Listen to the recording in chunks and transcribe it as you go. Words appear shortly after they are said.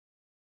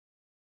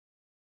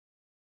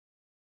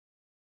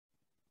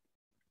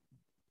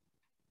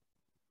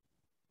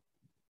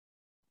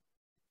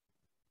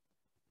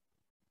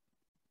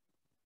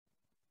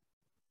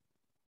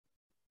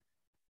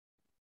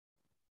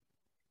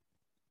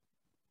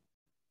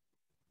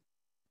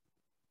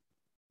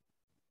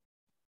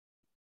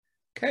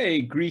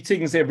Okay,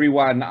 greetings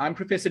everyone. I'm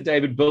Professor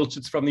David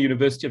Bilchitz from the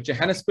University of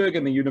Johannesburg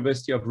and the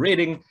University of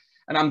Reading,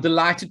 and I'm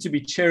delighted to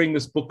be chairing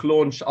this book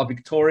launch of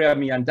Dr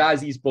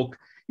Miyandazi's book,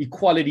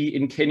 Equality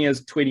in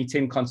Kenya's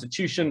 2010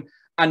 Constitution,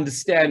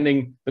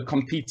 Understanding the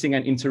Competing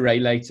and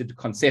Interrelated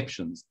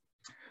Conceptions.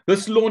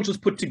 This launch was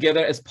put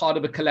together as part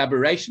of a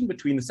collaboration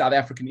between the South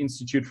African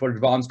Institute for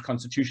Advanced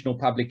Constitutional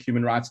Public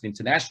Human Rights and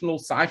International,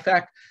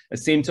 SAIFAC, a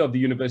center of the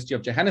University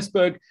of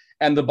Johannesburg,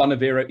 and the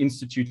Bonavero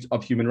Institute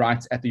of Human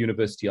Rights at the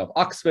University of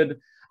Oxford.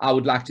 I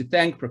would like to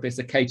thank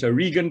Professor Khaitan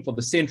Regan for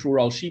the central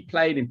role she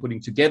played in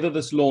putting together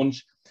this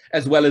launch,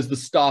 as well as the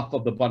staff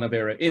of the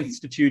Bonavero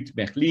Institute,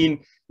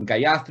 Mechlin,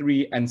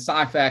 Gayatri, and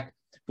SAIFAC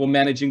for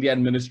managing the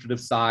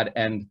administrative side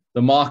and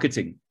the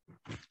marketing.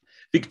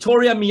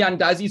 Dr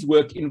Miyandazi's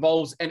work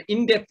involves an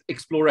in-depth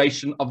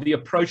exploration of the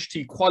approach to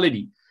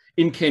equality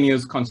in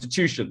Kenya's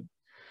constitution.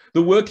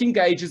 The work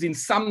engages in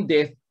some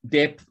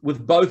depth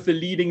with both the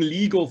leading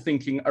legal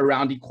thinking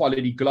around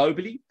equality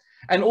globally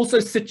and also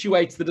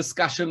situates the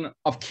discussion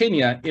of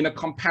Kenya in a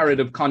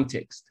comparative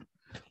context.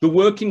 The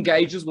work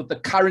engages with the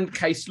current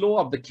case law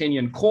of the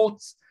Kenyan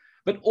courts,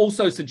 but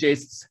also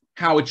suggests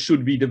how it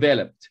should be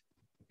developed.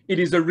 It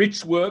is a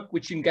rich work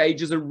which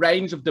engages a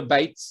range of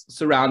debates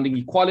surrounding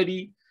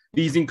equality.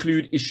 These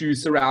include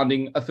issues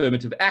surrounding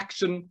affirmative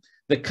action,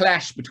 the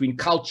clash between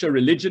culture,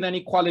 religion, and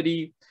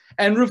equality,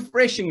 and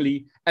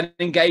refreshingly, an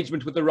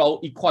engagement with the role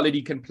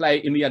equality can play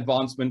in the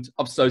advancement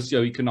of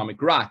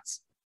socioeconomic rights.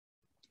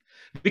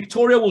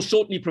 Victoria will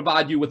shortly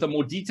provide you with a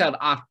more detailed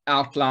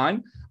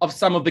outline of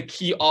some of the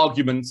key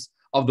arguments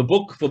of the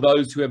book for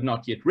those who have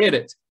not yet read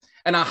it.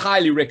 And I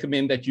highly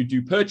recommend that you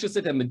do purchase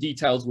it, and the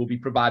details will be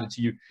provided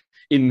to you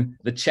in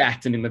the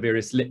chat and in the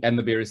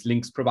various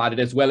links provided,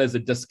 as well as a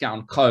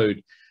discount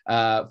code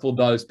for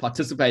those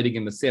participating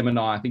in the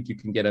seminar. I think you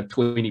can get a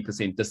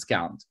 20%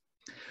 discount.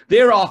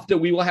 Thereafter,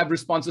 we will have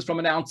responses from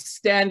an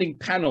outstanding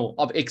panel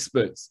of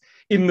experts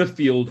in the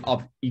field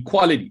of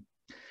equality.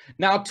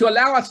 Now, to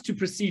allow us to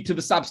proceed to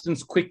the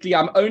substance quickly,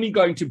 I'm only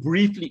going to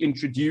briefly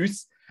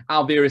introduce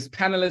our various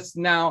panelists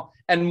now,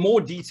 and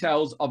more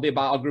details of their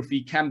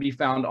biography can be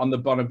found on the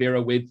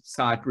Bonavero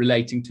website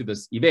relating to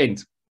this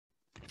event.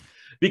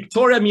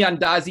 Dr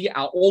Miyandazi,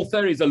 our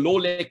author, is a law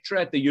lecturer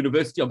at the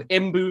University of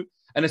Embu,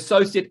 an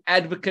associate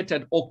advocate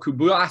at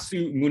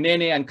Okubuasu,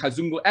 Munene, and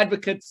Kazungu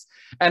Advocates,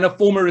 and a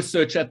former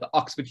researcher at the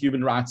Oxford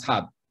Human Rights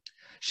Hub.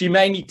 She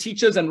mainly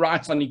teaches and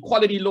writes on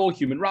equality law,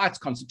 human rights,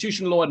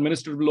 constitutional law,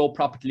 administrative law,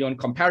 property law, and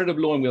comparative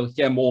law, and we'll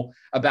hear more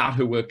about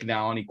her work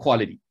now on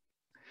equality.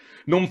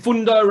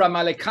 Nomfundo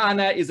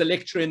Ramalekana is a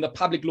lecturer in the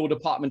public law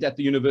department at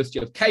the University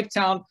of Cape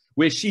Town,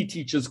 where she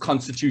teaches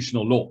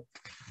constitutional law.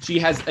 She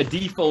has a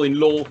DPhil in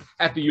law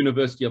at the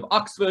University of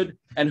Oxford,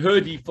 and her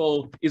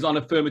DPhil is on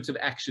affirmative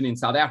action in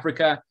South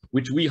Africa,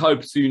 which we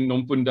hope soon,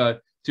 Nomfundo,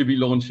 to be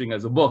launching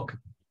as a book.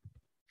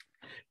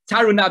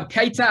 Tarunabh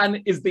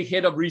Khaitan is the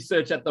head of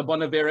research at the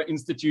Bonavero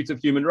Institute of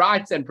Human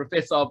Rights and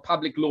professor of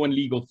public law and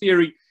legal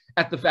theory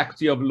at the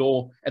Faculty of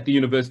Law at the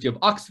University of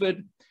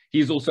Oxford.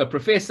 He is also a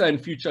professor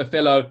and future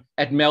fellow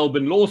at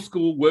Melbourne Law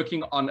School,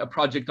 working on a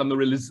project on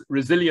the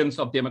resilience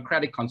of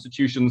democratic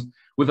constitutions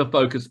with a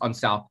focus on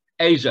South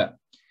Asia.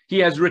 He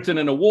has written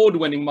an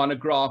award-winning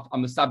monograph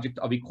on the subject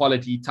of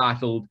equality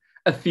titled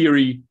A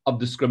Theory of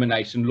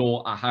Discrimination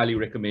Law. I highly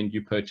recommend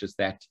you purchase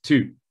that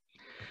too.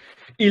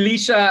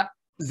 Elisha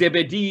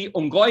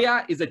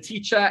Ongoya is a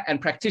teacher and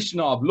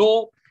practitioner of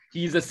law.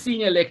 He is a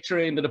senior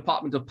lecturer in the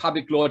Department of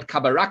Public Law at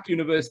Kabarak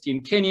University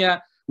in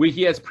Kenya, where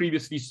he has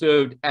previously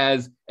served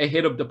as a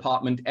head of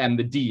department and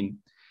the dean.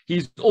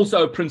 He's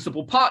also a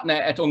principal partner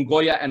at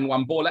Ongoya and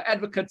Wambola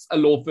Advocates, a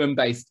law firm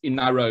based in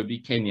Nairobi,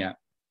 Kenya.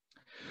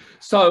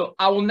 So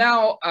I will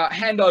now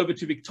hand over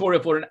to Victoria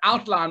for an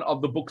outline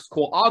of the book's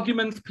core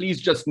arguments. Please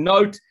just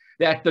note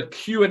that the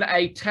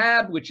Q&A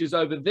tab, which is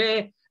over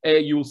there,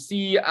 you'll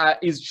see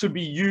should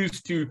be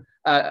used to,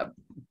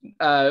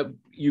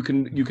 you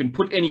can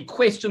put any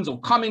questions or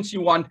comments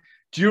you want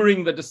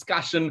during the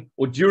discussion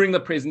or during the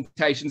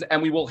presentations,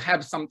 and we will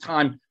have some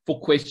time for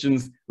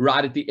questions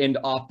right at the end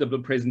after the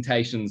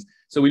presentations.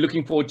 So we're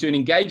looking forward to an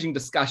engaging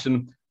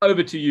discussion.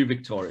 Over to you,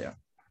 Victoria.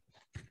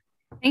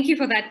 Thank you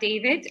for that,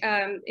 David.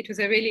 It was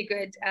a really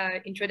good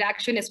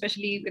introduction,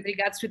 especially with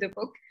regards to the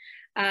book.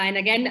 And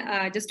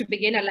again, just to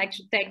begin, I'd like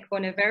to thank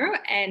Bonavero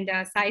and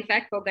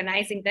SAIFAC for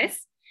organizing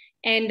this.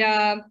 And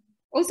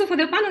also for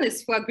the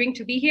panelists who are agreeing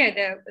to be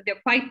here.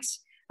 They're quite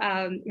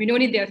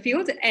renowned in their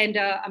field, and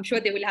I'm sure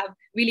they will have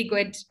really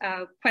good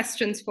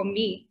questions for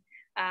me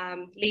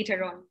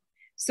later on.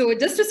 So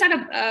just to start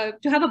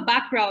up, to have a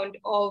background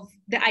of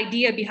the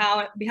idea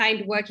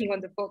behind working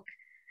on the book.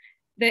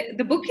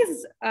 The book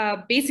is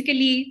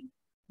basically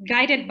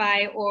guided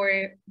by,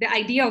 or the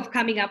idea of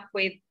coming up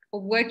with, or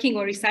working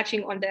or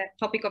researching on the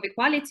topic of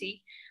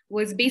equality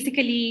was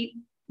basically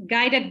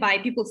guided by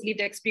people's lived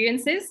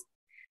experiences,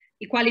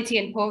 equality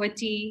and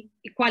poverty,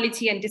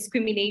 equality and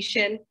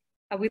discrimination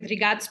with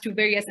regards to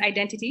various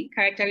identity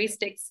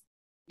characteristics,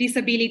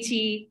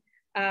 disability,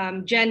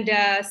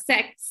 gender,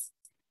 sex,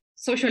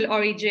 social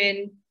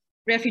origin,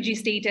 refugee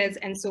status,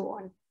 and so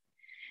on.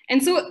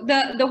 And so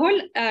the whole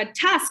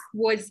task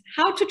was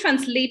how to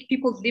translate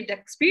people's lived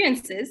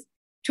experiences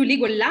to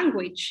legal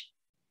language.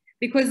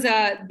 Because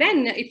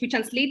then if we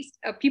translate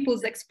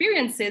people's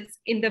experiences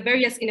in the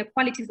various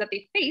inequalities that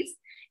they face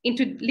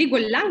into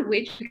legal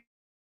language,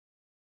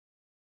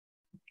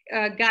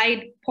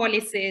 guide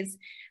policies,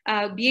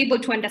 be able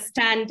to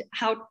understand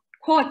how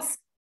courts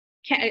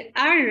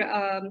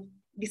are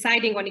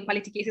deciding on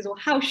equality cases, or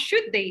how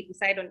should they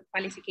decide on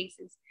equality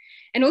cases.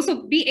 And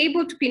also be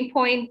able to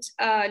pinpoint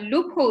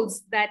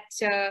loopholes that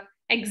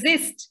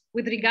exist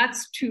with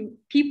regards to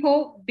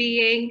people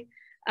being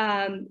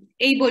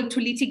able to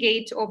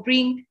litigate or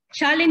bring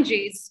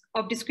challenges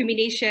of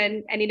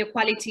discrimination and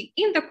inequality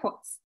in the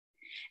courts.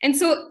 And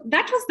so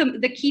that was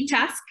the key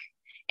task.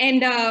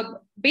 And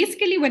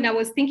basically, when I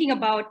was thinking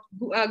about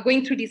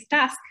going through this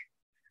task,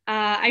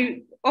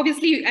 I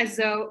obviously, as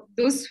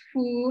those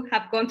who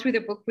have gone through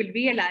the book will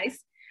realize,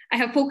 I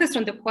have focused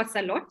on the courts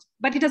a lot,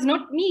 but it does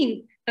not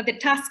mean that the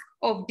task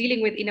of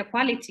dealing with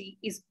inequality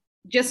is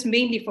just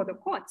mainly for the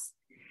courts.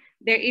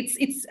 The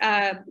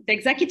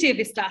executive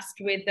is tasked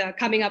with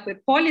coming up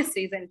with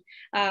policies and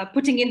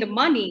putting in the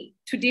money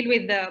to deal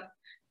with the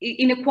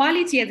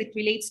inequality as it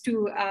relates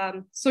to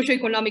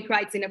socioeconomic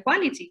rights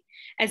inequality.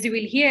 As you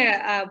will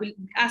hear,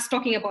 us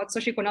talking about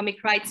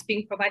socioeconomic rights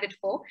being provided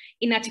for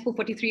in Article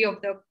 43 of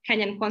the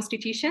Kenyan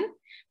Constitution,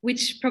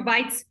 which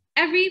provides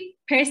every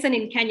person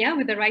in Kenya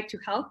with the right to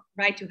health,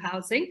 right to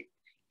housing,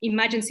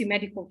 emergency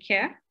medical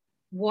care,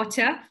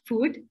 water,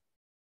 food.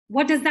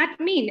 What does that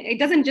mean? It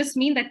doesn't just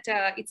mean that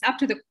it's up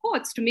to the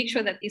courts to make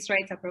sure that these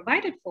rights are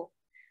provided for.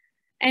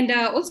 And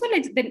also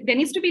there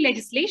needs to be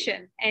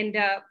legislation. And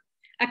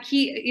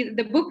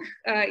the book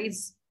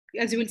is,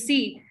 as you will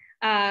see,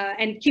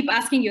 and keep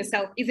asking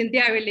yourself, isn't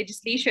there a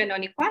legislation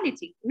on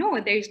equality? No,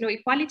 there is no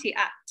Equality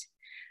Act.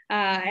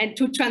 And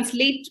to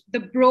translate the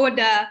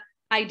broader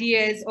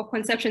ideas or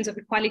conceptions of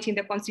equality in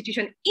the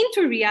Constitution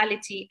into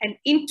reality and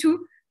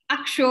into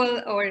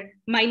actual or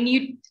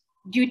minute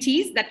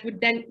duties that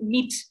would then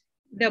meet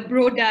the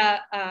broader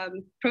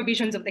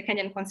provisions of the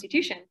Kenyan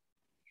Constitution.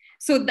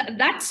 So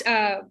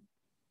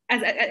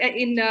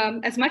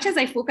as much as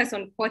I focus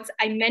on courts,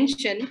 I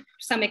mention to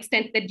some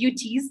extent the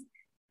duties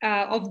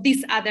of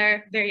these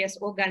other various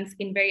organs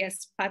in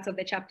various parts of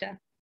the chapter,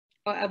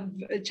 or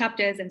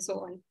chapters and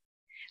so on.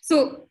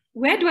 So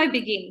where do I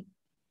begin?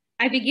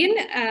 I begin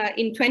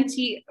in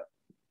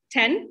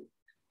 2010,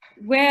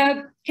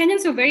 where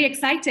Kenyans were very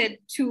excited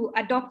to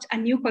adopt a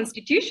new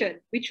constitution,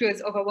 which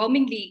was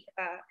overwhelmingly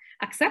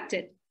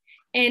accepted.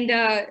 And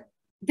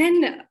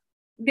then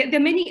there are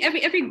many of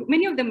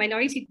the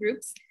minority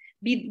groups,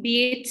 be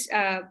it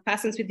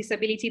persons with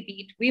disability,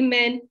 be it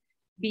women,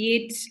 be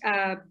it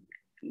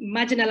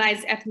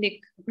marginalized ethnic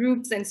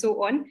groups and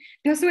so on.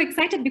 They were so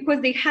excited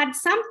because they had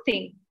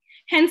something,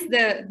 hence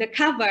the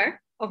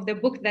cover of the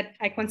book that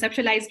I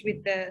conceptualized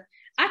with the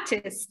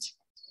artist.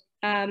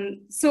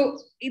 So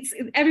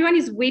everyone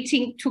is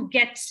waiting to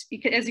get,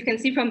 as you can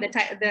see from the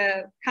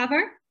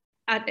cover,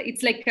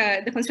 it's like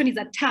the constitution is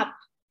a tap,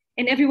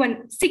 and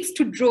everyone seeks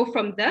to draw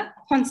from the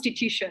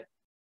constitution.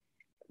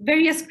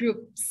 Various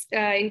groups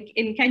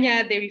in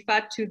Kenya, they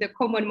refer to the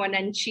common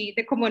mwananchi,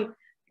 the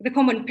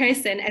common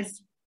person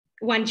as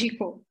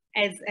Wanjiko,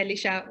 as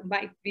Elisha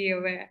might be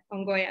aware,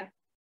 Ongoya.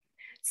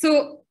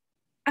 So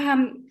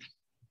then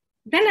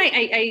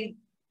I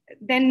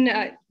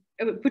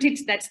put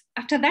it that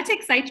after that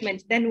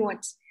excitement, then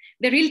what?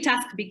 The real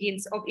task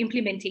begins of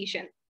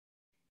implementation.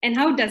 And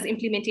how does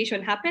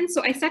implementation happen?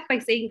 So I start by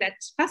saying that,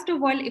 first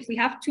of all, if we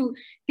have to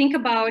think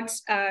about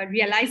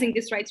realizing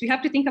these rights, we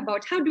have to think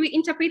about how do we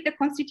interpret the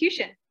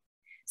Constitution?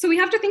 So we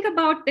have to think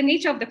about the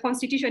nature of the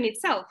Constitution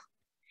itself.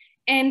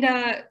 And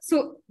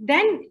so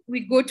then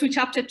we go to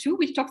chapter 2,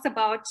 which talks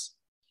about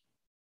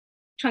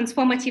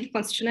transformative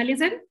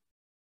constitutionalism.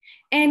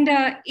 And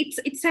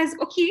it says,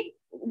 okay,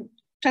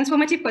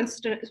 transformative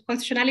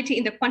constitutionality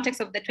in the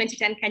context of the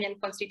 2010 Kenyan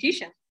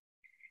Constitution.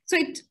 So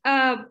it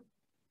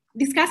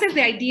discusses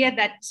the idea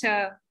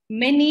that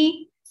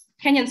many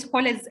Kenyan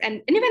scholars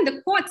and even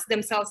the courts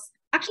themselves,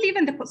 actually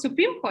even the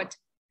Supreme Court,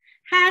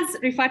 has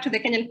referred to the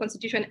Kenyan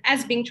Constitution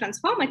as being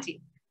transformative.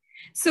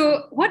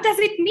 So what does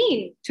it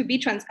mean to be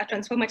a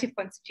transformative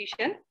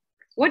constitution?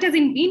 What does it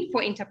mean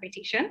for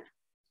interpretation?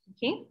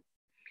 Okay,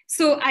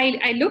 so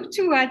I look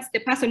towards the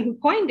person who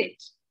coined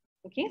it.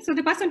 Okay, so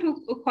the person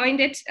who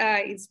coined it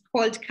is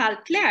called Carl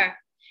Clare,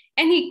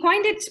 and he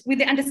coined it with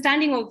the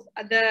understanding of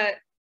the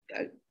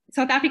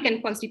South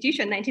African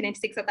Constitution,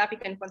 1996 South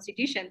African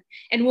Constitution,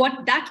 and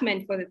what that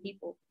meant for the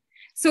people.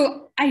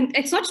 So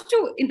I sought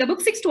to, in the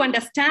book, seeks to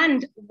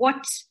understand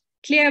what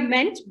Clare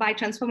meant by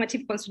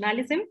transformative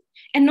constitutionalism,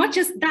 and not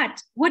just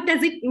that, what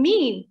does it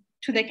mean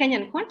to the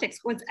Kenyan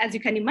context? Because as you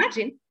can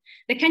imagine,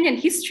 the Kenyan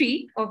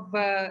history of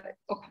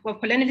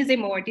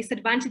colonialism or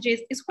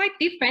disadvantages is quite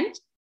different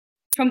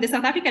from the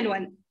South African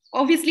one.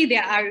 Obviously,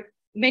 there are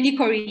many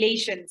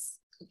correlations,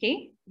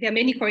 okay? There are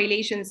many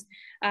correlations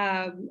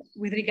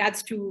with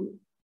regards to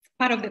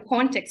part of the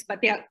context, but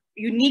there are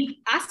unique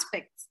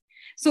aspects.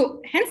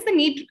 So hence the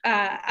need,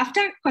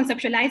 after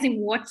conceptualizing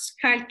what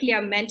Karl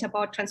Clear meant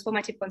about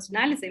transformative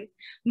constitutionalism,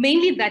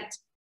 mainly that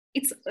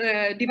it's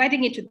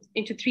dividing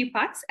into three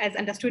parts as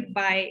understood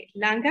by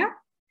Langer.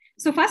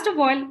 So first of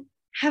all,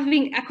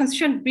 having a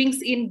constitution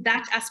brings in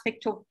that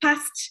aspect of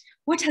past,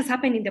 what has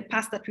happened in the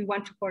past that we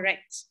want to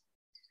correct,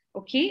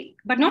 okay?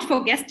 But not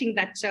forgetting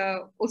that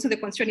also the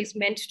constitution is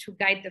meant to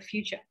guide the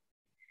future.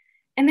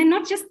 And then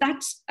not just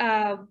that,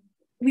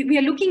 we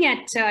are looking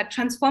at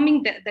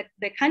transforming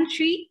the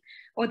country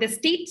or the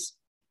state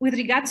with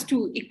regards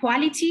to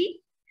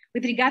equality,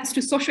 with regards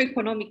to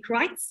socioeconomic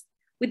rights,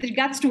 with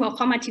regards to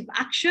affirmative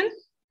action,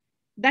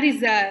 that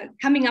is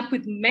coming up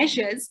with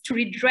measures to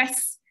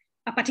redress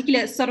a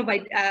particular sort of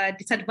a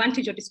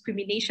disadvantage or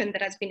discrimination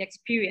that has been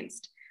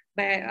experienced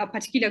by a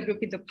particular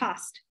group in the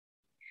past.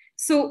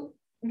 So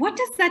what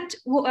does that,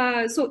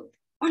 so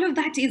all of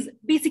that is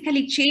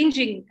basically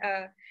changing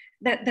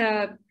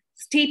the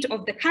state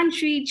of the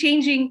country,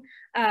 changing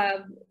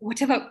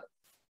whatever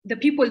the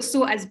people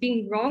saw as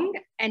being wrong,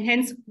 and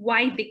hence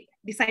why they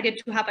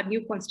decided to have a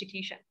new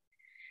constitution.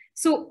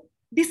 So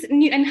this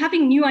new, and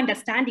having new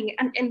understanding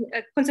and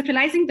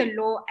conceptualizing the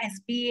law as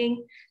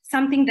being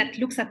something that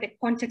looks at the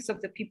context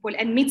of the people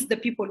and meets the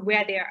people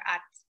where they are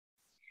at.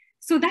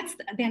 So that's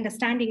the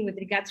understanding with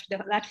regards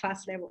to that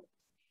first level.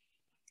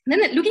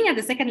 And then looking at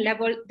the second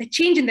level, the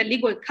change in the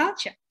legal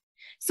culture.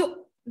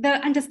 So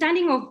the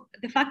understanding of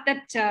the fact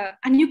that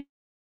a new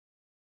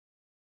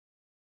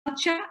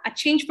culture, a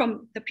change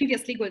from the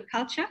previous legal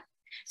culture.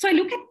 So I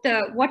look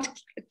at what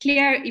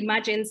Clear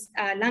imagines,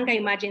 Langer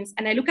imagines,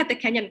 and I look at the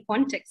Kenyan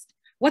context,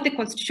 what the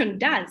constitution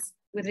does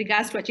with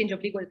regards to a change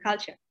of legal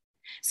culture.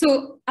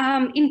 So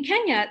in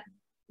Kenya,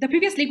 the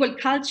previous legal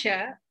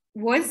culture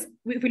was,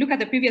 if we look at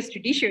the previous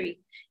judiciary,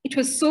 it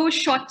was so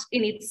short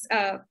in its,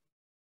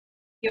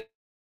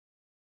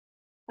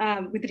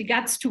 with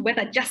regards to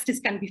whether justice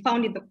can be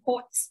found in the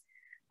courts.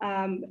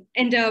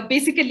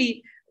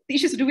 Basically, the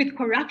issues to do with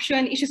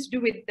corruption, issues to do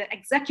with the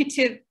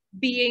executive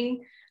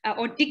being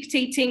or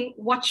dictating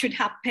what should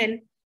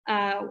happen,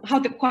 how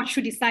the court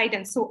should decide,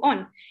 and so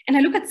on. And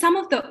I look at some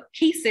of the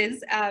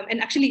cases,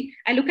 and actually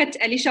I look at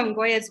Elisha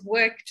Ongoya's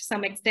work to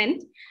some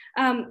extent,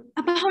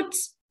 about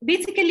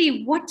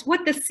basically what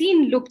the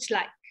scene looked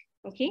like,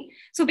 okay?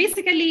 So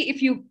basically,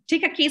 if you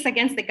take a case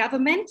against the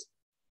government,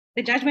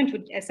 the judgment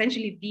would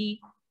essentially be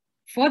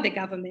for the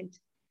government.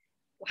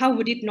 How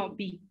would it not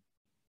be,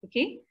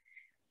 okay?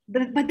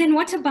 But then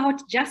what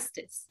about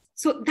justice?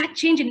 So that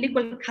change in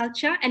legal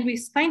culture, and we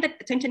find that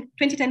the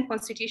 2010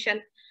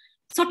 Constitution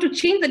sought to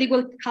change the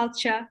legal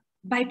culture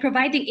by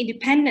providing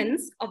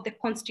independence of the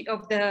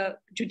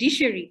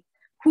judiciary,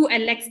 who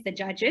elects the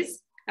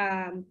judges,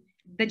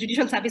 the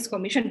Judicial Service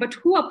Commission, but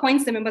who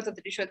appoints the members of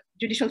the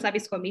Judicial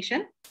Service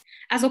Commission.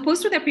 As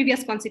opposed to the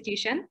previous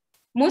Constitution,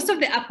 most of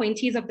the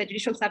appointees of the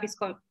Judicial Service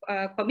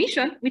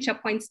Commission, which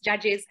appoints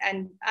judges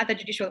and other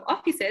judicial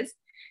officers,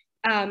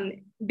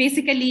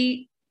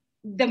 basically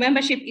the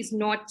membership is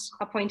not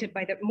appointed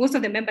by most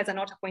of the members are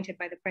not appointed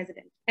by the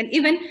president. And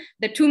even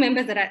the two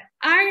members that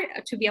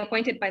are to be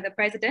appointed by the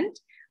president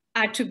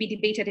are to be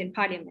debated in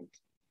parliament.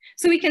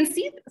 So we can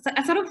see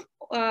a sort of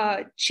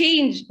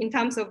change in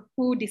terms of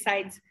who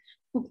decides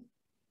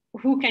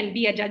who can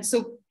be a judge.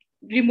 So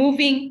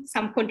removing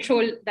some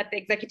control that the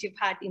executive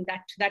had to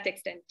that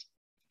extent.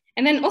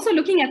 And then also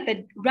looking at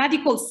the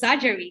radical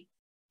surgery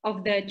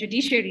of the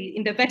judiciary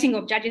in the vetting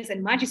of judges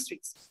and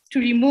magistrates to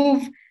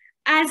remove,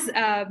 as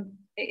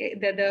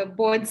the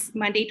board's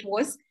mandate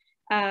was,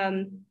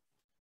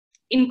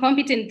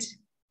 incompetent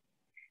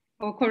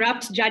or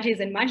corrupt judges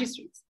and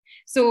magistrates.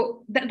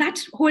 So that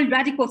whole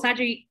radical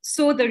surgery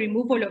saw the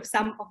removal of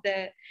some of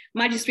the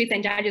magistrates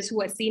and judges who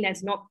were seen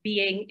as not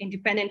being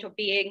independent or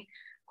being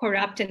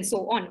corrupt and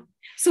so on.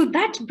 So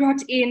that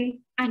brought in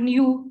a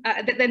new,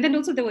 then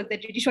also there was the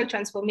judicial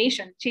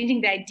transformation,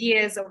 changing the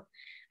ideas of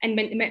and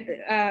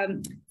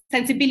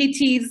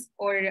sensibilities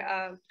or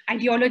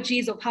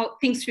ideologies of how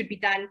things should be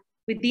done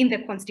within the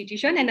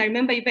Constitution. And I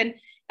remember even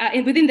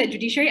within the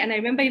judiciary, and I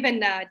remember even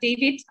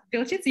David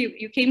Bilchitz,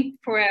 you came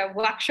for a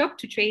workshop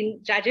to train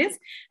judges.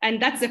 And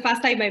that's the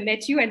first time I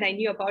met you and I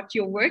knew about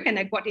your work and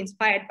I got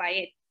inspired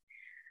by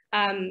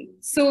it.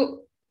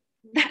 So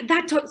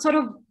that sort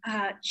of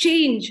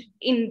change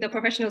in the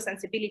professional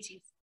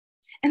sensibilities.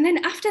 And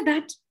then after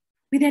that,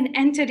 we then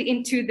entered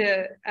into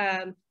the,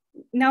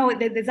 now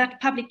there's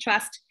that public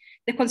trust.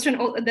 The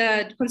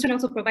Constitution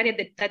also provided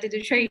that the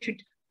judiciary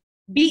should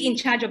be in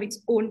charge of its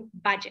own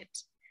budget.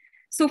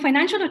 So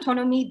financial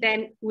autonomy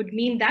then would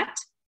mean that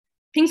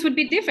things would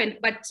be different.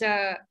 But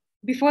now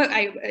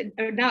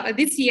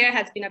this year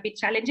has been a bit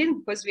challenging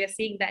because we are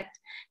seeing that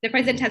the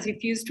president has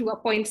refused to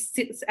appoint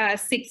six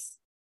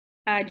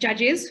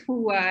judges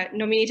who were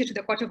nominated to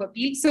the Court of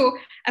Appeal. So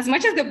as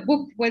much as the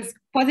book was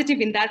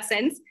positive in that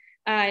sense,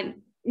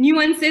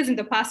 nuances in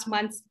the past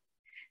months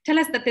tell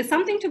us that there's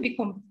something to be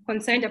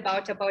concerned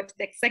about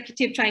the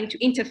executive trying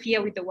to interfere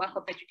with the work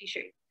of the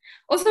judiciary.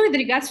 Also with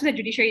regards to the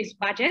judiciary's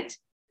budget,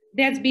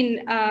 there's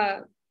been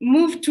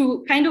move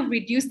to kind of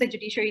reduce the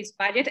judiciary's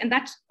budget, and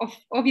that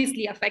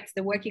obviously affects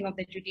the working of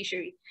the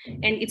judiciary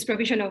and its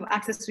provision of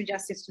access to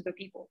justice to the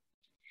people.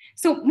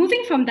 So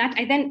moving from that,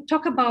 I then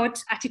talk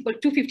about Article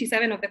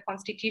 257 of the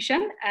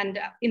Constitution, and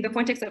in the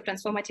context of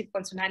transformative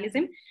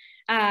constitutionalism,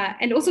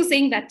 and also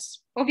saying that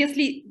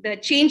obviously the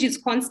change is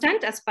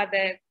constant as per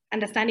the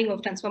understanding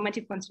of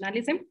transformative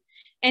constitutionalism.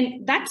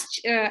 And that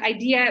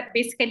idea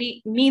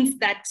basically means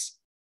that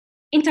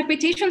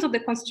interpretations of the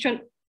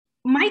Constitution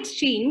might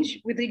change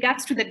with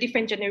regards to the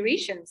different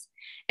generations.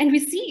 And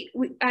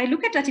I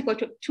look at Article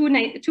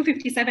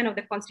 257 of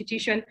the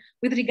Constitution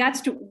with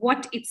regards to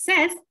what it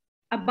says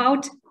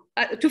about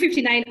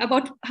 259,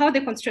 about how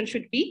the Constitution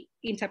should be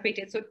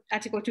interpreted, so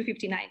Article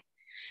 259.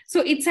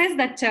 So it says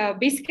that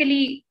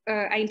basically,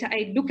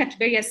 I look at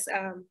the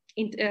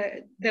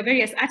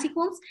various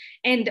articles,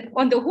 and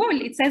on the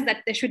whole, it says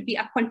that there should be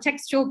a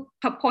contextual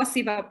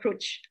purposive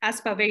approach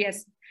as per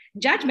various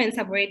judgments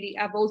have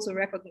also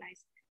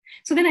recognized.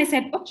 So then I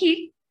said,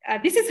 okay,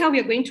 this is how we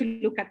are going to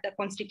look at the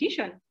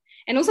Constitution.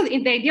 And also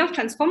the idea of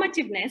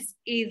transformativeness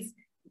is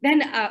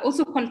then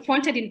also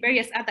confronted in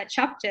various other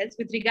chapters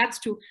with regards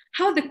to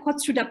how the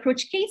courts should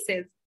approach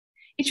cases.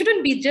 It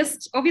shouldn't be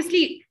just,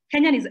 obviously,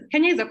 Kenya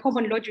is a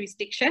common law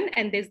jurisdiction,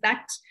 and there's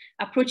that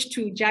approach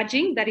to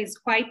judging that is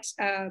quite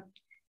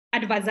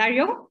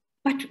adversarial.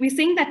 But we're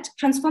saying that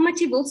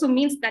transformative also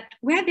means that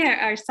where there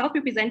are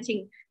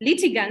self-representing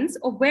litigants,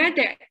 or where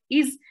there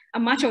is a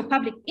matter of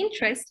public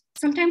interest,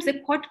 sometimes the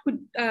court could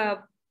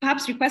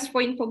perhaps request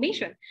for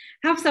information,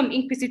 have some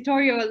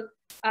inquisitorial,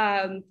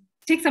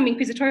 take some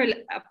inquisitorial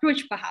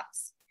approach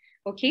perhaps,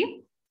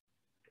 okay?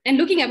 And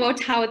looking at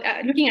how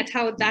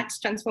that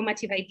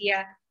transformative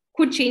idea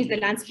could change the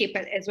landscape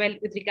as well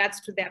with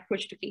regards to the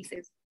approach to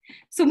cases.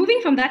 So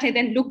moving from that, I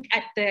then look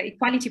at the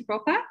equality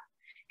proper.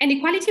 And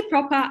equality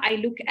proper, I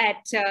look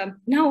at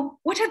now,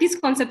 what are these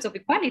concepts of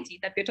equality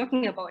that we're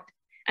talking about?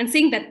 And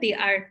saying that they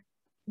are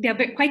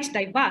quite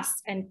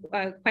diverse and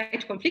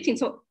quite conflicting.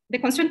 So the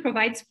Constitution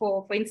provides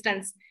for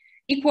instance,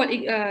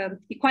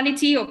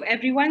 equality of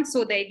everyone.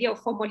 So the idea of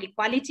formal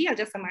equality, I'll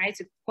just summarize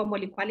with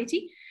formal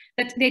equality,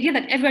 that the idea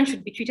that everyone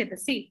should be treated the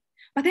same.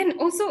 But then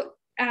also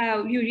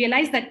you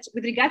realize that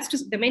with regards to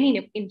the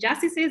many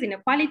injustices,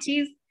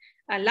 inequalities,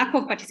 lack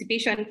of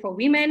participation for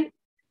women,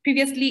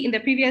 previously in the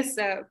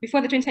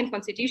before the 2010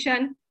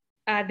 Constitution,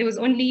 there was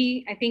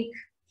only, I think,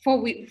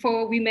 four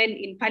women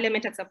in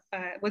parliament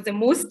was the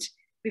most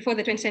before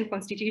the 2010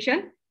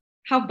 Constitution.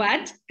 How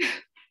bad?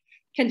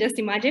 Can just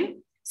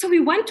imagine. So we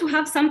want to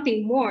have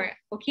something more,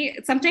 okay?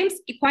 Sometimes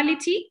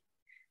equality,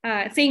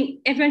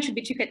 saying everyone should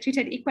be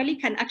treated equally,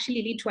 can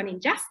actually lead to an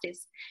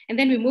injustice. And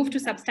then we move to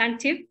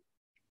substantive,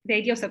 the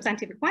idea of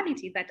substantive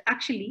equality, that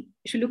actually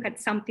you should look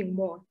at something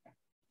more.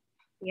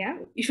 Yeah,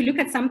 you should look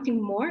at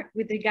something more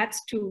with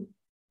regards to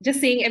just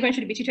saying everyone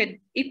should be treated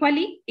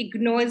equally,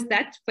 ignores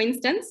that, for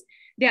instance,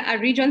 there are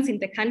regions in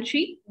the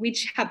country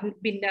which have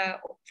been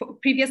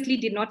previously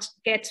did not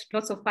get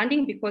lots of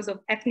funding because of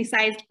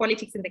ethnicized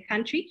politics in the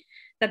country,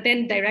 that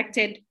then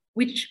directed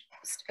which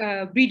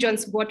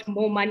regions got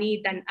more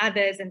money than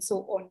others and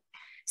so on.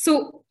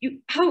 So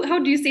how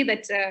do you say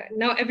that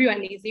now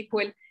everyone is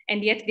equal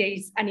and yet there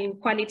is an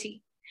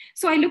inequality?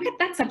 So I look at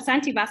that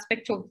substantive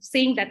aspect of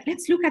saying that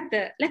let's look at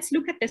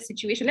the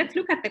situation, let's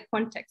look at the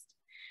context.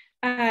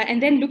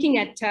 And then looking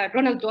at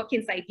Ronald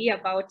Dworkin's idea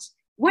about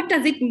what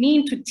does it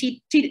mean to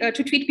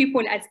treat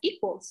people as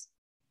equals?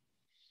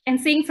 And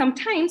saying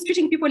sometimes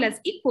treating people as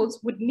equals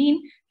would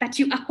mean that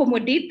you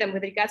accommodate them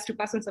with regards to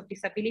persons of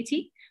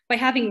disability by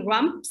having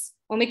ramps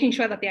or making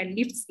sure that there are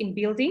lifts in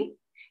building.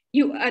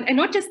 And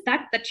not just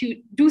that, that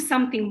you do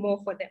something more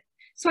for them.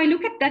 So I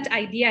look at that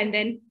idea and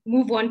then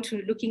move on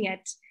to looking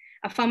at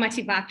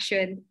affirmative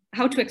action,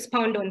 how to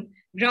expound on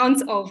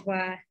grounds of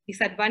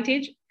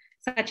disadvantage,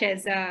 such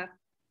as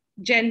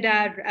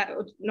gender,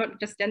 not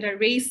just gender,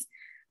 race,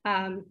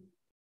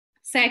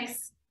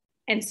 sex,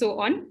 and so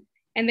on.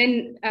 And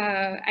then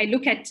I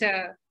look at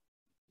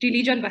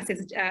religion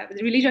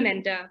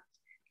and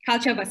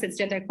culture versus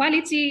gender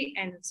equality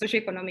and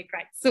socioeconomic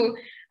rights. So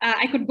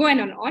I could go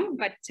on,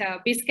 but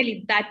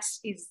basically that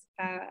is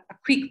a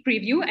quick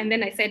preview. And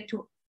then I said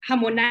to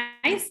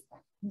harmonize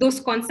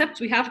those concepts,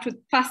 we have to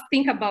first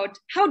think about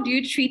how do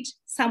you treat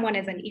someone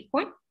as an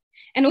equal?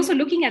 And also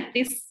looking at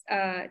this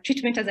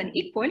treatment as an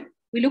equal,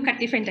 we look at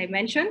different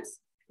dimensions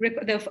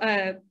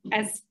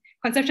as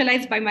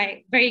conceptualized by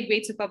my very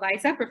great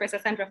supervisor, Professor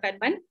Sandra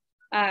Feldman,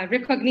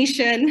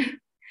 recognition,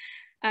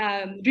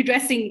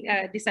 redressing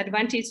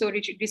disadvantage, so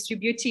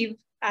distributive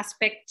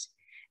aspect.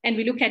 And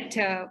we look at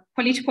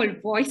political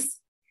voice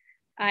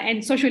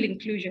and social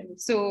inclusion.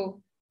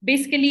 So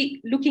basically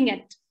looking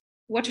at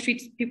what to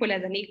treat people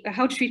as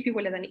how to treat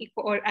people as an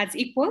equal or as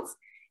equals,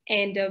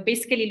 and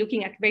basically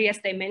looking at various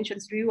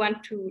dimensions. Do you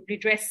want to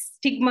redress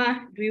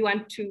stigma? Do you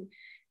want to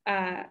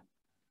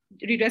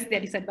redress their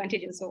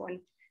disadvantage and so on?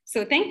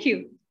 So thank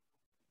you.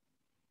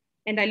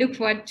 And I look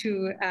forward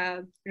to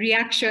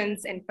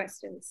reactions and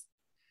questions.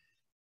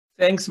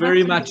 Thanks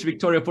very much,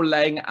 Victoria, for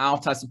laying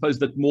out, I suppose,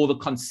 that more the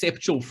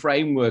conceptual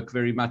framework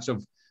very much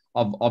of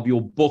of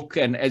your book.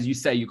 And as you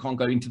say, you can't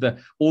go into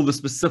all the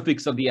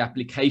specifics of the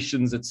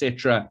applications,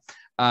 etc.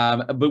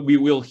 But we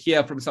will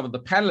hear from some of the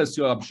panelists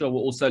who I'm sure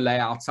will also lay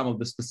out some of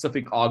the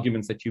specific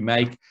arguments that you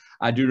make.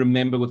 I do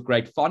remember with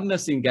great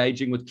fondness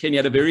engaging with Kenya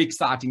at a very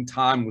exciting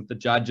time with the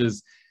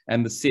judges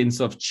and the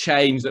sense of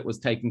change that was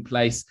taking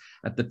place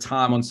at the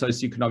time on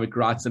socioeconomic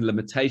rights and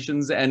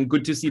limitations. And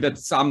good to see that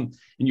some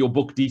in your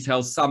book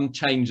details some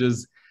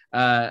changes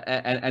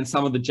and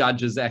some of the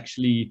judges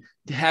actually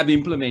have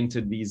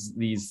implemented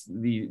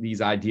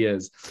these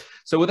ideas.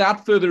 So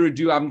without further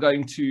ado, I'm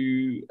going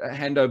to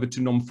hand over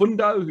to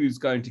Nomfundo, who's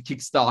going to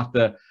kickstart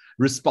the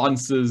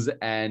responses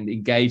and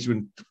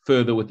engagement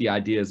further with the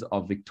ideas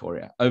of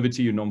Victoria. Over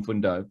to you,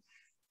 Nomfundo.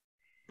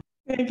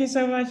 Thank you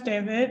so much,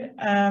 David.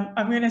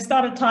 I'm going to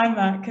start a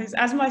timer because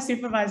as my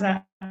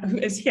supervisor who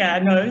is here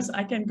knows,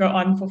 I can go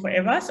on for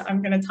forever. So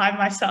I'm going to time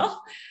myself.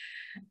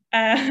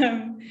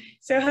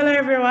 So hello,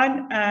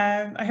 everyone.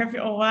 I hope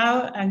you're all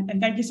well. And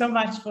thank you so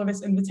much for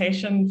this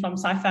invitation from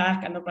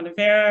SAIFAC and the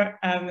Bonavero.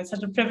 It's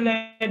such a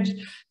privilege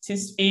to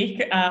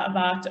speak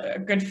about a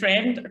good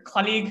friend, a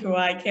colleague who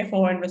I care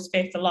for and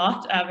respect a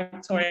lot,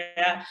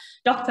 Victoria,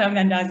 Dr.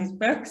 Miyandazi's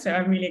book. So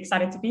I'm really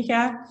excited to be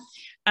here.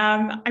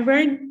 I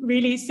won't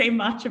really say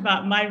much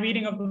about my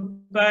reading of the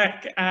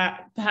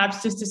book,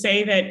 perhaps just to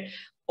say that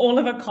all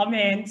of the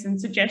comments and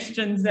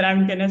suggestions that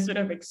I'm going to sort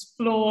of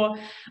explore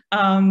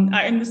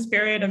are in the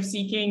spirit of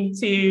seeking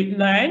to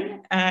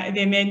learn.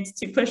 They're meant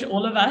to push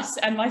all of us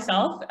and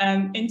myself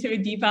into a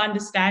deeper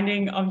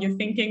understanding of your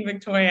thinking,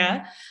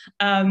 Victoria,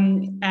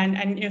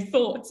 and your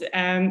thoughts,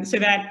 so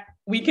that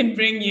we can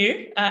bring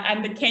you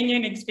and the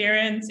Kenyan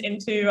experience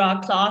into our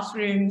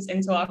classrooms,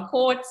 into our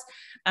courts,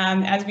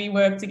 as we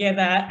work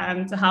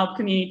together to help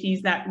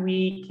communities that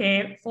we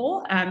care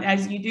for,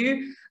 as you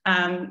do,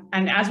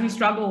 and as we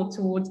struggle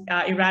towards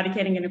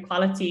eradicating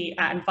inequality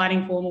and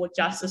fighting for a more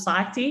just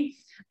society,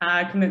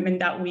 a commitment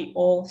that we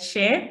all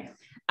share.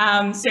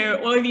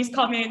 So all of these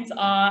comments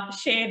are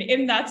shared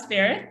in that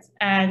spirit,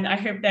 and I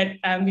hope that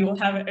we will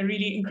have a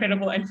really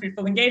incredible and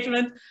fruitful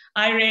engagement.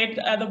 I read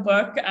the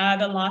book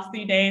the last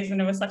 3 days,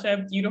 and it was such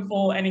a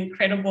beautiful and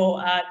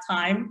incredible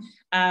time.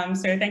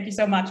 So thank you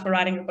so much for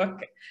writing the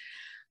book.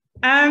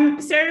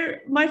 So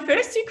my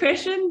first two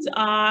questions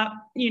are,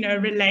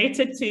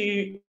 related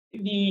to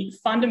the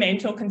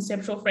fundamental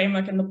conceptual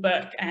framework in the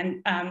book.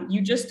 And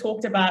you just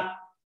talked about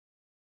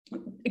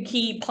a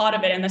key part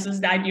of it, and this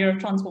is the idea of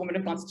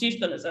transformative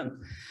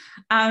constitutionalism.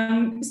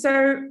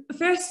 So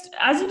first,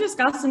 as you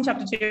discussed in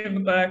chapter 2 of the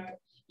book,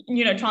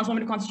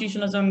 transformative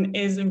constitutionalism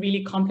is a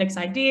really complex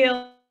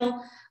ideal,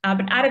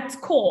 but at its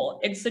core,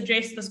 it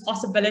suggests this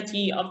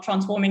possibility of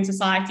transforming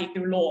society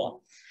through law.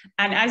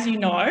 And as you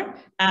know,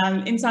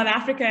 in South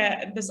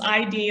Africa, this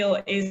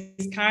ideal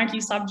is currently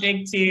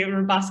subject to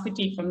robust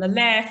critique from the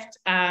left,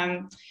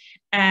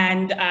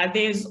 and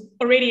there's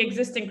already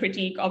existing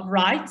critique of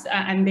rights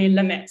and their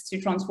limits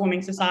to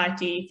transforming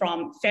society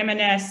from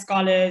feminist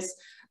scholars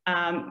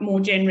more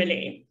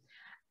generally.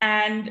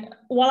 And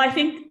while I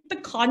think the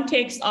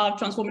context of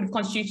transformative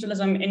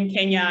constitutionalism in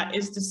Kenya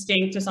is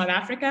distinct to South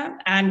Africa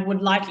and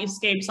would likely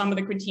escape some of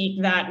the critique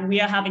that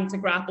we are having to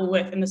grapple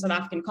with in the South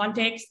African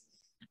context,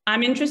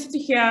 I'm interested to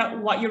hear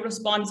what your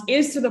response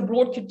is to the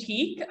broad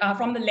critique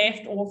from the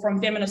left or from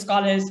feminist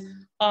scholars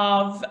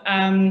of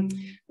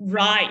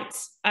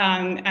rights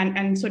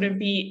and sort of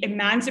the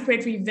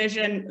emancipatory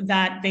vision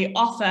that they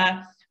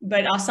offer,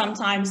 but are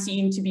sometimes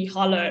seen to be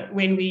hollow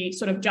when we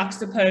sort of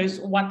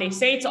juxtapose what they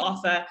say to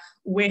offer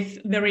with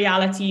the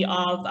reality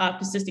of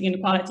persisting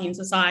inequality in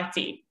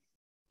society.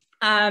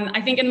 I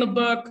think in the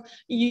book,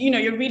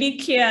 you're really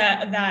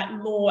clear that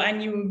law,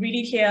 and you were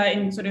really clear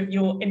in sort of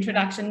your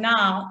introduction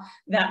now,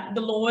 that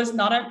the law is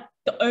not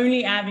the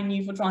only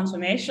avenue for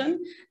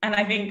transformation. And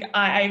I think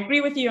I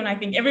agree with you, and I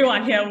think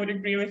everyone here would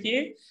agree with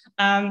you.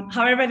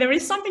 However, there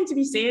is something to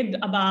be said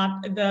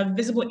about the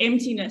visible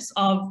emptiness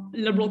of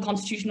liberal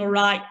constitutional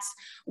rights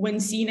when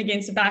seen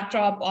against the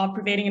backdrop of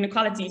prevailing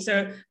inequality.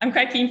 So I'm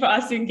quite keen for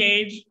us to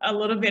engage a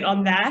little bit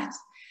on that.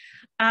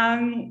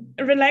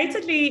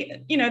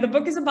 Relatedly, the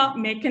book is about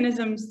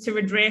mechanisms to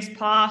address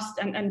past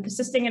and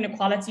persisting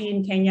inequality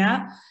in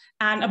Kenya.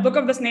 And a book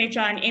of this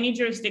nature in any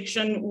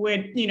jurisdiction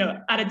would,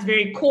 at its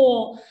very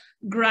core,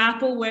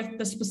 grapple with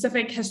the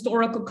specific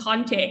historical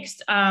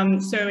context.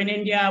 So in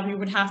India, we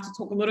would have to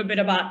talk a little bit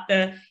about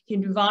the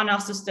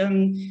Hinduvana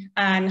system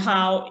and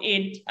how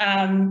it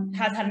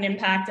has had an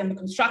impact on the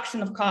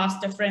construction of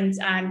caste difference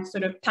and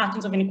sort of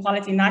patterns of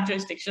inequality in that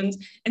jurisdictions.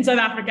 In South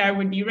Africa, it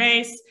would be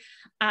race.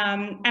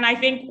 And I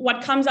think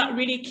what comes out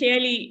really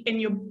clearly in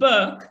your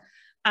book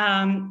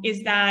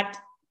is that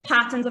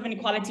patterns of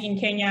inequality in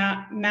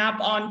Kenya map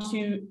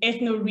onto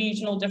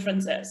ethno-regional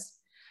differences.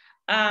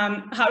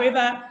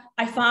 However,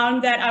 I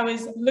found that I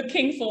was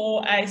looking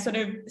for a sort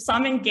of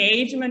some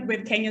engagement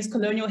with Kenya's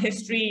colonial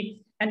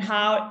history and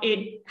how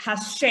it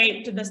has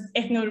shaped this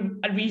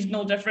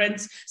ethno-regional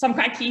difference. So I'm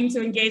quite keen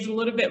to engage a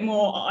little bit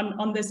more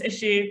on this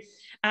issue.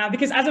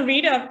 Because as a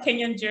reader of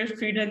Kenyan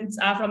jurisprudence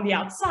from the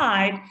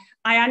outside,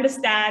 I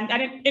understand,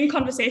 and in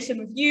conversation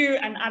with you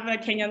and other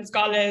Kenyan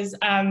scholars,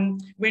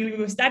 when we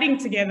were studying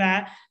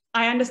together,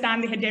 I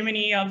understand the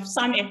hegemony of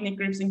some ethnic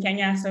groups in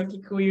Kenya, so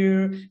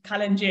Kikuyu,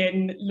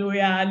 Kalenjin,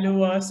 Luya,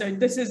 Luo. So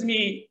this is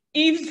me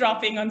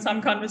eavesdropping on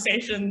some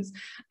conversations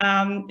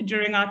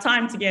during our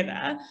time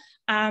together.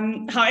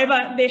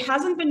 However, there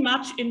hasn't been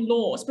much in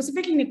law,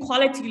 specifically in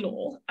equality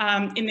law,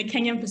 in the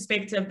Kenyan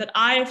perspective that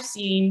I have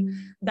seen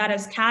that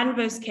has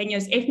canvassed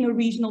Kenya's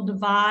ethno-regional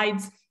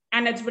divides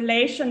and its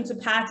relation to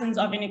patterns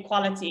of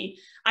inequality.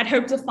 I'd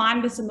hope to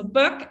find this in the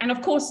book. And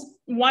of course,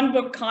 one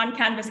book can't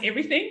canvass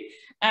everything.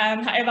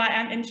 However, I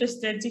am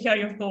interested to hear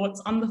your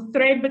thoughts on the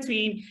thread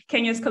between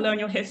Kenya's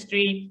colonial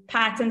history,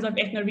 patterns of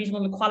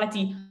ethno-regional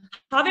equality,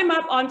 how they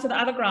map onto the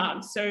other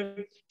grounds, so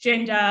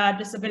gender,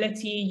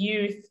 disability,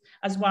 youth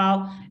as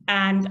well,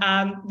 and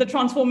the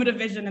transformative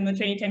vision in the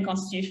 2010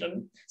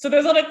 Constitution. So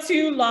those are the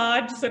two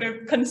large sort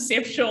of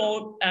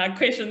conceptual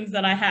questions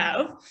that I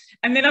have.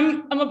 And then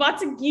I'm about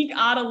to geek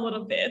out a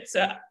little bit.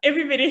 So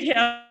everybody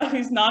here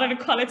who's not an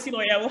equality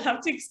lawyer will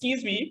have to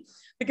excuse me,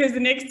 because the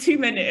next 2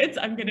 minutes,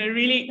 I'm going to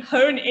really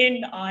hone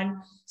in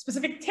on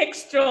specific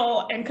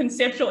textual and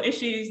conceptual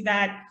issues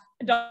that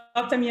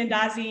Dr.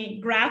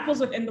 Miyandazi grapples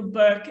with in the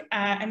book,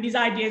 and these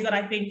ideas that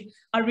I think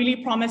are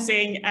really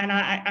promising, and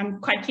I'm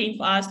quite keen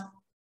for us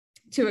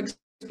to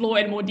explore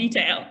in more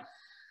detail.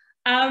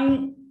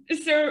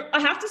 So I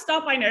have to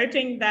start by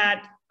noting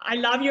that I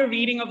love your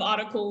reading of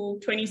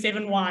Article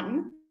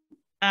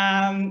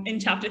 27.1 in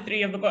Chapter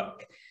 3 of the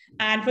book.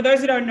 And for those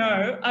who don't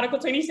know, Article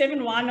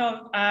 27.1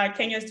 of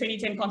Kenya's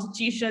 2010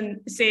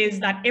 Constitution says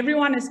that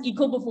everyone is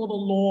equal before the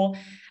law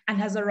and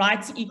has a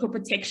right to equal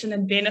protection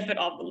and benefit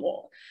of the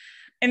law.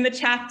 In the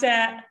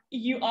chapter,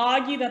 you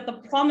argue that the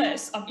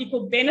promise of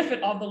equal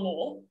benefit of the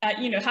law,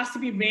 has to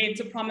be read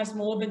to promise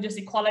more than just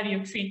equality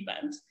of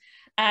treatment.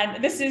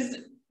 And this is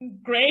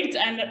great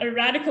and a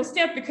radical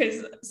step,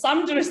 because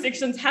some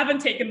jurisdictions haven't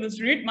taken this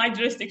route, my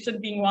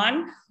jurisdiction being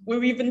one, where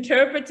we've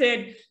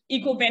interpreted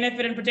equal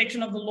benefit and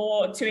protection of the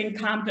law to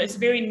encompass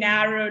very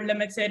narrow,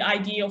 limited,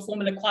 ideal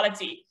formal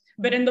equality.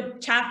 But in the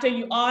chapter,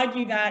 you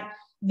argue that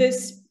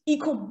this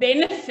equal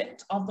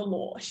benefit of the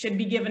law should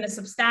be given a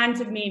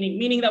substantive meaning,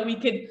 meaning that we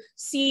could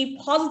see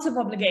positive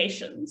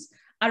obligations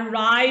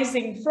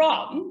arising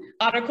from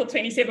Article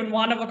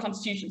 27.1 of the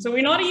Constitution. So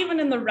we're not even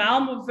in the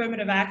realm of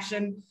affirmative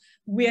action.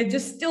 We're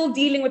just still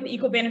dealing with the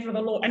equal benefit of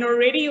the law. And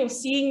already you're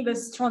seeing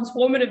this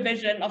transformative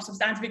vision of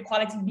substantive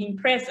equality being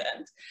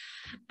present.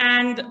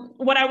 And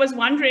what I was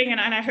wondering, and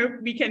I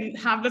hope we can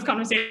have this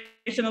conversation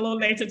a little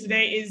later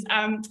today, is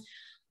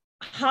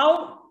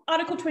how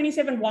Article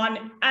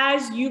 27.1,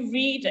 as you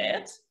read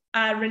it,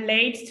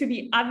 relates to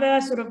the other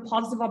sort of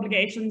positive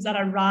obligations that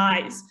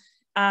arise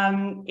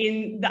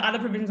in the other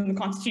provisions in the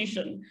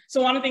Constitution.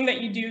 So one thing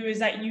that you do is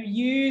that you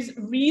use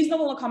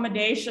reasonable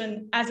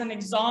accommodation as an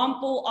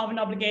example of an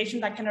obligation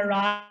that can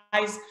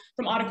arise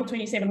from Article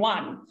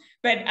 27.1.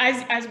 But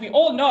as we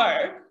all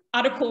know,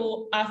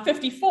 Article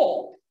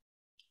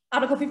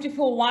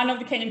 54.1 of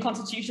the Kenyan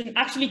Constitution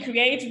actually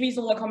creates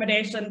reasonable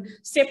accommodation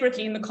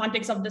separately in the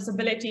context of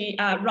disability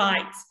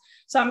rights.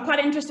 So I'm quite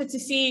interested to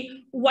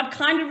see what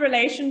kind of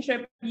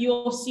relationship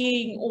you're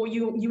seeing or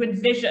you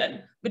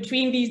envision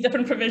between these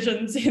different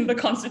provisions in the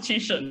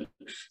Constitution.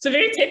 So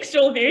very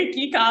textual, very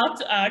geek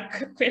out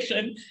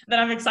question that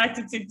I'm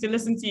excited to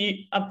listen to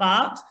you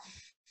about.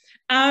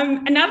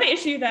 Another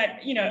issue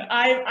that,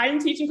 I'm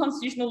teaching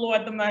constitutional law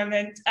at the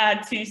moment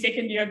to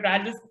second year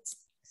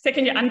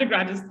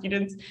undergraduate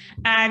students.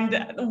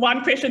 And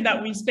one question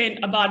that we spent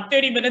about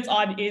 30 minutes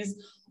on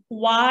is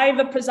why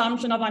the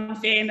presumption of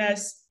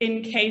unfairness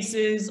in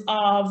cases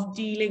of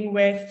dealing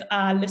with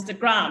listed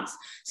grounds.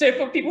 So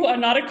for people who are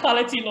not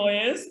equality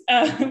lawyers,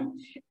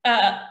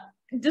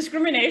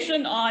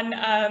 discrimination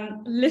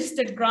on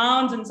listed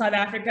grounds in South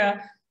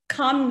Africa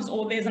comes,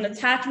 or there's an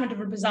attachment of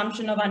a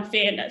presumption of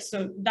unfairness.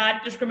 So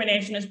that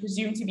discrimination is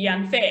presumed to be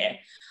unfair.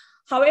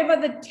 However,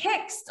 the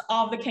text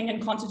of the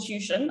Kenyan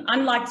Constitution,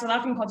 unlike South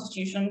African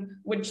Constitution,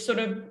 which sort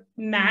of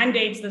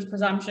mandates this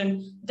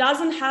presumption,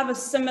 doesn't have a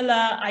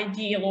similar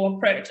ideal or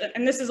approach.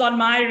 And this is on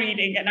my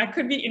reading, and I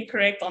could be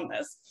incorrect on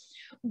this.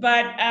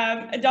 But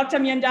Dr.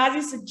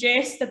 Miyandazi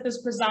suggests that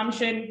this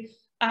presumption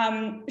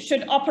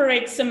should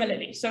operate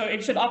similarly. So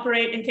it should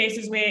operate in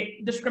cases where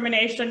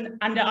discrimination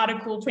under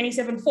Article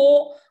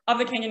 27.4 of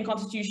the Kenyan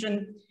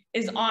Constitution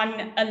is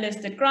on a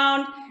listed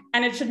ground,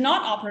 and it should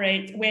not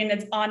operate when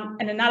it's on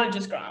an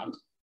analogous ground,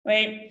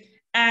 right?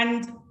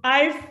 And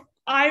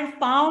I've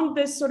found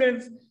this sort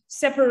of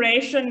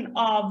separation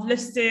of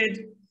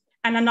listed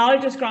and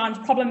analogous grounds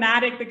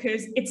problematic,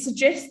 because it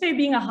suggests there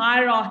being a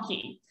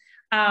hierarchy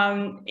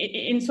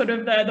in sort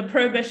of the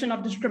prohibition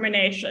of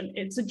discrimination.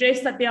 It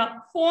suggests that there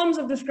are forms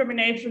of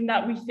discrimination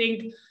that we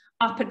think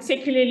are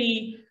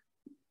particularly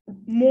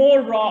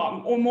more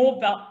wrong or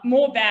more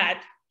bad.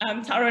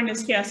 Tarunabh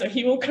is here, so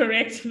he will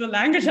correct the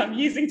language I'm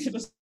using to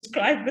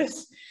describe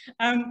this.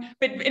 But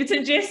it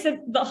suggests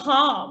that the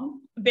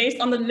harm based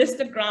on the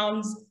listed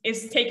grounds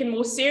is taken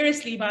more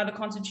seriously by the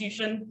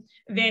Constitution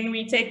than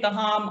we take the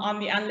harm on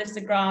the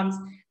unlisted grounds.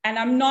 And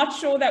I'm not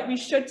sure that we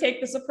should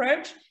take this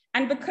approach.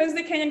 And because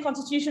the Kenyan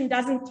Constitution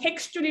doesn't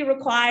textually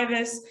require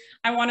this,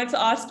 I wanted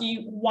to ask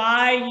you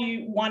why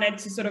you wanted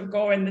to sort of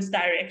go in this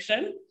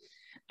direction.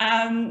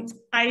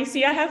 I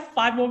see I have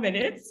 5 more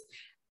minutes,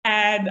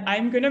 and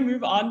I'm going to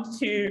move on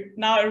to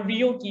now a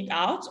real geek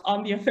out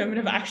on the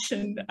affirmative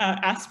action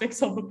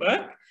aspects of the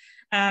book.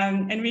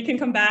 And we can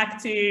come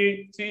back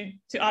to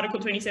Article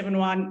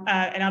 27.1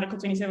 and Article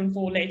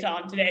 27.4 later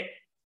on today.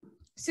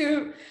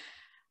 So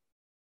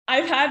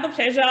I've had the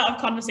pleasure of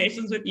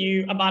conversations with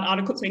you about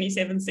Article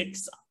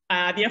 27.6,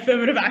 the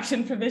affirmative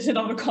action provision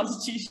of the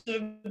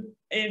Constitution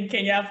in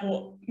Kenya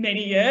for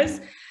many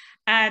years.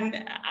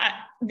 And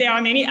there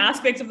are many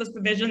aspects of this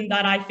provision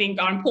that I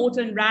think are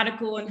important,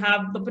 radical, and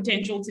have the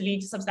potential to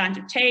lead to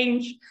substantive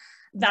change.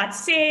 That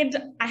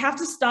said, I have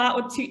to start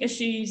with 2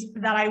 issues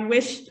that I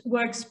wished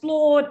were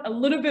explored a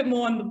little bit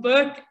more in the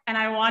book, and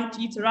I want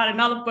you to write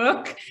another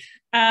book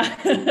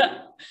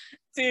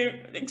to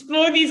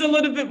explore these a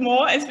little bit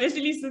more,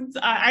 especially since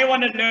I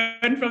want to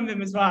learn from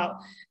them as well.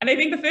 And I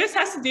think the first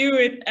has to do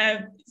with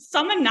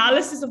some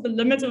analysis of the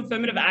limits of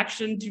affirmative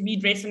action to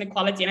redress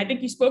inequality. And I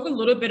think you spoke a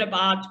little bit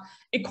about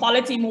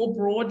equality more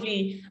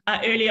broadly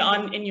earlier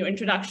on in your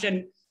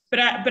introduction.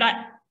 But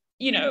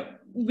you know,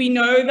 we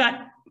know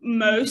that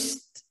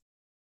most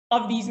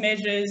of these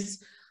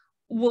measures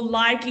will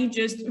likely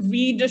just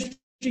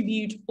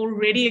redistribute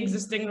already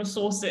existing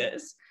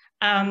resources.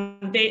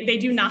 They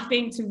do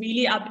nothing to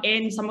really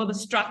upend some of the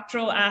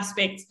structural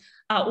aspects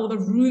or the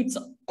root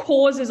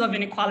causes of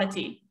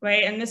inequality,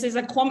 right? And this is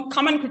a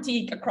common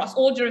critique across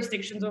all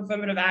jurisdictions of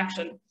affirmative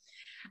action.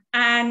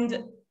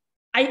 And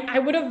I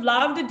would have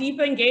loved a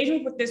deeper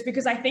engagement with this,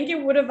 because I think it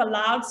would have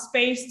allowed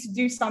space to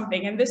do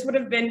something. And this would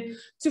have been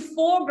to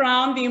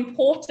foreground the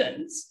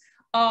importance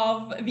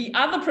of the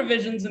other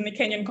provisions in the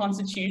Kenyan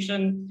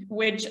Constitution,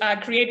 which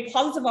create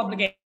positive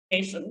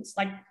obligations,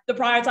 like the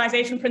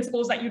prioritization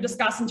principles that you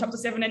discuss in chapter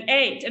 7 and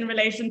 8 in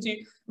relation to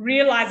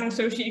realizing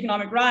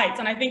socioeconomic rights.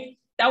 And I think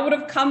that would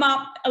have come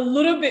up a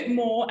little bit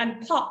more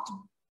and popped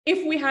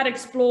if we had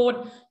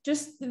explored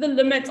just the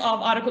limits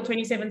of Article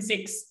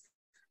 27.6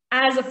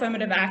 as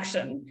affirmative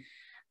action.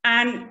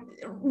 And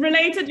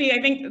relatedly,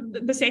 I think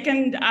the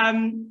second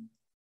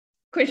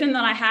question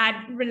that I had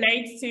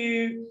relates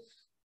to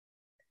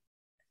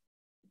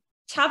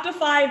Chapter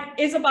 5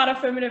 is about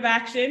affirmative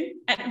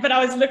action, but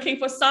I was looking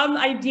for some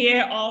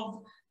idea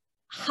of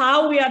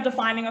how we are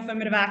defining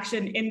affirmative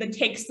action in the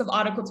text of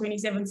Article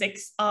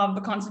 27.6 of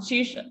the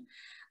Constitution.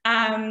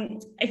 I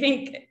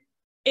think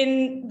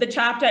in the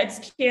chapter, it's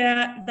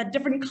clear that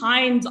different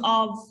kinds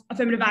of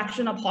affirmative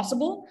action are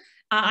possible.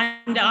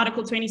 Under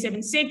Article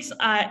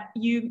 27.6,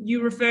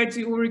 you refer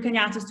to Uhuru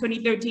Kenyatta's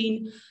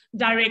 2013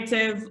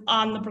 directive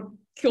on the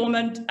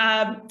procurement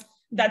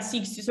that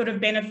seeks to sort of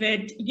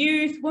benefit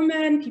youth,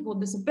 women, people with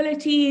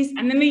disabilities,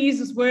 and then they use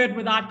this word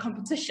without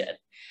competition.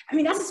 I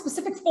mean, that's a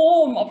specific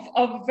form of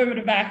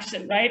affirmative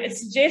action, right? It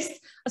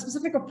suggests a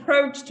specific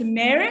approach to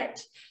merit.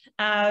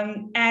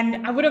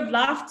 And I would have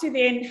loved to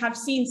then have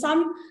seen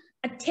some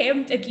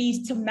attempt at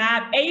least to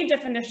map a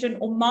definition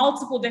or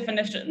multiple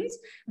definitions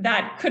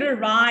that could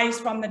arise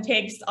from the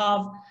text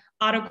of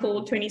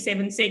Article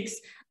 27.6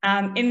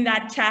 in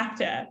that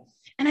chapter.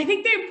 And I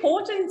think the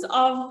importance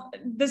of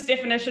this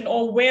definition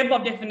or web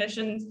of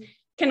definitions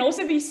can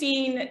also be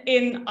seen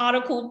in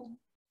Article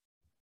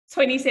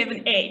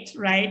 27.8,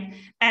 right?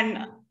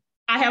 And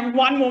I have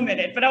 1 more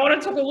minute, but I want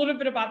to talk a little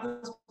bit about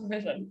this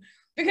provision,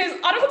 because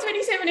Article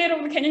 27.8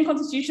 of the Kenyan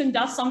Constitution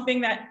does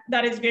something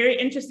that is very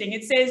interesting.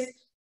 It says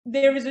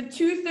there is a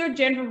 2/3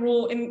 gender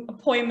rule in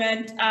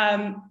appointment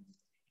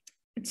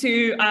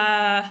to,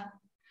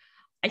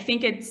 I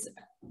think it's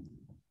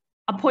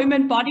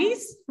appointment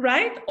bodies,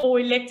 right? Or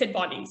elected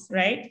bodies,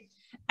 right?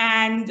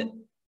 And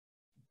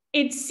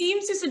it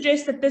seems to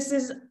suggest that this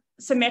is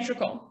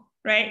symmetrical,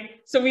 right?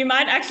 So we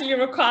might actually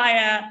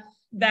require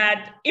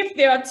that if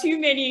there are too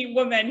many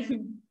women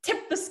who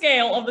tip the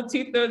scale of the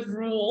 2/3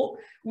 rule,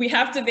 we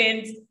have to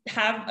then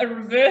have a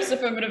reverse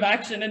affirmative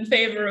action in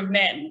favor of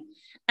men.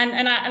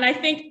 And I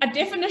think a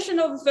definition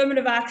of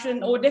affirmative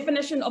action, or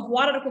definition of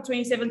what Article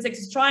 27.6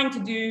 is trying to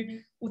do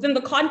within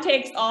the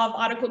context of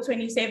Article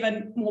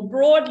 27 more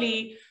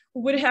broadly,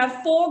 would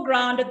have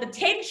foregrounded the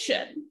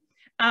tension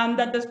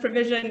that this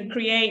provision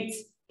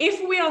creates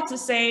if we are to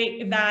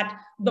say that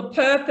the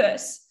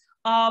purpose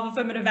of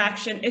affirmative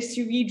action is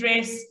to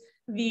redress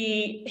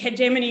the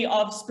hegemony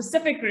of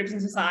specific groups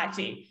in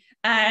society.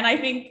 And I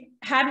think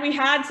had we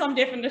had some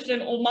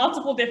definition or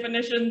multiple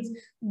definitions,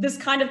 this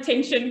kind of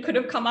tension could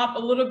have come up a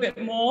little bit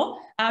more,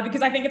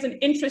 because I think it's an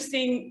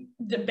interesting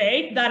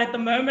debate that at the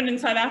moment in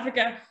South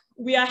Africa,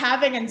 we are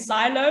having in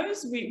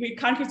silos. We're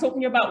currently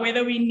talking about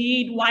whether we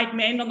need white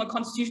men on the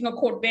Constitutional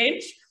Court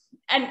bench.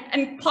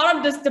 And part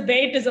of this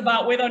debate is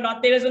about whether or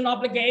not there is an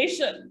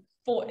obligation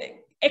for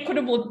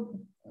equitable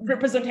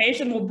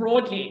representation more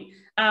broadly,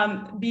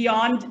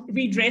 beyond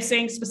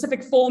redressing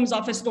specific forms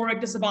of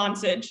historic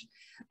disadvantage.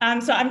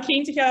 So I'm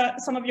keen to hear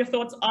some of your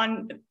thoughts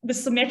on the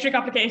symmetric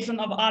application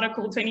of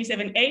Article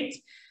 27.8.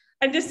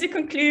 And just to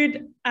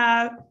conclude,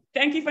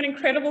 Thank you for an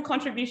incredible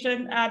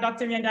contribution,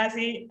 Dr.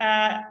 Miyandazi.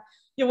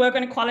 Your work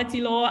on equality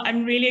law,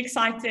 I'm really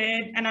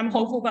excited, and I'm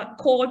hopeful that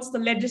courts, the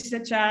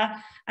legislature,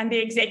 and the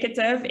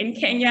executive in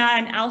Kenya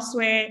and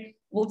elsewhere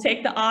will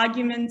take the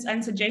arguments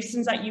and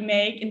suggestions that you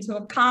make into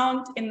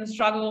account in the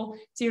struggle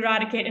to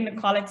eradicate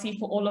inequality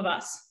for all of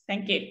us.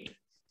 Thank you.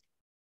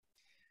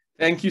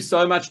 Thank you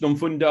so much,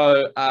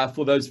 Nomfundo,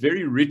 for those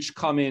very rich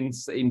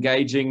comments,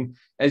 engaging,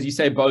 as you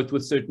say, both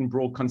with certain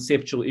broad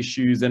conceptual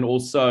issues and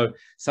also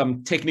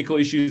some technical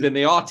issues. And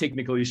there are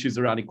technical issues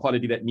around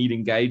equality that need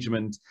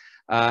engagement.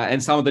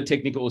 And some of the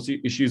technical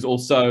issues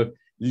also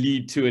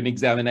lead to an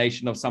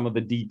examination of some of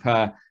the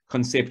deeper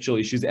conceptual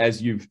issues,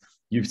 as you've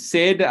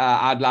said.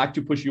 I'd like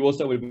to push you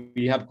also, when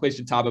we have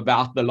question time,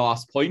 about the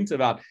last point,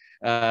 about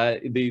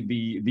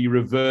the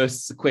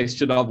reverse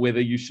question of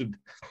whether you should,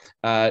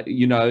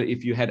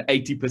 if you had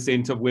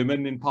 80% of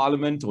women in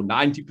parliament or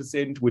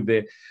 90%,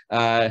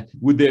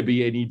 would there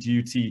be any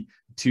duty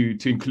to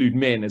include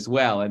men as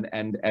well,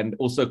 and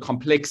also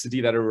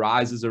complexity that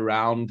arises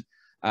around,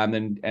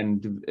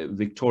 and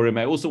Victoria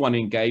may also want to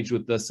engage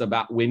with this,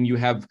 about when you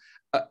have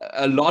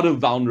a lot of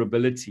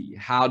vulnerability,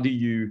 how do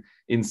you,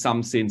 in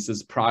some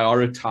senses,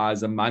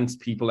 prioritize amongst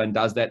people, and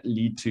does that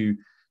lead to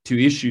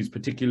issues,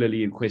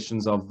 particularly in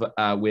questions of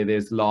where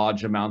there's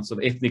large amounts of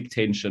ethnic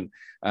tension,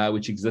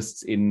 which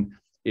exists in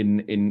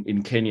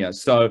Kenya.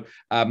 So,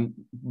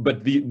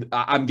 but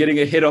I'm getting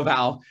ahead of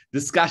our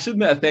discussion.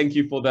 Thank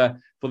you for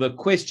the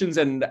questions,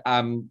 and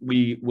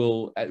we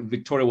will,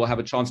 Victoria will have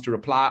a chance to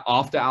reply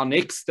after our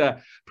next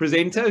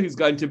presenter, who's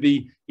going to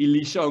be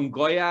Elisha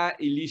Ongoya.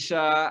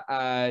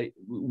 Elisha,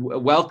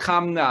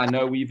 welcome. I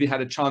know we've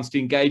had a chance to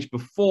engage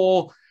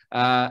before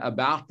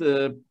about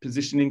the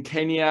position in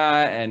Kenya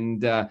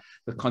and the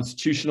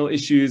constitutional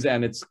issues,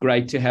 and it's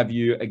great to have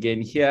you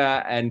again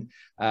here. And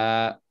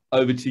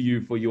over to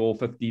you for your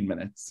 15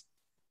 minutes.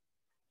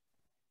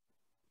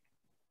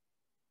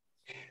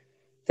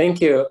 Thank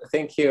you,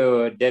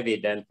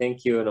 David, and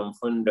thank you,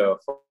 Nomfundo,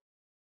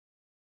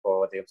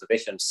 for the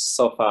observations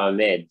so far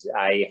made.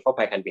 I hope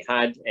I can be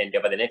heard, and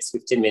over the next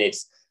 15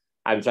 minutes,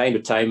 I'm trying to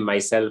time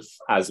myself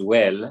as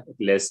well,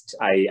 lest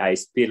I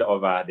spill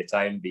over the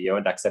time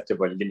beyond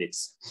acceptable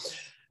limits.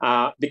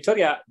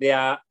 Victoria, there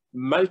are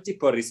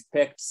multiple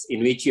respects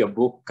in which your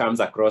book comes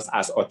across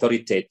as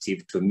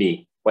authoritative to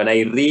me. When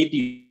I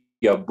read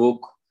your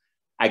book,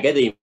 I get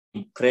the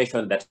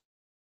impression that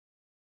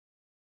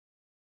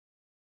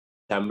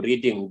I'm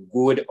reading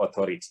good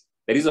authority.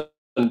 The reason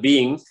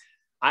being,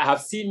 I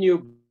have seen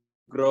you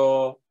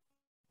grow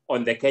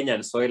on the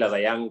Kenyan soil as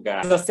a young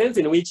guy. There's a sense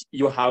in which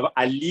you have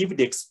a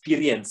lived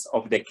experience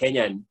of the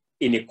Kenyan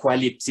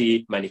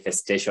inequality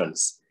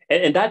manifestations.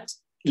 And that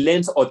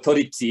lends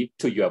authority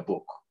to your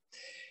book.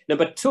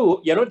 Number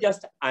two, you're not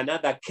just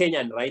another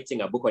Kenyan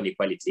writing a book on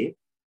equality.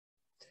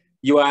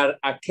 You are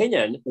a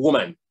Kenyan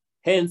woman.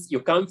 Hence, you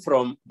come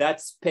from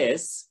that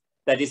space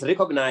that is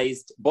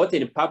recognized both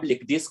in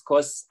public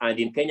discourse and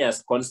in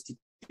Kenya's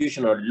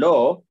constitutional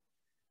law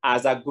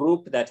as a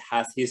group that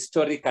has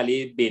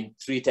historically been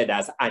treated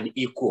as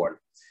unequal.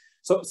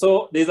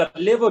 So there's a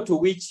level to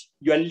which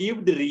your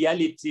lived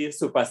reality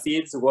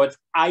supersedes what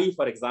I,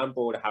 for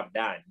example, would have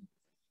done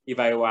if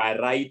I were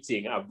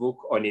writing a book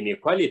on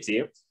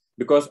inequality,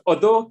 because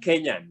although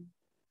Kenyan,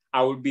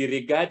 I would be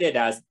regarded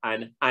as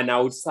an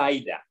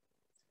outsider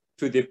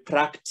to the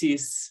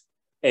practice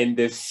and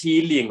the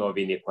feeling of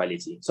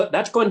inequality. So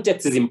that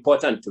context is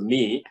important to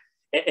me,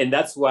 and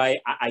that's why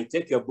I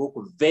take your book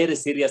very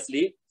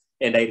seriously,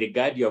 and I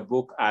regard your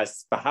book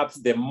as perhaps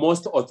the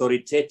most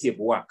authoritative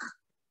work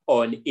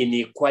on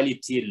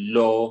inequality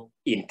law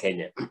in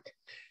Kenya.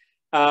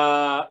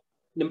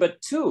 Number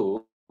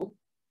two,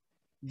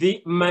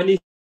 the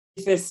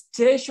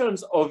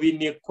manifestations of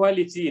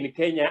inequality in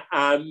Kenya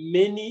are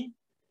many,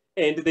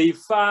 and they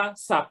far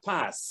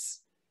surpass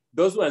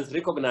those ones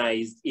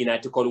recognized in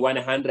Article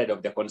 100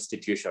 of the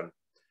Constitution.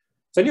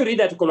 So when you read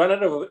Article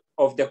 100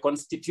 of the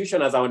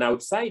Constitution as an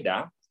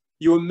outsider,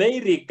 you may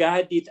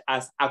regard it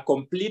as a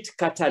complete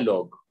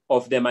catalog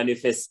of the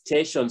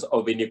manifestations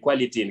of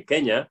inequality in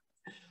Kenya.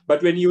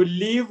 But when you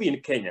live in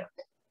Kenya,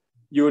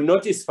 you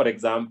notice, for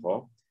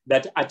example,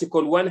 that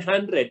Article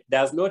 100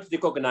 does not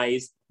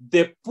recognize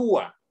the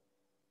poor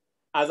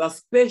as a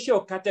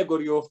special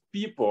category of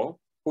people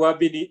who have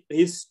been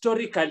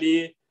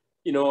historically,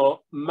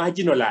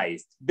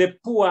 marginalized, the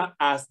poor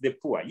as the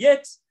poor.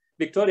 Yet,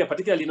 Victoria,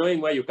 particularly knowing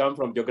where you come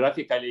from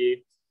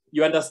geographically,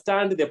 you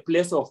understand the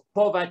place of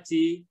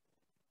poverty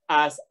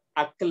as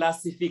a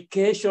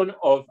classification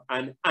of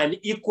an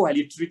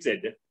unequally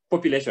treated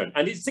population.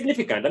 And it's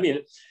significant. I mean,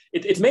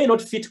 it may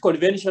not fit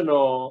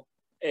conventional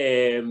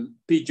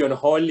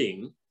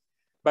pigeonholing,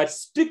 but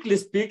strictly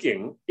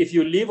speaking, if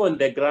you live on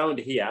the ground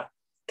here,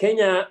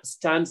 Kenya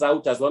stands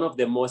out as one of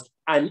the most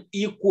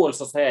unequal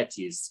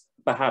societies,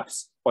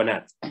 perhaps, on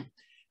earth.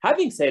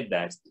 Having said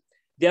that,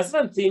 there are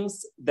certain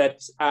things that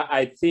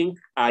I think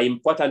are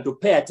important to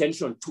pay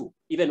attention to,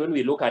 even when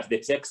we look at the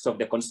text of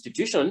the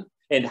Constitution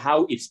and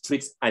how it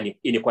treats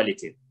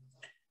inequality.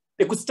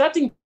 The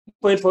starting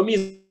point for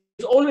me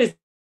is always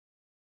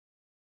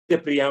the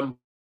preamble.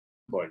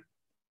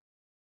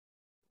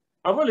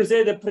 I've always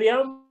said the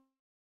preamble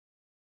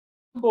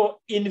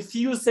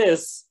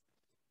infuses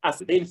as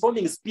the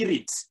informing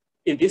spirit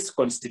in this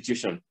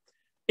constitution.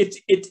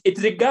 It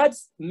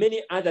regards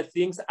many other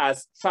things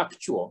as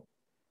factual,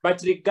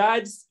 but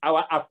regards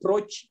our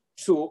approach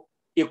to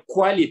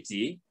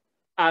equality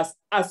as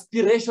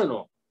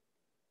aspirational.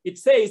 It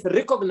says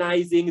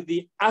recognizing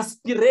the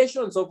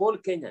aspirations of all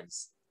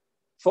Kenyans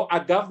for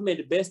a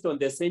government based on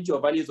the essential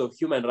values of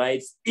human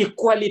rights,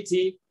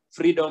 equality,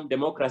 freedom,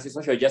 democracy,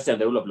 social justice,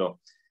 and the rule of law.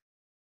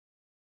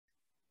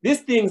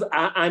 These things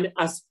are an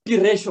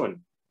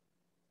aspiration.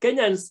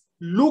 Kenyans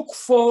look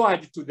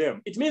forward to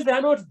them. It means they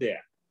are not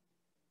there.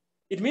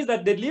 It means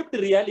that the lived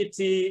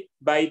reality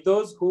by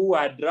those who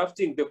are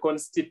drafting the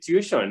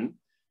constitution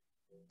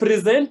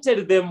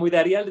presented them with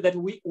a reality that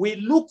we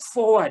look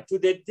forward to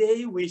the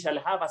day we shall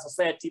have a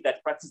society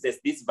that practices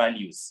these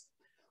values.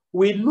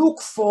 We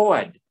look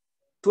forward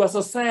to a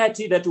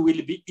society that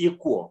will be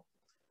equal.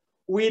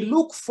 We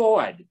look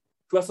forward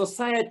to a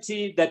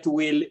society that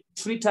will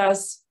treat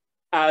us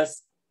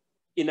as,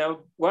 the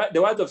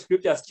words of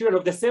scripture, as children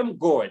of the same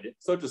God,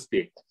 so to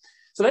speak.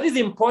 So that is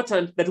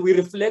important that we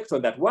reflect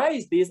on that. Why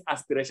is this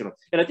aspirational?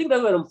 And I think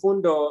that's where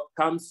Nomfundo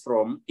comes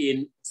from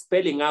in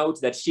spelling out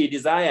that she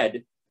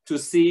desired to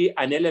see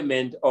an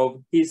element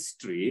of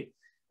history,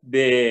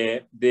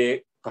 the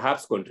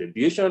perhaps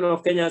contribution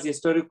of Kenya's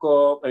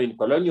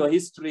colonial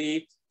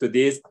history to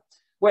this.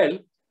 Well,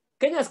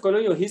 Kenya's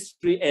colonial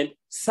history and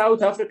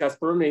South Africa's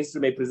colonial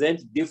history may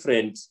present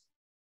different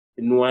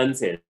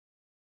nuances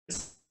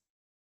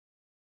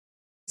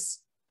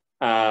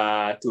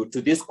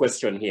to this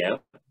question here,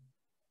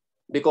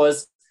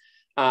 because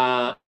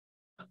the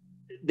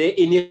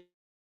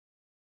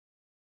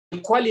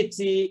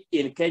inequality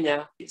in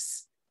Kenya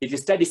is, if you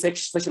study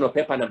section of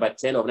paper number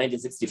 10 of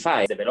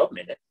 1965,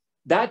 development,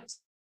 that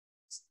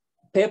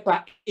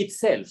paper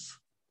itself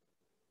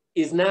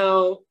is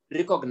now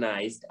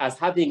recognized as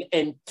having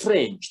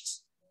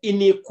entrenched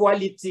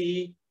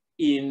inequality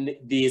in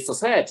the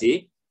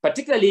society,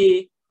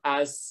 particularly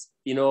as,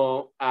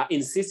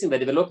 insisting that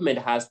development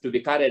has to be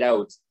carried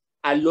out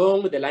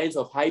along the lines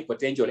of high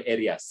potential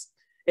areas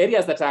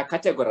that are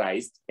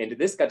categorized, and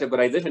this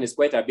categorization is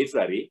quite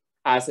arbitrary,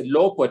 as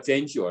low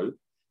potential,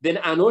 then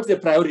are not the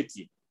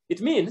priority.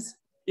 It means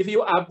if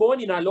you are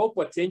born in a low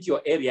potential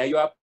area, you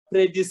are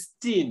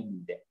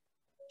predestined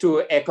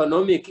to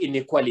economic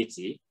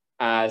inequality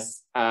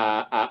as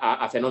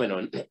a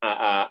phenomenon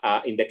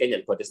in the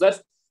Kenyan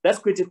context. That's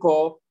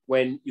critical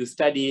when you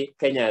study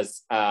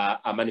Kenya's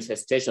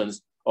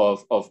manifestations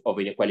of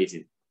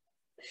inequality.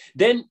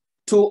 Then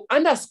to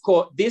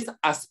underscore this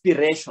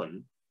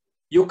aspiration,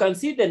 you can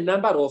see the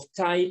number of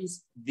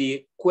times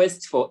the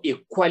quest for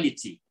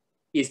equality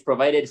is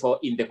provided for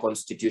in the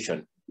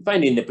Constitution. You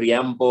find in the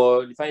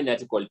preamble, you find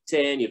Article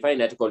 10, you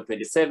find Article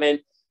 27,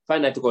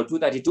 find Article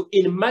 232.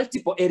 In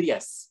multiple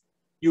areas,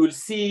 you will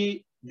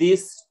see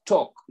this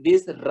talk,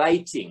 this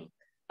writing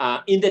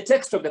in the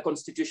text of the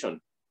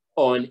Constitution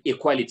on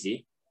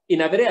equality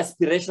in a very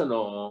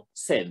aspirational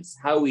sense,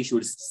 how we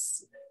should,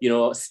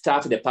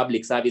 staff the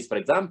public service, for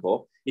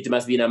example. It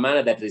must be in a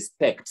manner that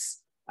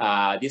respects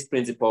this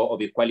principle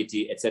of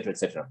equality, etc.,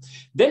 etc.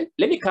 Then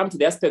let me come to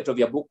the aspect of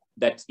your book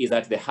that is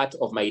at the heart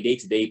of my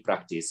day-to-day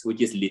practice,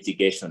 which is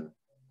litigation.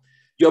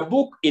 Your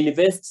book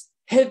invests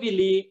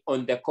heavily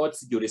on the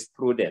court's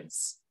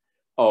jurisprudence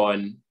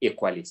on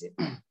equality.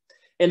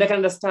 And I can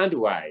understand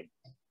why.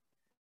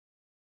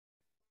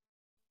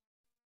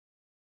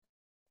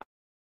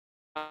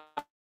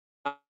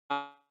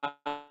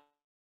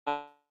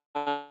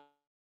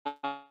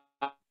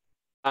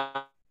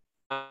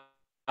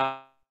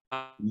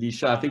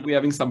 Elisha, I think we're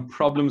having some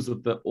problems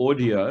with the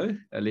audio.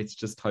 Let's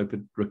just hope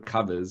it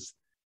recovers.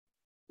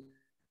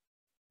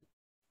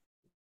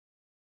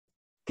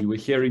 We were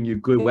hearing you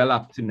good well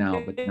up to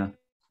now, but now.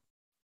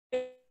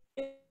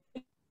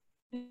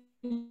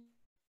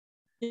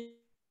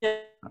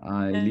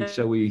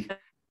 Elisha,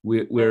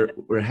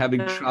 we're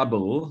having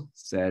trouble,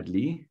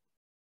 sadly.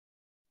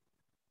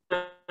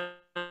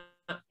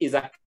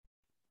 It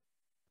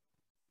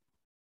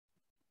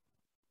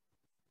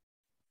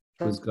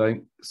was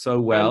going so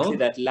well. Country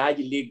that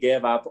largely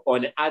gave up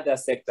on other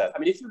sectors. I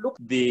mean, if you look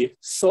at the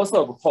source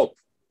of hope.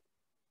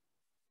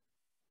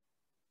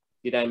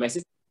 Did I miss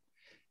it?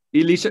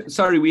 Elisha,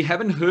 sorry, we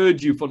haven't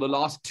heard you for the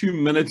last 2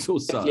 minutes or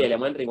so. Yeah,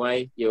 I'm wondering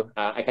why you.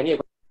 I can hear.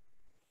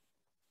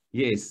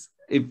 Yes.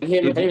 Can you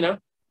hear me now?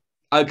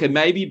 Okay,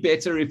 maybe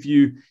better if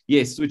you,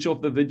 switch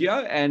off the video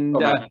and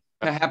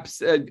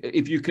perhaps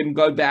if you can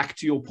go back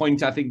to your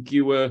point. I think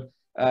you were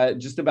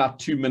just about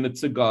 2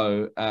 minutes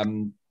ago.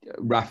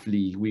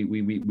 Roughly,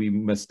 we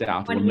missed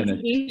out on a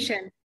minute.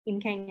 Litigation in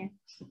Kenya.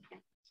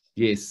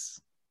 Yes.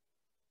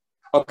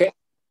 Okay.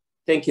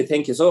 Thank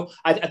you. So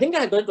I think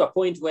I got to a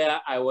point where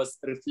I was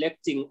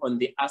reflecting on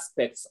the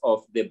aspects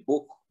of the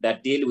book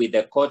that deal with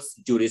the court's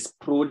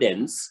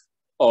jurisprudence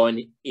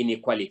on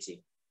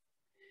inequality.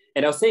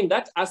 And I was saying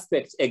that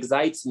aspect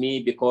excites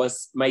me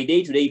because my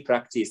day-to-day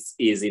practice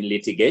is in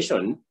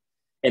litigation.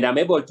 and I'm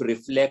able to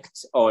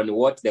reflect on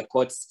what the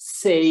courts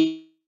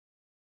say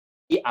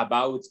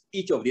about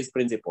each of these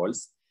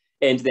principles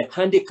and the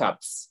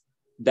handicaps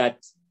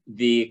that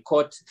the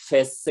court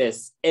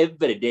faces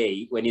every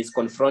day when it's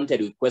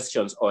confronted with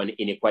questions on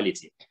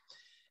inequality.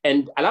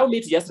 And allow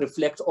me to just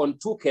reflect on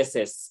two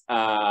cases,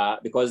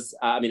 because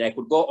I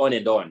could go on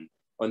and on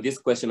this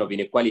question of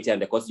inequality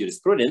and the court's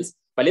jurisprudence,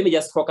 but let me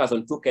just focus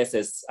on two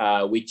cases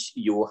which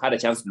you had a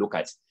chance to look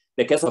at.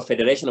 The case of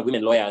Federation of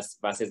Women Lawyers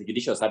versus the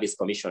Judicial Service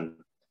Commission.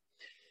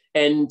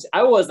 And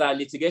I was a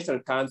litigation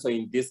counsel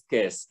in this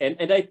case, and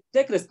I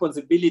take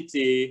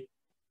responsibility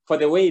for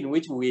the way in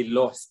which we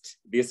lost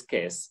this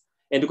case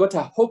and got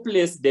a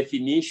hopeless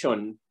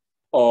definition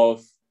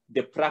of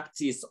the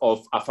practice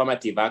of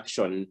affirmative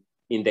action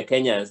in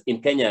Kenya's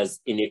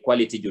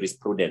inequality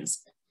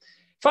jurisprudence.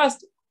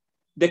 First,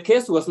 the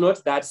case was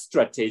not that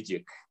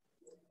strategic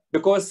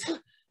because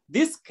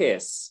this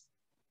case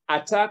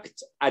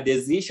attacked a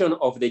decision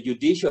of the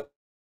Judicial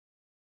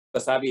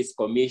Service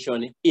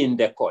Commission in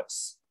the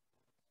courts.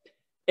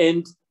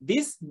 And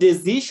this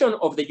decision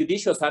of the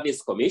Judicial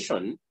Service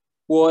Commission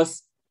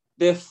was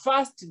the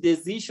first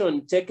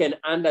decision taken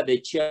under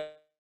the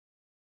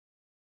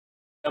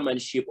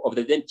chairmanship of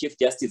the then Chief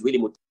Justice Willie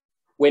Mutunga,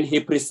 when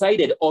he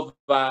presided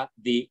over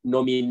the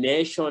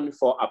nomination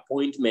for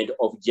appointment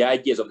of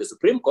judges of the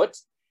Supreme Court,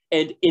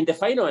 and in the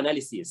final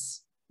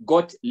analysis,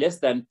 got less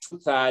than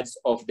 2/3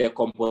 of the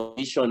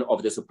composition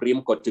of the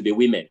Supreme Court to be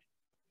women.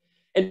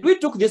 And we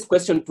took this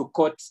question to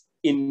court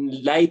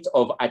in light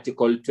of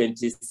Article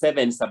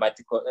 27,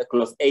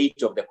 Clause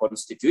 8 of the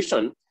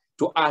Constitution,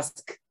 to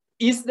ask,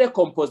 is the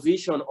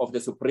composition of the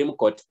Supreme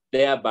Court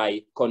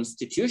thereby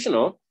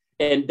constitutional?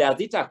 And does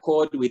it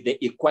accord with the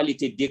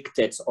equality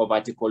dictates of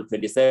Article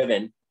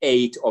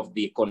 27(8) of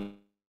the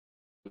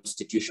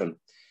Constitution?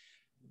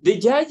 The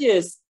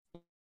judges,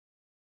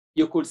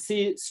 you could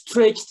see,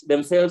 stretched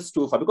themselves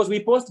too far because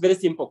we posed very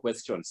simple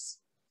questions.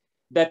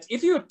 That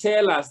if you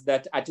tell us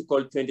that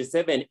Article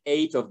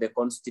 27(8) of the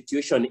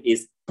Constitution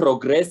is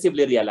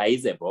progressively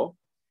realizable,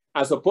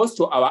 as opposed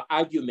to our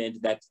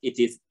argument that it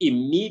is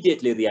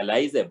immediately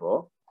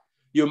realizable,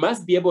 you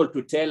must be able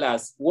to tell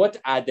us what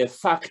are the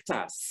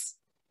factors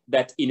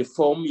that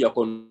inform your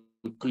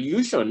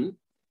conclusion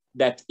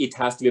that it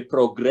has to be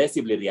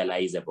progressively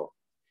realizable.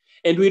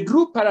 And we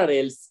drew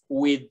parallels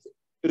with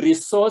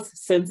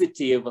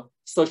resource-sensitive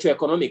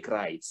socioeconomic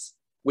rights,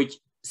 which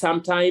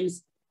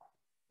sometimes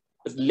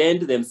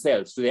lend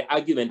themselves to the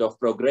argument of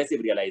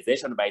progressive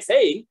realization by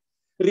saying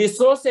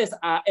resources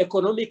are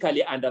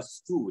economically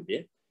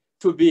understood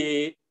to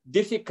be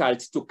difficult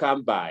to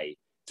come by,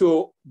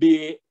 to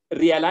be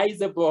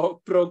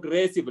realizable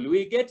progressively.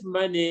 We get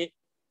money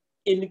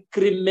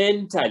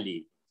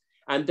incrementally,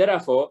 and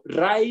therefore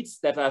rights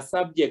that are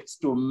subject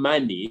to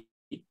money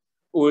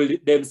will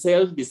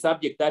themselves be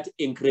subject to that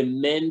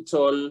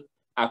incremental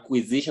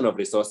acquisition of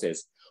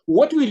resources.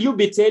 What will you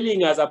be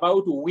telling us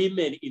about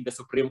women in the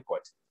Supreme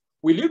Court?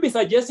 Will you be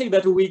suggesting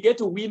that we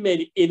get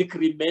women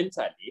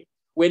incrementally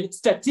when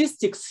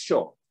statistics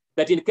show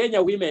that in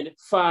Kenya, women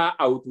far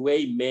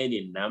outweigh men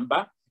in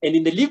number, and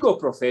in the legal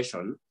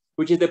profession,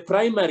 which is the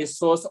primary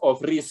source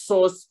of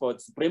resource for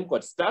Supreme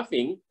Court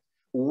staffing,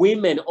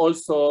 women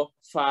also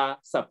far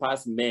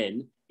surpass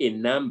men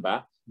in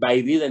number by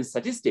recent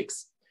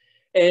statistics?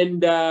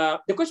 And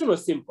the question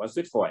was simple and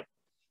straightforward.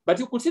 But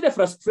you could see the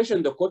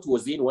frustration the court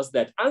was in was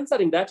that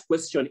answering that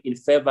question in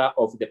favor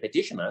of the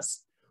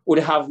petitioners would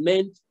have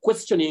meant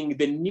questioning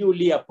the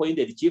newly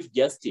appointed Chief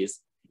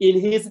Justice in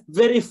his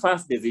very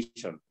first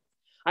decision.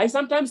 I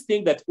sometimes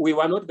think that we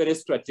were not very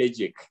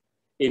strategic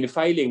in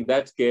filing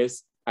that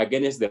case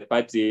against the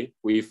party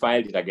we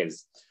filed it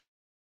against.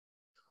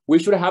 We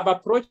should have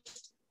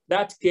approached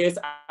that case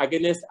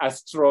against a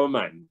straw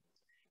man.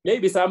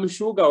 Maybe some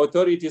sugar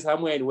authority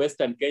somewhere in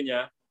Western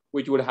Kenya,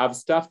 which would have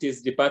staffed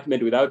his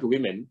department without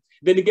women,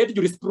 then get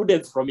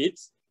jurisprudence from it.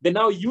 Then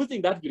now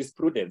using that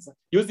jurisprudence,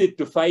 use it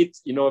to fight,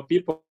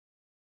 people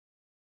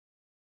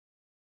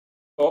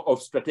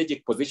of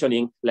strategic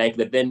positioning like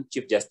the then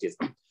Chief Justice.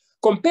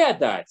 Compare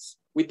that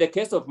with the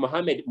case of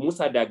Mohammed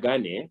Musa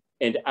Dagane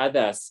and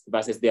others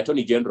versus the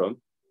Attorney General.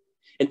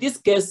 And this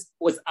case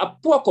was a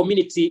poor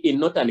community in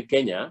Northern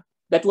Kenya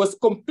that was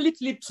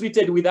completely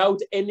treated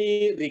without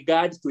any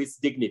regard to its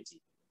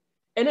dignity.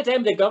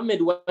 Anytime the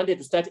government wanted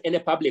to start any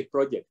public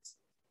project,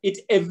 it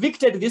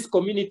evicted this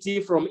community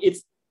from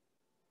its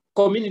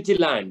community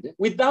land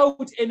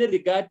without any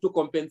regard to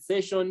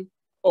compensation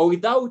or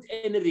without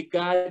any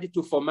regard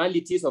to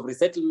formalities of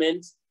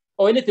resettlement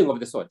or anything of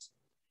the sort.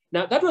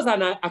 Now, that was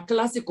a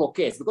classical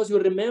case because you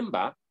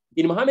remember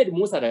in Mohammed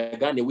Musa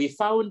Dagane, we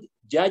found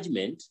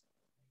judgment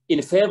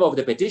in favor of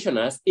the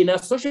petitioners in a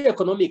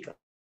socioeconomic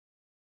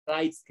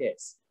rights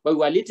case, where we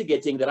were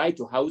litigating the right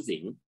to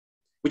housing,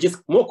 which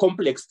is more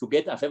complex to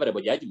get a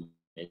favorable judgment,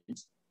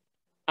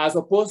 as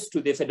opposed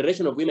to the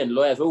Federation of Women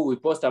Lawyers, where we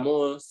posed a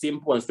more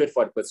simple and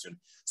straightforward question.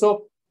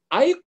 So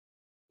I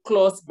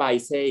close by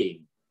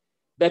saying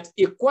that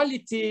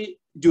equality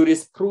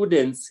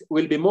jurisprudence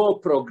will be more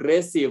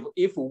progressive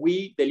if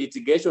we, the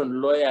litigation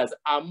lawyers,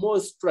 are more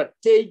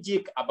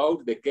strategic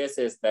about the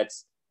cases that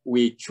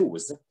we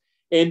choose.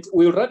 And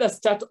we'll rather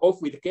start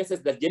off with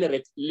cases that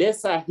generate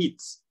lesser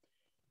hits,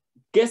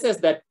 cases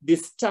that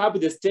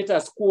disturb the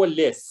status quo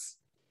less.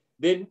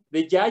 Then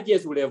the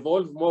judges will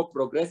evolve more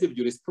progressive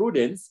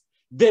jurisprudence.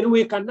 Then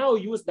we can now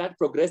use that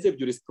progressive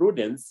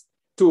jurisprudence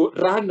to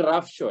run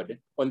roughshod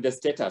on the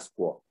status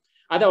quo.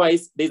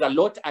 Otherwise, there's a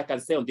lot I can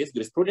say on this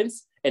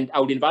jurisprudence, and I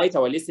would invite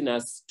our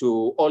listeners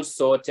to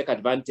also take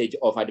advantage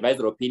of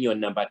advisory opinion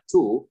number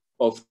 2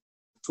 of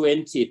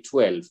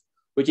 2012,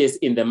 which is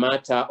in the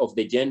matter of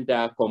the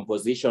gender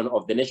composition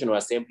of the National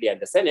Assembly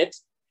and the Senate,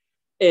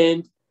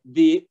 and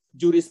the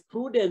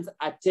jurisprudence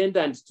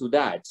attendant to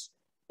that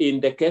in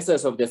the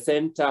cases of the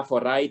Center for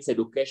Rights,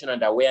 Education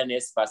and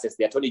Awareness versus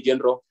the Attorney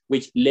General,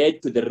 which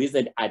led to the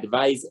recent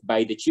advice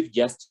by the Chief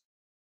Justice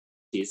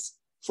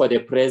for the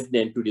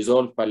President to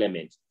dissolve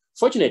Parliament.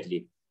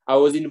 Fortunately, I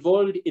was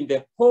involved in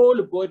the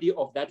whole body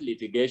of that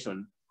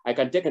litigation. I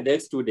can take the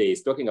next 2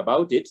 days talking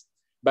about it,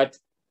 but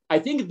I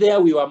think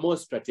there we were more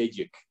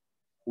strategic.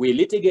 We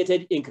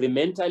litigated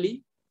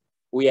incrementally.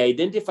 We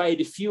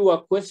identified fewer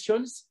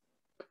questions.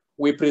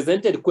 We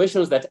presented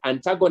questions that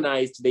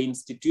antagonized the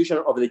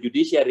institution of the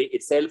judiciary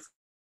itself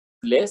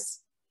less,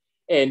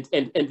 and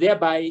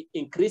thereby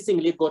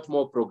increasingly got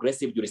more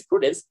progressive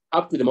jurisprudence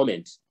up to the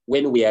moment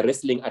when we are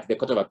wrestling at the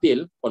Court of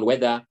Appeal on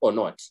whether or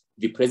not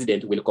the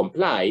president will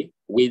comply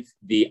with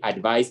the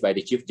advice by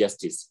the Chief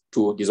Justice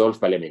to dissolve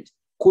Parliament.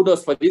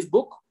 Kudos for this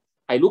book.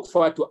 I look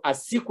forward to a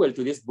sequel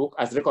to this book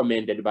as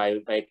recommended by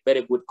my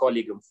very good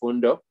colleague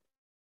Nomfundo,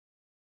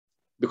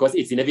 because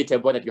it's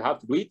inevitable that you have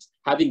to do it,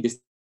 having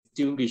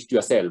distinguished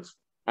yourself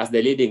as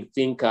the leading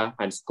thinker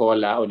and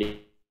scholar on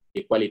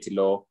equality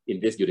law in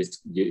this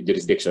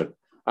jurisdiction.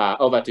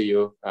 Over to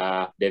you,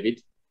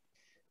 David.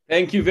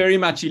 Thank you very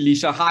much,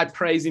 Elisha. High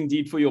praise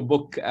indeed for your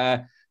book,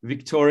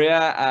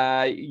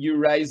 Victoria. You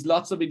raised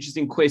lots of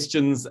interesting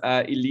questions,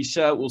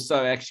 Elisha,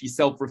 also actually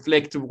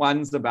self-reflective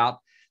ones about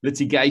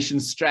litigation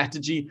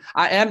strategy.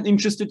 I am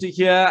interested to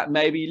hear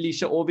maybe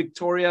Elisha or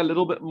Victoria a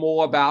little bit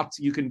more about,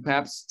 you can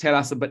perhaps tell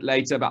us a bit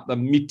later about the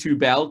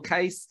Mitubel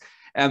case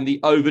and the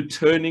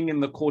overturning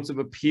in the Court of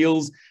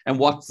Appeals, and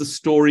what's the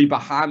story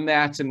behind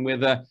that, and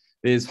whether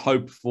there's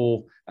hope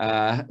for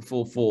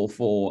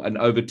an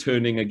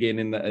overturning again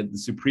in the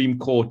Supreme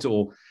Court,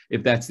 or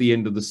if that's the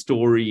end of the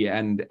story,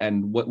 and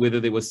whether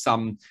there was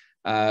some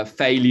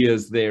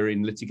failures there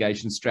in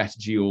litigation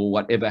strategy or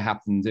whatever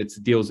happened. It's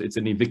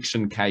an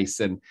eviction case,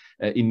 and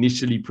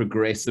initially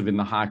progressive in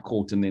the High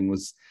Court, and then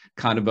was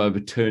kind of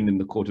overturned in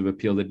the Court of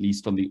Appeal, at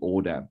least on the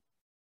order.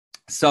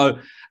 So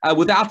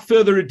without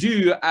further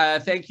ado,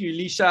 thank you,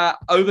 Elisha.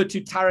 Over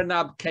to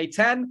Tarunabh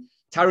Khaitan.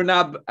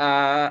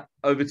 Tarunabh,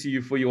 over to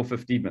you for your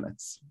 15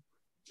 minutes.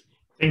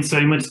 Thanks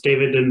very much,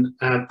 David. And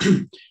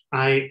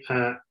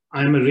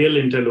I'm a real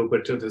interloper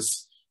to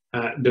this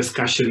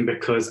discussion,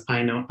 because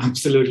I know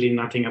absolutely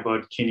nothing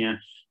about Kenya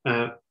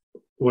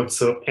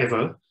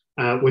whatsoever,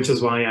 which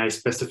is why I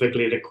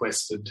specifically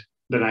requested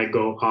that I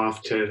go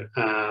after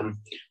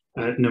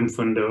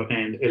Nomfundo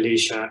and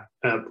Elisha,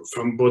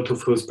 from both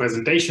of whose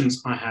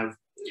presentations I have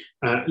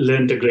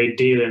learned a great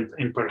deal,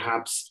 and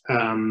perhaps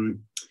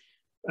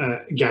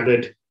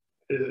gathered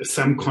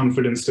some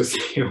confidence to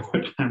say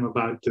what I'm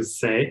about to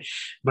say.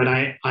 But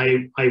I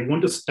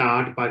want to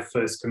start by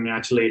first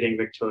congratulating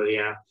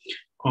Victoria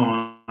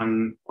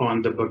on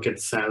the book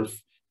itself.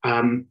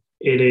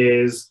 It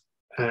is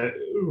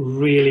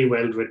really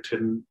well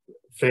written,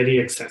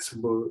 very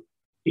accessible,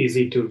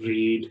 easy to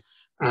read,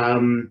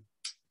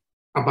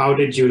 about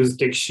a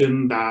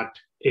jurisdiction that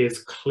is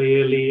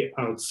clearly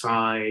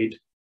outside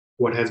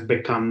what has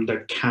become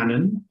the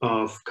canon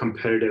of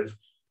comparative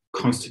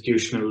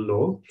constitutional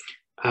law,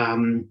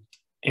 and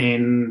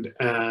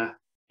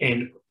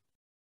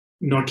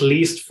not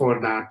least for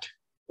that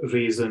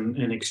reason,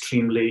 an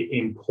extremely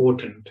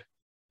important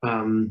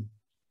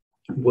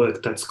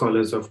work that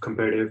scholars of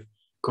comparative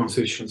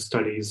constitutional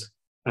studies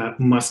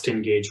must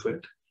engage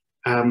with.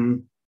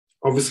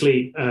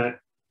 Obviously,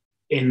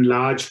 in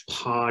large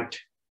part,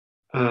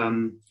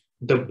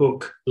 the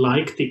book,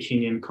 like the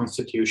Kenyan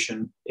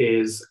Constitution,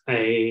 is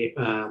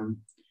an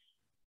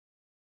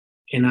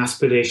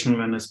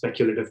aspirational and a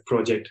speculative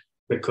project,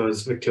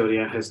 because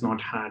Victoria has not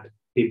had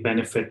the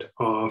benefit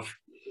of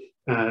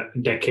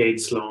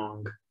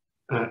decades-long,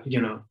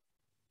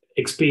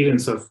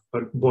 experience of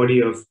a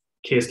body of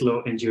case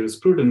law and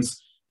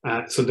jurisprudence.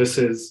 So this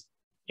is,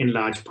 in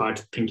large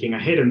part, thinking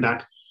ahead, and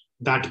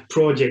that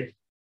project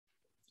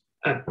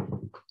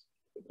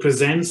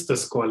presents the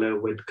scholar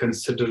with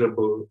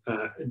considerable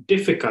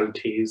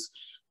difficulties,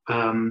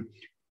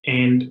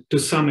 and to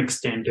some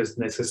extent is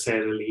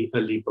necessarily a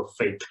leap of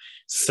faith.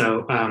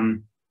 So a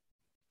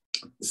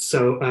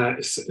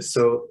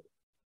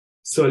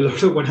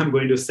lot of what I'm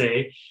going to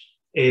say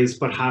is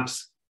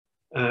perhaps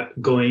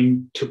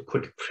going to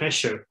put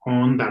pressure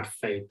on that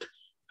faith,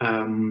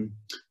 and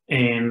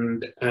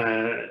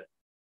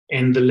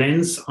the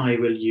lens I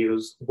will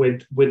use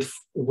with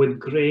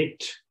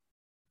great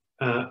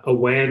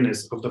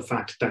awareness of the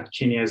fact that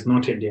Kenya is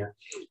not India,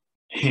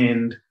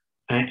 and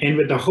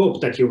with the hope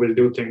that you will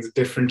do things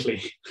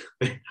differently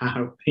than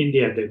how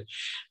India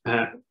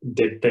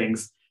did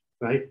things,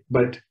 right?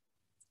 But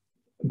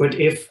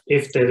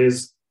if there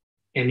is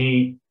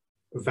any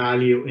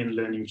value in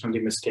learning from the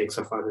mistakes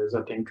of others,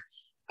 I think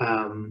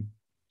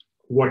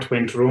what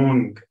went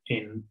wrong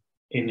in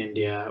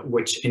India,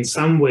 which in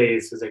some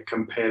ways is a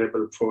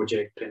comparable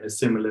project and a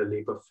similar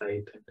leap of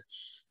faith,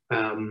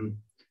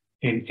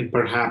 and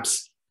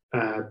perhaps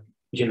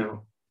you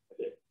know,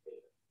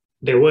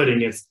 there were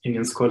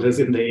Indian scholars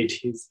in the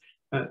 80s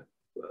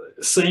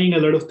saying a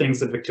lot of things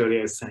that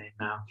Victoria is saying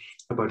now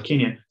about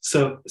Kenya.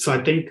 So I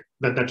think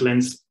that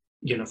lens,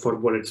 you know, for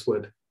what it's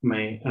worth,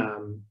 may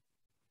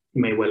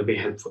well be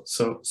helpful.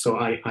 So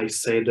I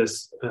say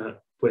this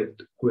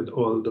with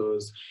all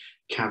those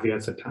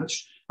caveats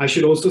attached. I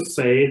should also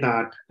say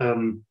that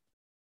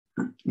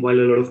while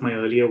a lot of my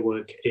earlier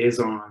work is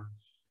on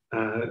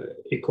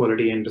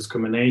equality and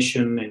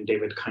discrimination, and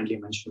David kindly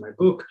mentioned my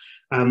book,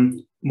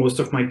 most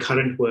of my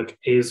current work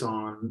is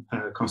on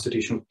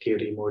constitutional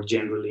theory more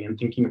generally, and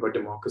thinking about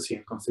democracy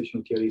and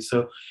constitutional theory.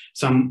 So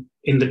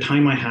in the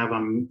time I have,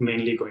 I'm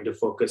mainly going to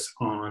focus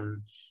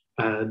on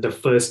the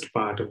first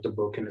part of the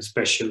book, and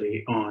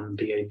especially on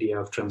the idea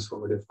of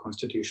transformative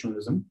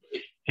constitutionalism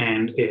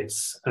and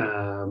its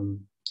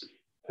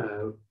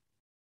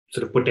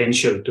sort of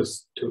potential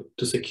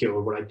to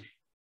secure what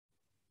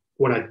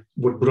I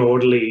would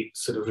broadly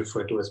sort of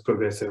refer to as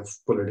progressive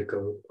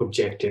political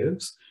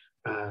objectives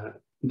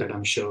that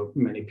I'm sure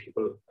many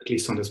people, at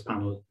least on this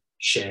panel,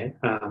 share,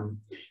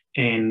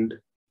 and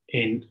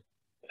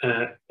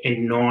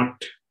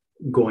not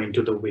go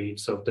into the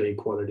weeds of the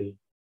equality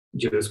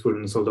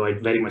jurisprudence, although I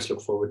very much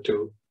look forward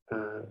to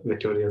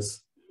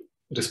Victoria's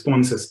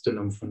responses to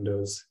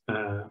Nomfundo's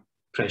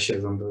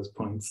pressures on those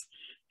points,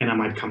 and I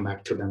might come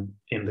back to them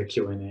in the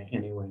Q&A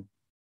anyway.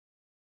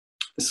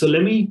 So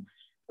let me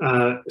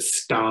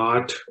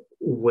start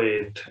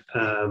with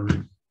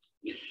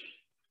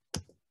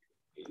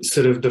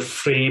sort of the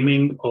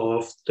framing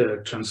of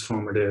the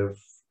transformative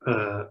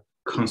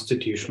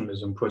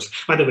constitutionalism project.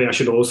 By the way, I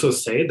should also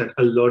say that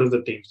a lot of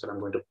the themes that I'm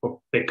going to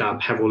pick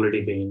up have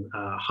already been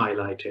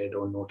highlighted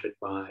or noted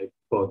by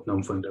both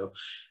Nomfundo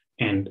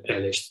and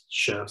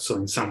Elisha. So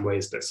in some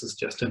ways, this is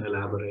just an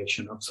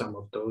elaboration of some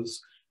of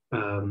those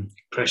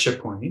pressure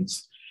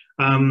points.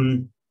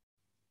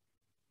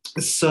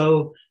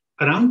 So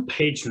around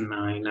page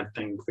 9, I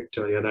think,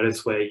 Victoria, that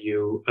is where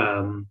you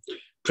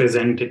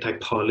present a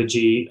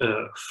typology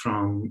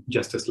from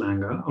Justice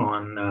Langer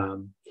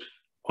on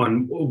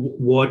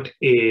what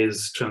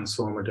is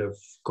transformative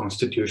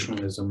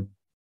constitutionalism.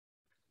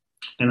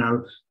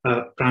 And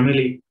I'll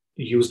primarily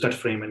use that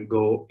frame and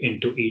go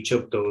into each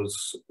of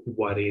those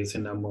worries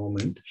in a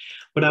moment.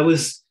 But I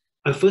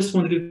first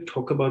wanted to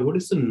talk about what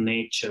is the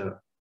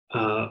nature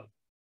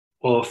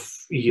of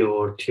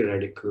your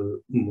theoretical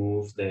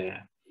move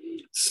there.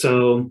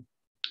 So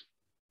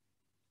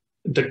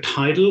the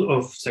title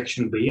of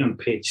section B on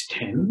page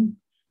 10,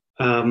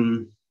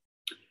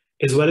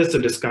 as well as the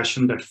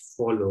discussion that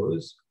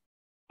follows,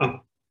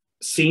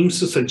 seems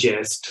to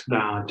suggest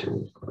that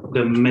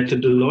the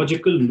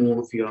methodological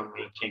move you're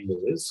making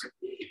is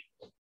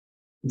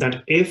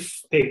that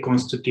if a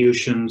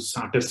constitution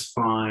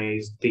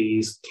satisfies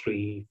these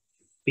 3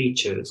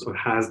 features, or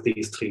has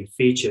these 3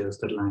 features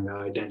that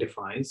Langer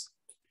identifies,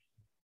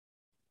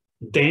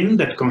 then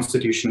that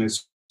constitution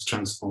is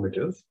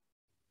transformative.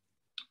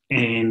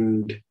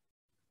 And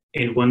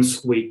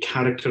once we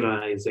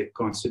characterize a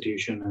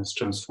constitution as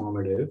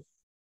transformative,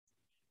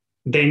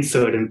 then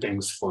certain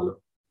things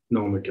follow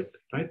normatively,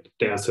 right?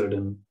 There are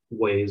certain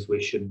ways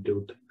we should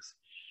do things.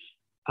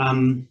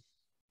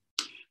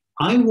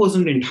 I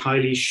wasn't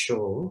entirely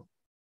sure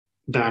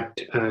that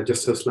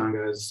Justice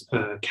Langer's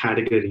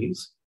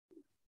categories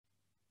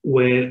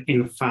were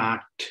in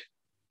fact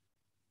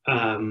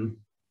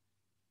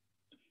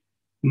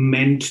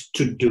meant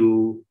to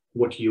do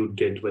what you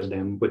did with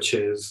them, which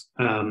is,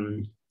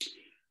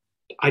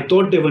 I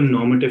thought they were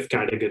normative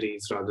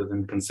categories rather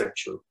than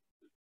conceptual.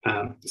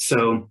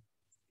 So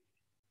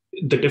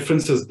the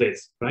difference is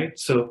this, right?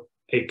 So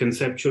a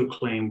conceptual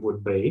claim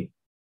would be,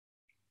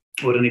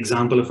 or an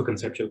example of a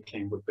conceptual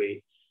claim would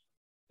be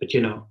that,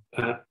 you know,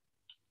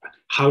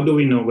 how do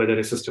we know whether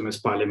a system is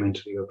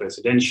parliamentary or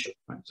presidential,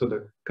 right? So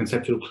the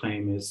conceptual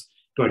claim is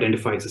to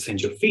identify its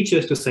essential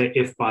features, to say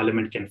if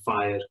parliament can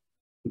fire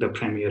the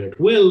premier at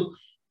will,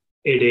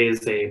 it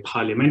is a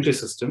parliamentary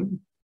system.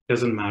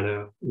 Doesn't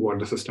matter what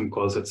the system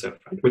calls itself,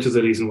 right? Which is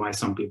the reason why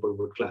some people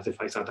would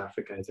classify South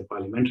Africa as a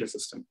parliamentary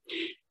system,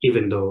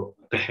 even though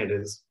the head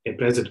is a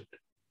president.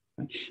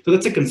 Right? So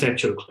that's a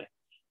conceptual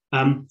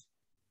claim.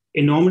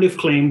 A normative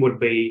claim would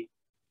be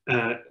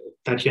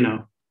that, you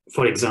know,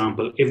 for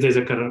example, if there's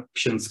a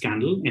corruption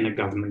scandal in a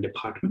government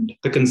department,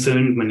 the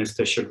concerned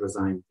minister should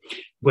resign,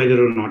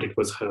 whether or not it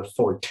was her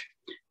fault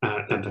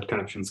that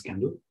corruption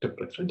scandal took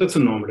place. Right? That's a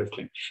normative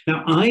claim.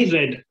 Now, I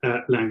read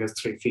Langer's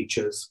 3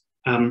 features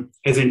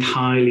as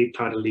entirely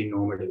thoroughly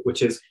normative,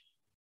 which is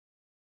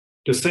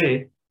to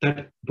say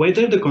that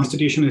whether the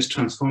Constitution is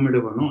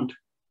transformative or not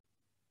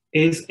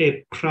is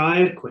a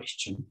prior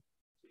question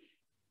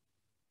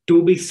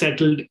to be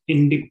settled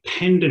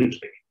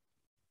independently.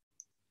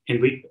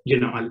 And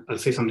I'll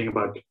say something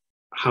about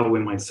how we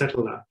might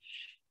settle that.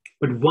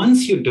 But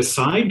once you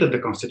decide that the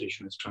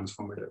Constitution is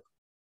transformative,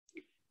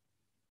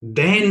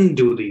 then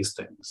do these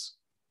things,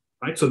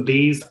 right? So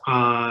these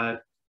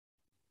are,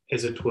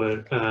 as it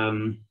were,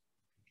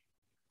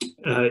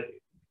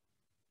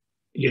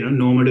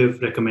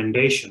 normative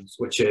recommendations,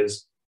 which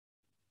is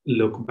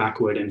look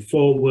backward and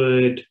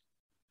forward,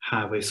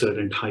 have a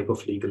certain type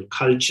of legal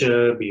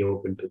culture, be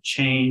open to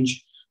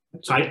change.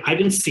 So I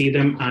didn't see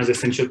them as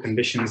essential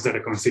conditions that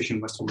a constitution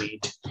must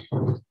meet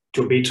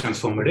to be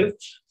transformative.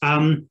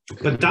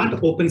 But that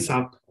opens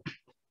up,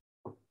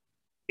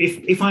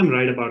 if I'm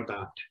right about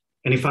that,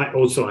 and if I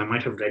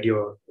might have read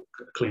your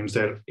claims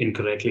there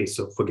incorrectly,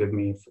 so forgive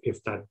me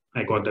if that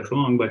I got that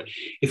wrong, but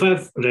if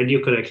I've read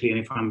you correctly and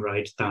if I'm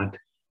right that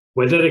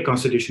whether a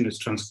constitution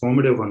is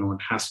transformative or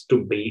not has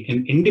to be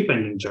an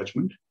independent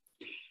judgment,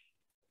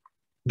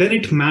 then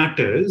it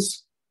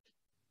matters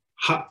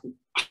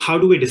how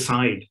do we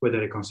decide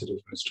whether a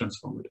constitution is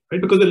transformative,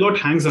 right? Because a lot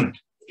hangs on it,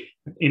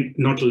 in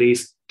not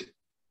least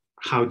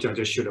how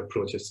judges should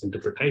approach its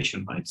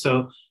interpretation, right?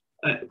 So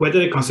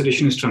whether a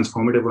constitution is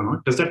transformative or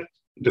not, does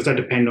that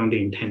depend on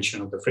the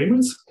intention of the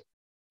framers?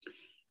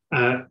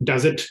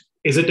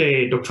 Is it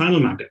a doctrinal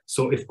matter?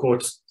 So if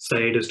courts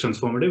say it is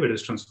transformative, it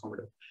is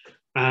transformative.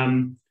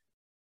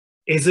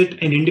 Is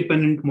it an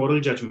independent moral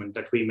judgment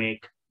that we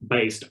make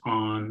based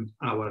on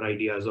our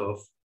ideas of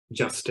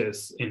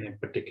justice in a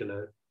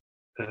particular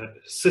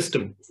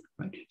system,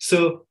 right?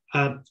 So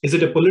is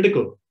it a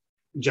political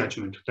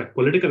judgment that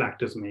political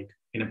actors make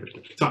in a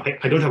particular? So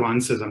I don't have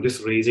answers. I'm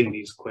just raising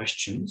these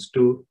questions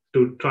to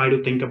try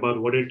to think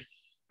about what it,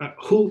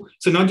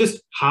 so not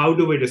just how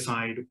do we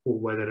decide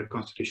whether a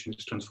constitution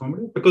is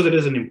transformative, because it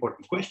is an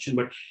important question,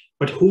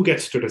 but who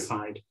gets to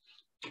decide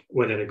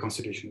whether a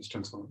constitution is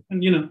transformative?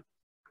 And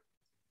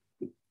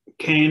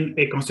can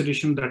a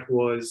constitution that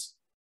was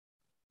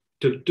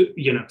so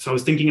I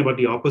was thinking about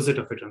the opposite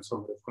of a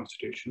transformative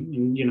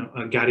constitution,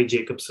 Gary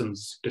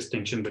Jacobson's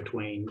distinction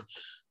between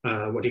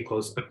what he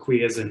calls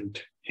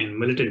acquiescent and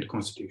militant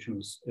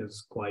constitutions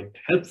is quite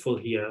helpful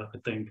here, I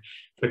think,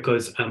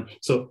 because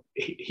so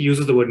he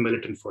uses the word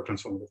militant for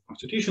transformative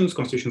constitutions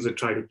that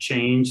try to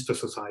change the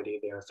society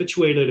they are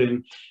situated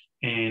in,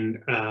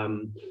 and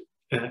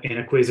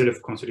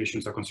acquisitive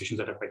constitutions are constitutions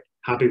that are quite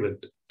happy with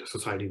the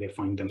society they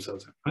find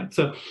themselves in, right?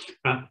 So,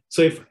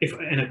 if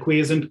an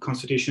acquiescent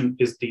constitution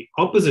is the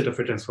opposite of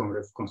a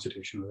transformative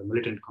constitution or a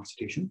militant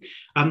constitution,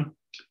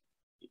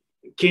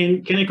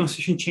 can a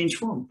constitution change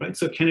form, right?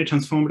 So can a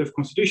transformative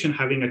constitution,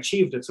 having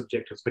achieved its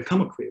objectives,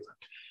 become acquiescent?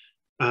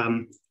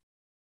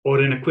 Or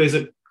an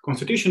acquiescent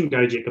constitution,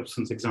 Gary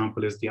Jacobson's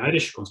example is the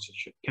Irish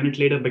constitution. Can it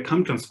later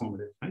become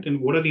transformative, right?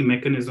 And what are the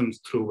mechanisms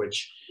through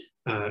which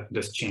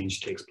this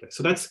change takes place?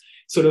 So that's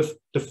sort of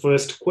the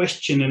first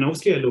question, and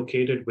obviously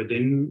located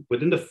within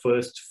the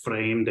first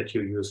frame that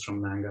you used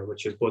from Langer,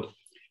 which is both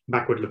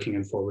backward-looking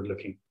and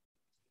forward-looking,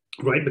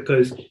 right?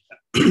 Because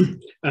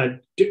and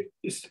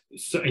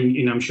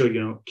I'm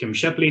sure Kim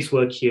Shepley's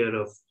work here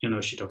of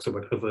she talks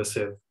about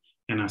aversive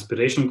and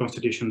aspirational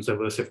constitutions.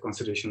 Aversive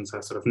constitutions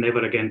are sort of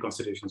never again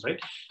constitutions, right?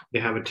 They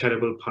have a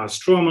terrible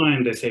past trauma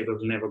and they say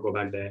we'll never go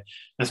back there.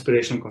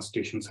 Aspirational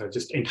constitutions are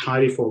just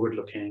entirely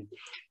forward-looking,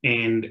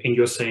 and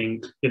you're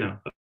saying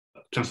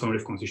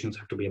transformative constitutions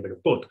have to be a bit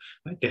of both,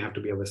 right? They have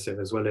to be aversive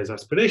as well as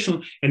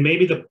aspirational. And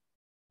maybe the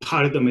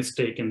part of the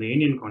mistake in the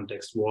Indian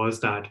context was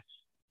that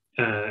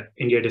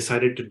India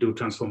decided to do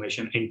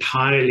transformation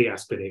entirely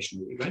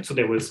aspirationally, right? So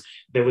there was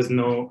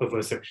no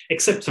aversive,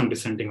 except some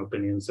dissenting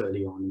opinions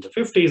early on in the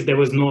 50s. There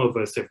was no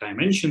aversive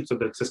dimension, so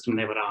the system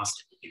never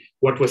asked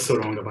what was so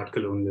wrong about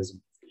colonialism,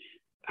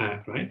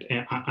 right?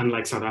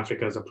 Unlike South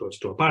Africa's approach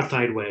to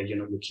apartheid, where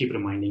you keep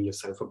reminding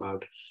yourself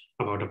about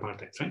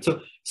apartheid, right?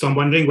 So I'm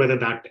wondering whether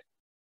that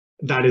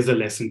is a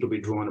lesson to be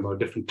drawn about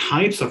different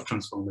types of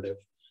transformative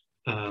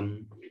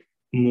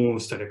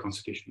moves that a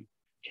constitution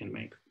can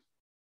make.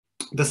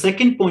 The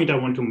second point I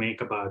want to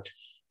make about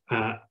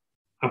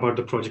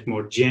the project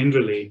more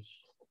generally,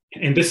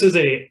 and this is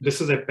a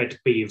pet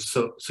peeve.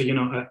 So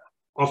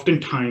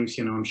oftentimes,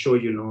 I'm sure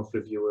of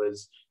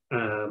reviewers,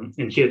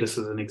 and here this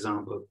is an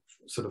example,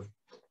 sort of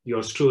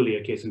yours truly,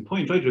 a case in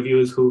point, right?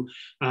 Reviewers who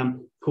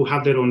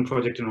have their own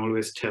project and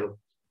always tell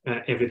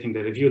everything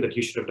they review that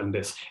you should have done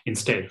this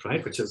instead,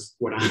 right? Which is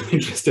what I'm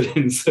interested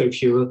in. So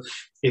if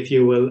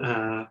you will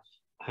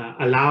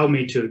allow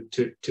me to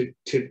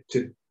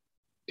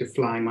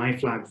fly my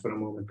flag for a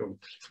moment, or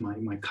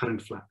my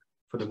current flag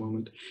for the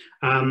moment.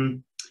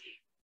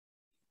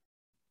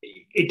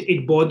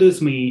 It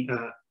bothers me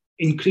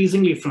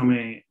increasingly from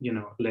a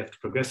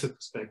left progressive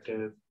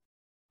perspective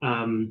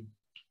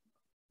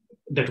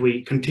that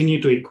we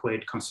continue to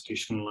equate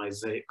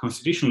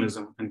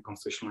constitutionalism and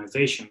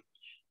constitutionalization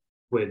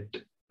with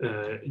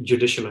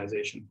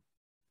judicialization.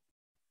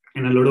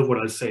 And a lot of what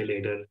I'll say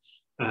later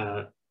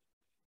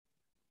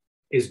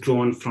is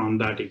drawn from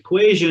that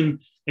equation.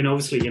 And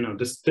obviously,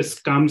 this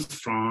comes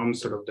from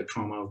sort of the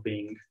trauma of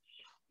being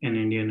an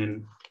Indian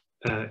and,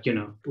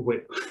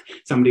 with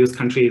somebody whose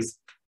country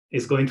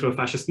is going through a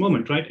fascist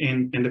moment, right?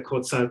 And the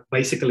courts are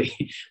basically,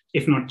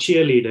 if not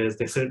cheerleaders,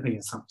 they're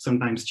certainly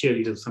sometimes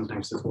cheerleaders,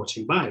 sometimes just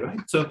watching by, right?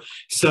 So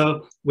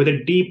with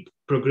a deep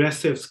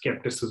progressive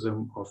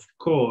skepticism of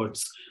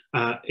courts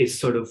is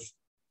sort of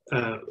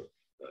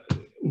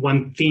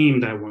one theme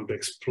that I want to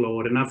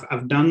explore. And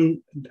I've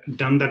done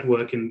that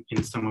work in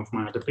some of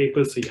my other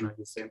papers. So,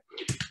 there's a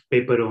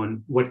paper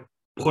on what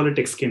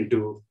politics can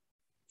do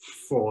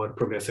for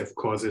progressive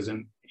causes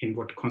and in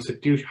what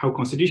how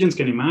constitutions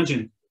can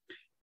imagine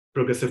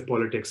progressive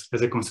politics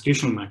as a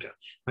constitutional matter,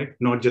 right?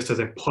 Not just as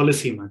a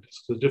policy matter.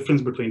 So the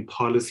difference between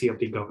policy of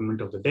the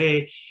government of the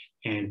day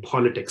and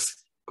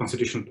politics,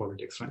 constitutional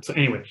politics, right? So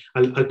anyway,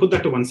 I'll put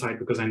that to one side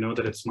because I know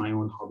that it's my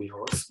own hobby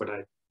horse, but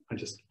I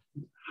just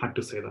had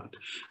to say that.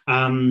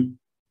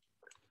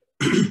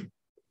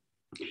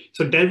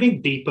 So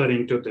delving deeper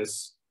into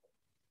this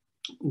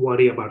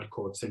worry about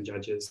courts and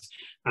judges,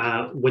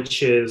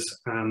 which is,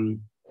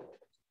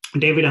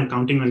 David, I'm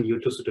counting on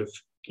you to sort of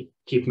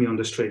keep me on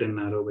the straight and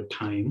narrow with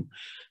time.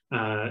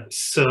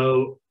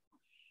 So,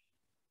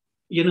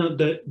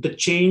 the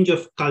change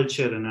of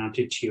culture and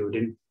attitude,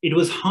 and it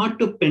was hard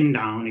to pin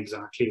down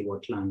exactly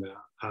what Langa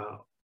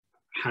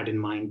had in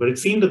mind, but it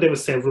seemed that there were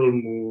several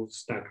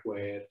moves that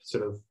were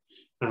sort of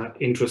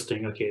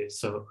interesting. Okay,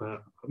 so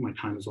my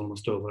time is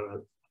almost over.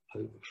 I'll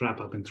wrap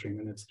up in 3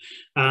 minutes.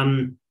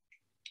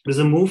 There's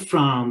a move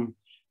from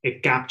a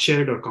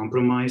captured or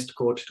compromised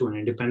court to an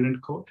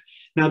independent court.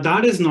 Now,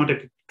 that is not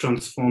a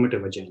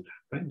transformative agenda,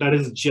 right? That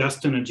is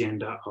just an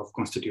agenda of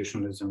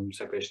constitutionalism,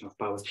 separation of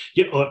powers.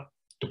 Yeah, or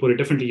to put it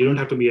differently, you don't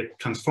have to be a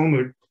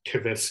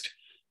transformativist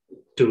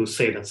to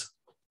say that's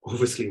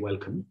obviously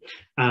welcome.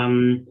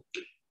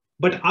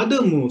 But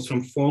other moves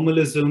from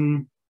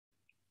formalism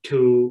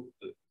to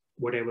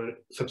whatever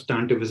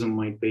substantivism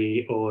might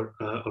be, or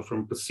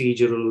from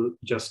procedural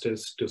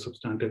justice to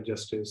substantive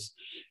justice,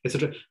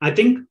 etc. I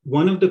think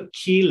one of the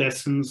key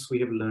lessons we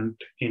have learned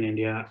in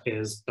India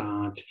is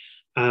that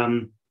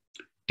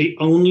the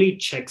only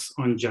checks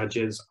on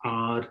judges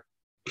are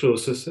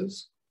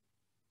processes,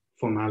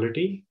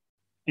 formality,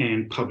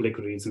 and public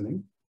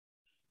reasoning.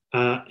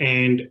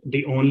 And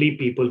the only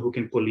people who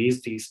can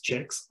police these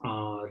checks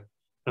are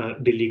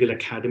the legal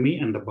academy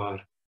and the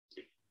bar.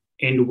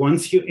 And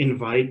once you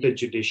invite the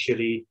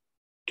judiciary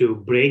to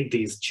break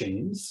these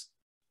chains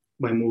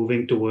by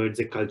moving towards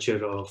a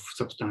culture of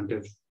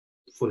substantive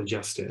full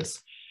justice,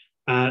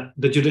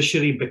 the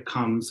judiciary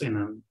becomes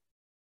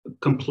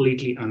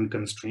completely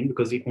unconstrained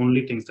because the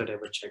only things that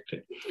ever checked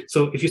it.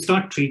 So if you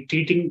start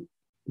treating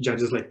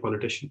judges like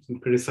politicians and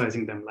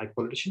criticizing them like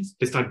politicians,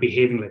 they start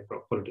behaving like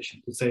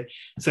politicians. It's a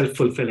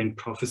self-fulfilling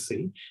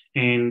prophecy,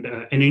 and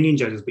Indian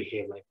judges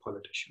behave like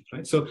politicians,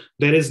 right? So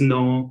there is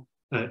no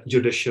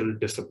judicial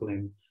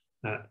discipline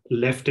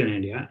left in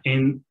India,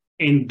 and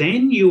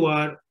then you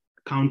are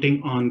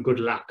counting on good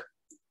luck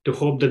to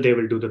hope that they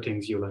will do the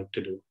things you like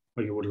to do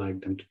or you would like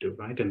them to do,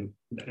 right? And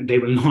they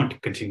will not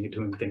continue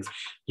doing things,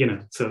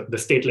 So the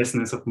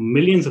statelessness of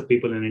millions of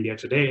people in India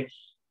today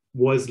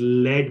was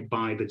led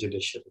by the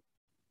judiciary,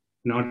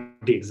 not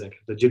the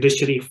executive. The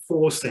judiciary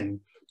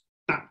forcing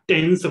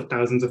tens of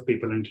thousands of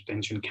people in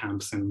detention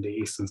camps in the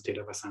eastern state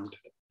of Assam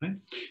today, right?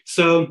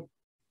 So,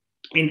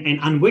 and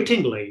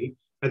unwittingly,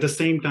 at the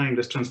same time,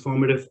 this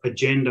transformative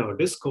agenda or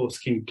discourse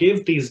can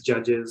give these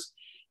judges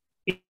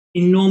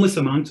enormous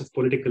amounts of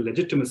political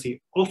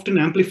legitimacy, often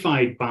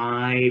amplified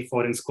by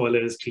foreign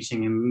scholars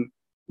teaching in,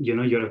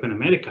 Europe and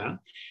America,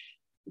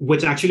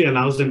 which actually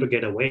allows them to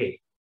get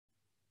away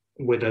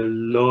with a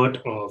lot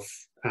of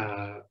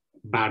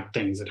bad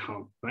things at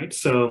home, right?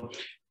 So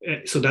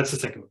that's the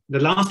second one.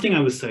 The last thing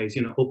I would say is,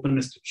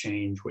 openness to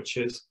change, which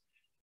is,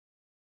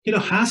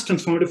 has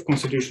transformative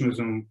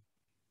constitutionalism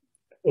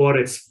or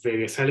its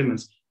various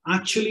elements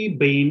actually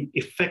been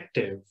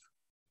effective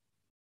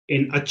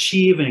in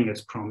achieving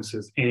its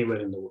promises anywhere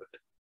in the world?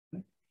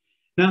 Right?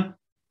 Now,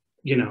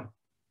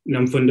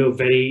 Nomfundo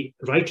very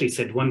rightly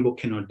said one book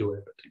cannot do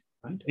everything,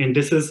 right? And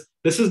this is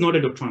not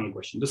a doctrinal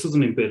question. This is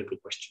an empirical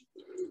question,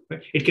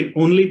 right? It can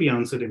only be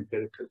answered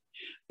empirically.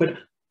 But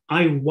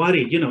I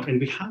worry, and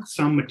we have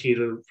some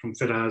material from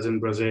Firaz in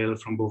Brazil,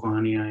 from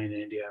Bovania in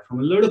India, from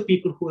a lot of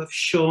people who have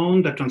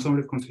shown that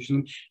transformative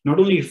constitutionalism not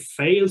only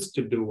fails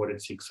to do what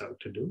it seeks out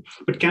to do,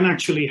 but can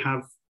actually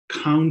have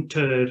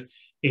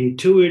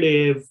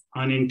counterintuitive,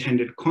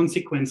 unintended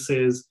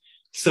consequences.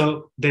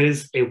 So there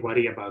is a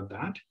worry about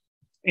that.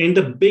 And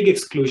the big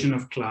exclusion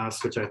of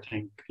class, which I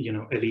think,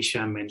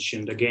 Elisha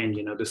mentioned, again,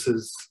 this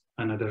is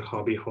another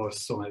hobby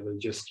horse, so I will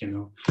just,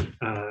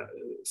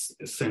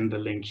 send the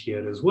link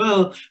here as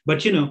well.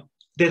 But,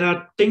 there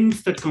are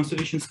things that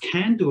constitutions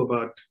can do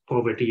about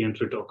poverty and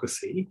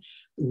plutocracy,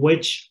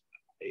 which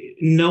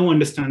no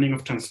understanding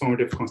of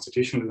transformative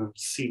constitutionalism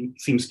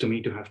seems to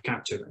me to have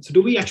captured. So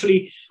do we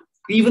actually,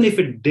 even if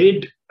it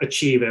did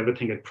achieve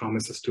everything it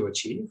promises to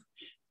achieve,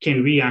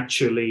 can we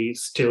actually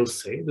still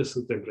say this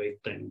is the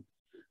great thing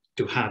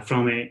to have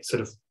from a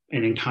sort of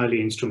an entirely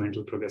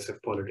instrumental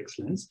progressive politics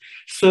lens?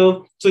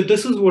 So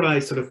this is what I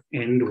sort of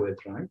end with,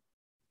 right?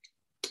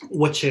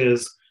 Which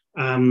is,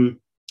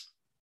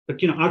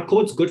 but are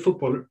codes good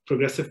for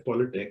progressive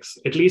politics?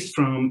 At least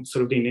from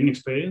sort of the Indian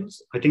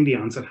experience, I think the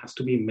answer has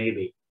to be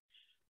maybe,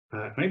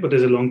 right? But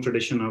there's a long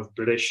tradition of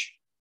British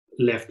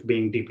left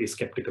being deeply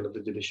skeptical of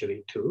the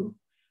judiciary too.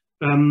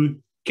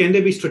 Can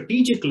they be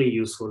strategically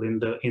useful in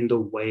the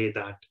way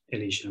that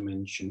Elisha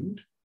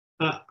mentioned?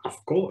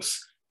 Of course,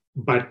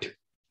 but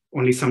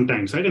only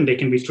sometimes, right? And they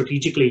can be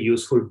strategically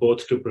useful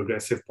both to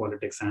progressive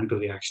politics and to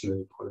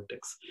reactionary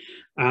politics.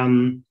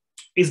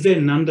 Is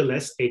there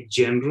nonetheless a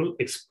general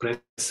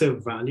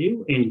expressive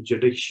value in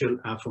judicial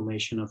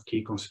affirmation of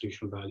key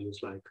constitutional values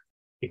like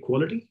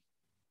equality?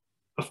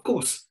 Of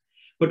course,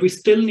 but we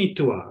still need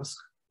to ask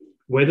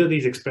whether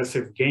these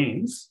expressive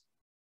gains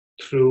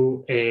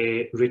through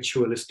a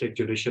ritualistic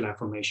judicial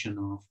affirmation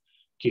of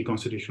key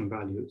constitutional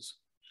values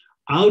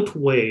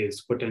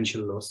outweighs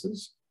potential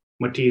losses,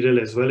 material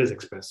as well as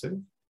expressive,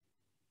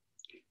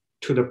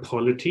 to the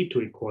polity,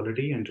 to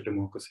equality, and to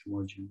democracy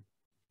more generally.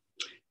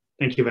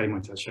 Thank you very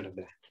much. I'll shut up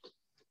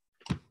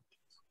there.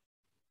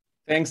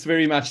 Thanks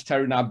very much,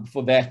 Tarunabh,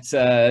 for that,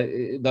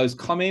 those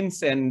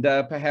comments, and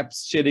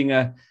perhaps shedding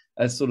a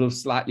sort of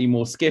slightly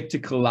more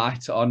skeptical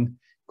light on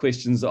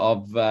questions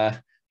of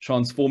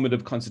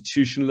transformative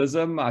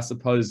constitutionalism. I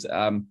suppose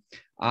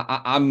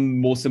I'm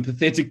more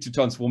sympathetic to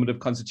transformative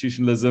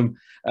constitutionalism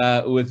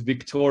with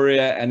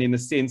Victoria, and in a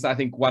sense, I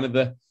think one of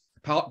the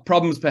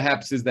problems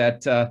perhaps is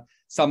that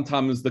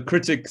sometimes the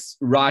critics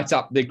write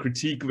up their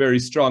critique very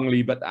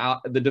strongly, but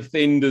the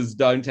defenders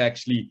don't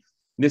actually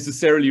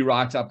necessarily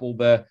write up all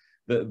the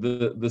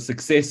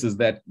successes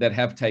that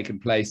have taken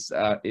place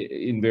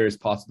in various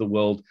parts of the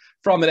world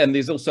from it. And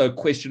there's also a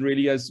question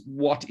really as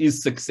what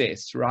is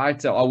success,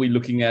 right? Are we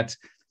looking at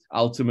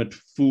ultimate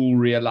full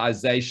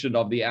realization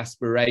of the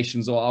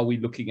aspirations, or are we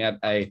looking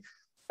at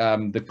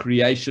the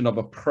creation of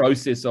a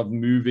process of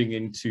moving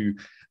into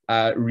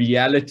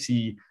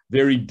reality,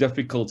 very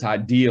difficult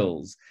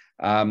ideals,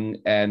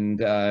 and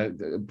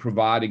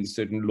providing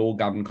certain law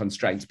governed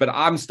constraints? But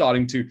I'm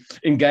starting to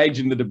engage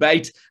in the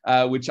debate,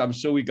 which I'm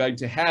sure we're going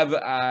to have,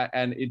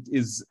 and it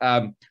is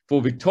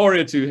for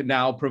Victoria to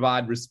now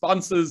provide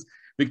responses.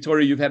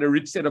 Victoria, you've had a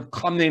rich set of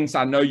comments.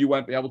 I know you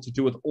won't be able to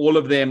do with all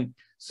of them,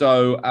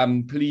 so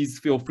please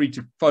feel free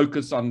to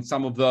focus on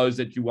some of those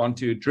that you want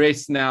to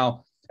address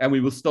now, and we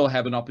will still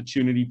have an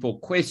opportunity for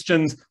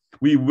questions.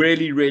 We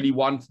really, really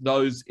want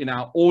those in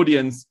our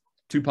audience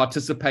to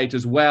participate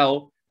as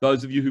well.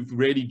 Those of you who've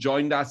really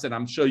joined us, and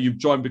I'm sure you've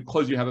joined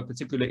because you have a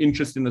particular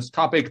interest in this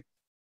topic,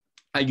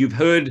 you've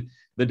heard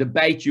the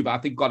debate, you've, I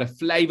think, got a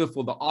flavor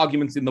for the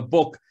arguments in the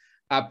book.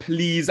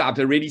 Please, I've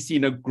already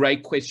seen a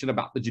great question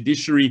about the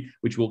judiciary,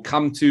 which we'll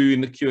come to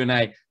in the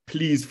Q&A.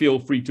 Please feel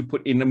free to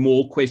put in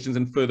more questions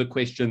and further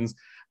questions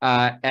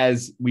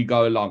as we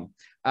go along.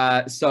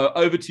 So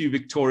over to you,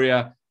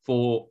 Victoria,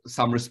 for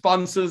some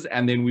responses,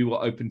 and then we will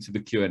open to the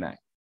Q&A.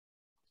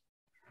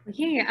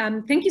 Okay,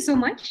 thank you so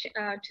much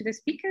to the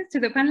speakers,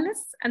 to the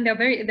panelists, and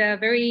they're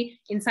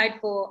very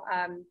insightful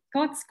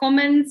thoughts,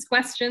 comments,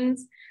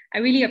 questions. I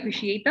really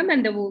appreciate them,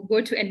 and they will go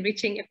to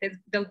enriching if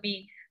there'll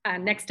be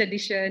next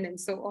edition and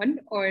so on.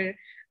 Or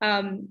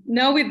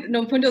now with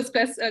Nomfundo's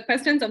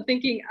questions, I'm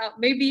thinking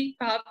maybe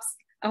perhaps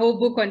a whole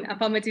book on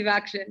affirmative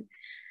action.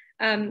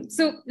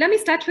 So let me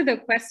start with a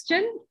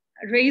question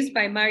raised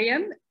by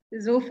Mariam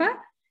Zulfa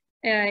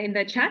in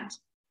the chat,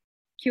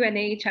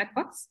 Q&A chat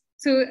box.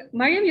 So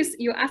Mariam,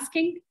 you're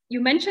asking,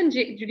 you mentioned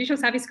Judicial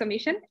Service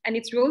Commission and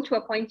its role to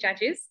appoint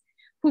judges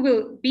who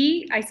will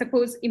be, I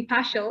suppose,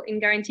 impartial in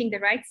guaranteeing the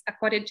rights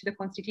accorded to the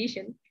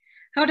Constitution.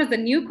 How does the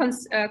new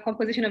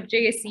composition of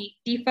JSC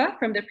differ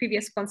from the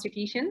previous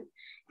Constitution?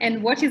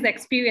 And what is the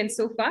experience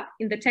so far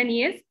in the 10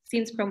 years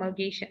since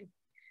promulgation?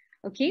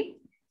 Okay,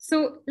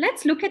 so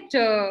let's look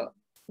at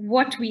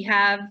what we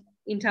have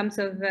in terms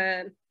of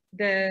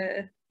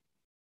the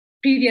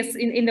previous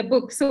in the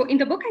book. So in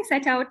the book, I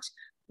set out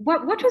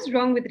what was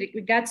wrong with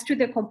regards to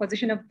the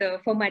composition of the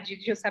former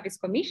Judicial Service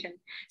Commission.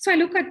 So I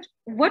look at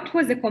what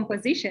was the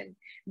composition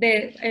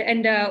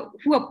and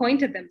who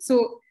appointed them.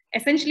 So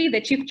essentially, the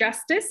Chief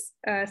Justice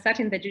sat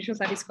in the Judicial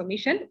Service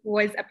Commission,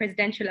 was a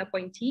presidential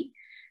appointee.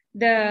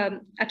 The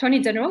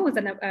Attorney General was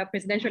a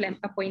presidential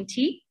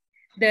appointee.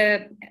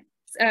 The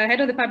head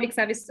of the Public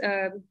Service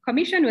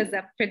Commission was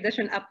a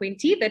presidential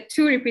appointee. The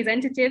two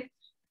representative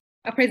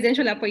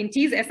presidential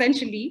appointees,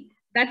 essentially,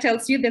 that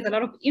tells you there's a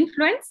lot of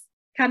influence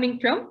coming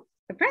from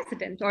the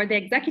president or the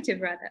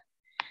executive rather.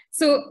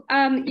 So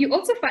you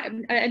also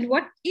find, and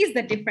what is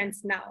the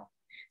difference now?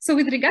 So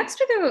with regards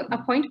to the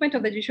appointment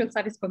of the Judicial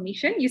Service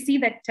Commission, you see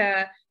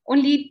that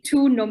only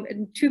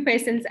two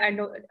persons are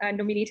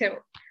nominated,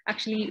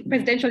 actually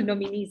presidential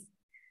nominees,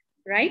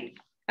 right?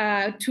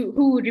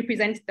 Who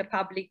represent the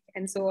public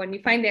and so on.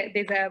 You find that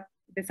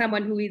there's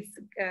someone who is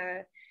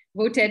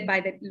voted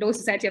by the Law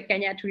Society of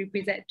Kenya to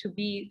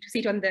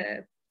sit on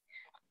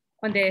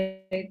on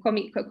the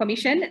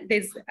commission.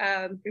 There's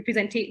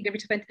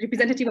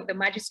representative of the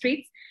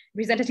magistrates,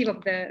 representative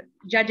of the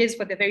judges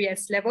for the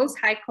various levels,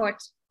 High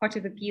Court, Court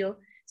of Appeal,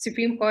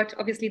 Supreme Court,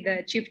 obviously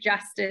the Chief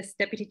Justice,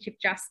 Deputy Chief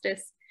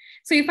Justice.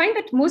 So you find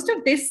that most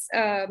of these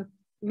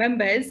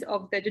members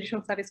of the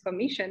Judicial Service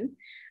Commission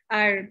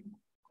are,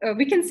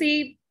 we can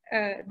say,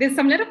 there's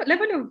some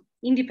level of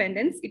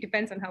independence. It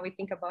depends on how we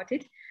think about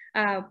it.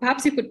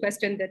 Perhaps you could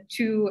question the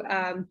two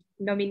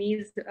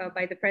nominees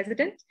by the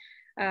president.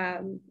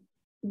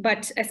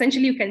 But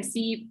essentially you can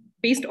see,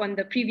 based on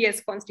the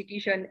previous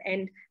constitution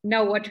and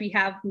now what we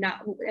have now,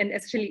 and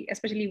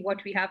especially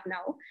what we have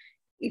now,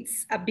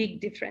 it's a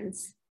big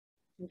difference.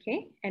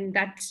 Okay, and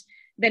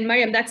then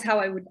Mariam, that's how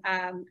I would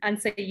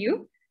answer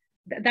you.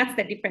 That's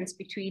the difference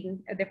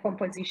between the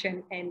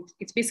composition, and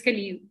it's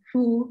basically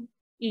who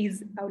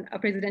is a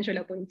presidential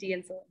appointee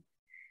and so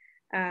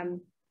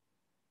on.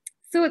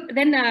 So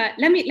then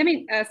let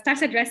me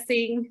start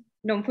addressing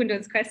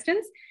Nomfundo's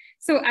questions.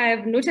 So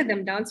I've noted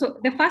them down. So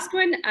the first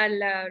one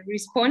I'll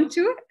respond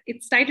to.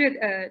 It's tied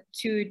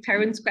to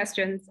Tarun's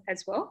questions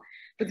as well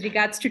with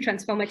regards to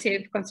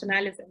transformative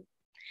constitutionalism.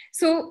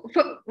 So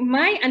for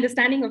my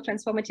understanding of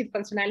transformative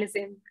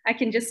constitutionalism, I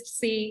can just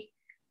say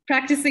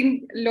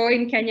practicing law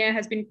in Kenya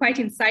has been quite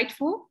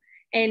insightful.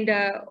 And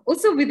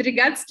also with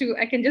regards to,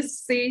 I can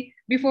just say,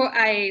 before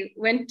I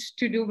went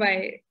to do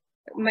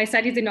my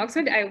studies in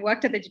Oxford, I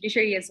worked at the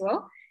judiciary as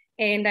well.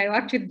 And I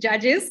worked with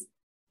judges.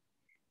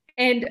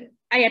 And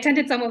I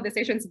attended some of the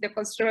sessions in the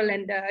Constitutional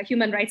and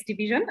Human Rights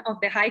Division of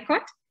the High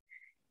Court.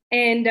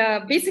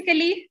 And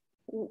basically,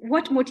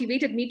 what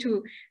motivated me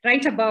to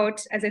write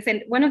about, as I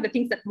said, one of the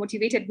things that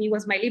motivated me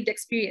was my lived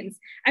experience.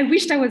 I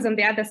wished I was on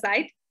the other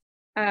side,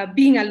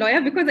 being a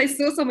lawyer, because I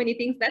saw so many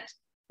things that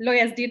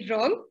lawyers did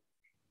wrong.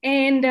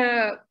 And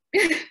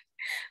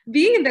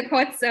being in the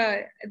courts,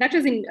 that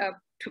was in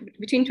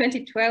between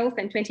 2012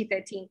 and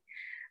 2013.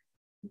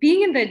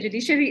 Being in the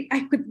judiciary,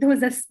 there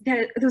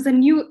was a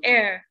new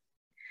air.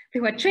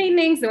 There were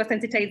trainings, there were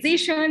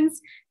sensitizations,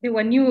 there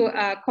were new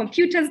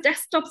computers,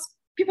 desktops.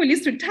 People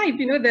used to type,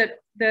 you know,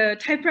 the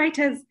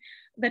typewriters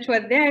that were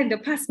there in the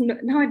past.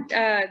 Now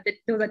there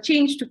was a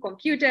change to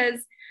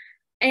computers.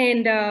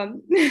 And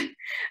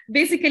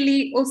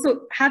basically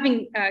also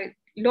having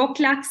law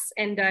clerks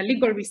and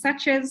legal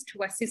researchers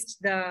to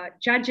assist the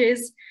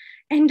judges.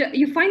 And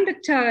you find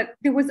that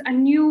there was a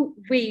new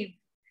wave.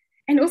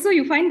 And also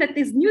you find that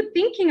there's new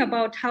thinking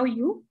about how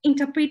you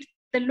interpret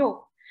the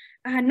law.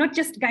 Not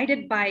just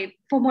guided by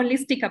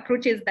formalistic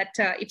approaches that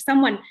if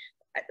someone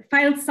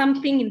files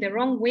something in the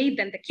wrong way,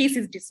 then the case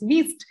is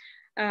dismissed.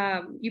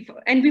 And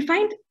we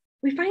find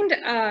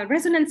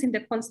resonance in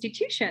the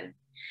Constitution.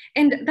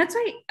 And that's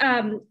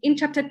why in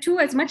chapter 2,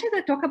 as much as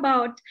I talk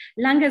about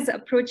Lange's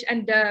approach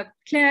and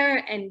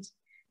Clare and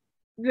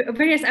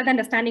various other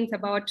understandings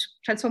about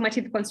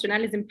transformative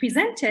constitutionalism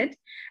presented,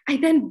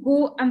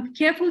 I'm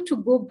careful to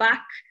go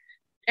back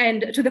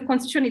and to the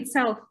Constitution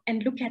itself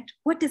and look at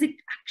what does it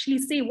actually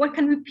say? What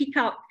can we pick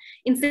out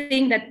in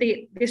saying that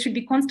there should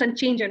be constant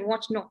change and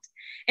what not?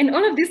 And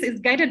all of this is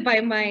guided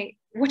by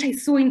what I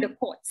saw in the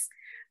courts.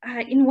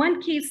 In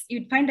one case,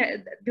 you'd find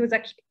that there was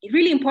a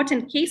really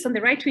important case on the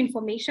right to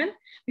information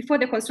before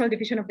the Constitutional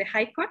Division of the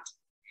High Court.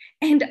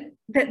 And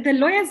the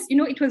lawyers, you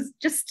know, it was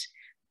just,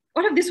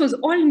 all of this was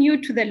all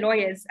new to the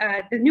lawyers.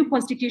 The new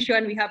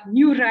constitution, we have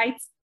new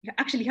rights. You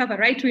actually have a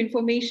right to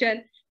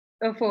information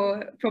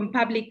from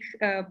public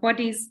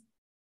bodies.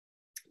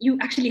 You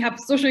actually have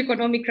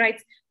socioeconomic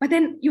rights, but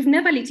then you've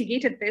never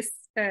litigated this.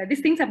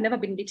 These things have never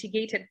been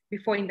litigated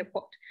before in the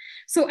court.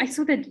 So I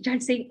saw the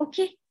judge saying,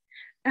 okay,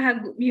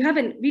 you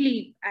haven't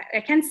really,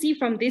 I can't see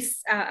from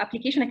this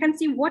application, I can't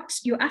see what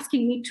you're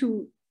asking me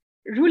to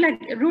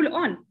rule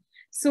on.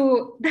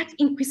 So that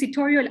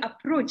inquisitorial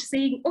approach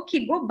saying,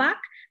 okay, go back,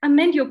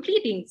 amend your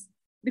pleadings,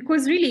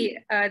 because really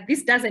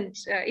this doesn't,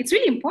 it's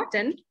really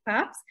important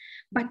perhaps,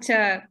 but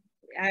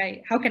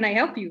how can I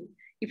help you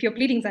if your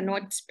pleadings are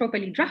not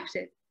properly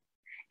drafted?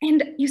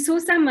 And you saw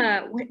some,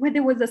 where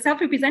there was a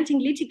self-representing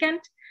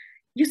litigant,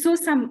 you saw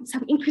some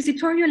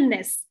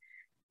inquisitorialness,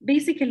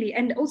 basically.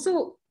 And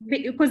also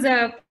because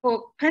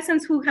for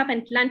persons who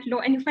haven't learned law,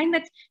 and you find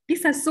that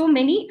these are so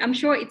many, I'm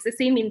sure it's the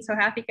same in South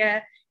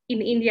Africa,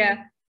 in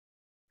India,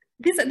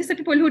 these are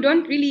people who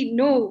don't really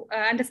know,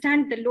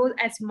 understand the law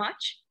as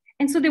much.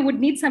 And so they would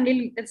need some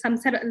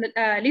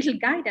little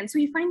guidance. So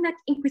you find that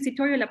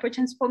inquisitorial approach,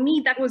 and for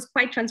me, that was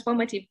quite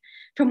transformative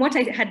from what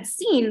I had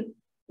seen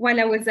while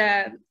I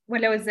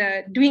was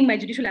doing my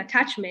judicial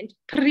attachment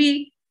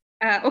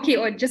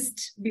or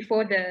just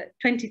before the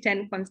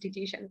 2010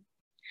 Constitution.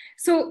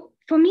 So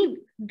for me,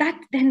 that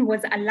then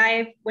was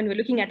alive when we're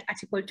looking at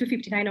Article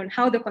 259 on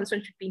how the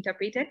Constitution should be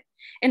interpreted,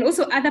 and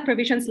also other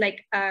provisions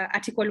like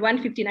Article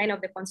 159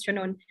 of the Constitution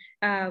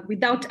on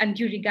without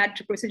undue regard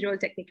to procedural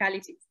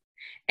technicalities.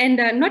 And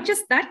not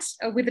just that,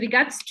 with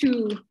regards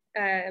to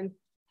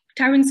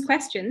Tarun's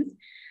questions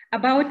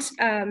about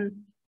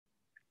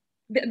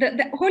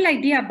the whole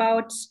idea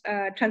about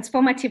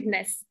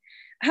transformativeness,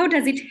 how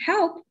does it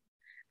help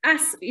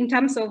us in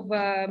terms of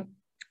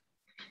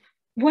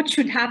what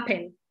should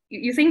happen.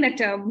 You think that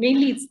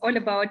mainly it's all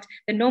about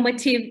the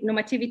normative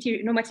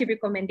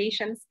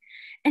recommendations.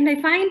 And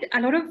I find a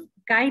lot of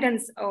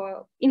guidance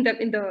in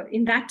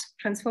that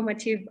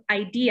transformative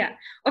idea.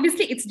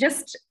 Obviously, it's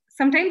just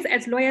sometimes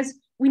as lawyers,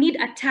 we need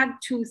a tag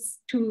to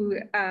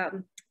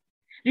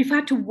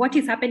refer to what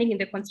is happening in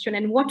the Constitution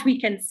and what we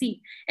can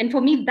see. And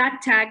for me,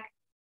 that tag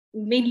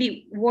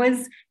mainly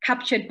was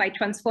captured by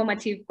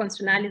transformative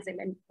constitutionalism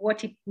and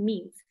what it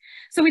means.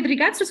 So with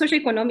regards to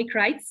socioeconomic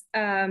rights,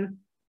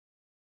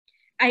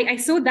 I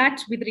saw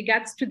that with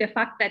regards to the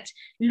fact that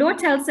law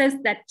tells us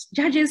that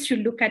judges should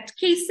look at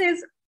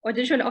cases, or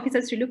judicial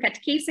officers should look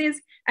at cases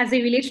as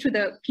they relate to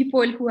the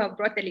people who have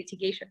brought the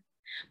litigation.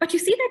 But you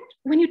see that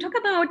when you talk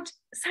about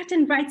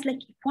certain rights like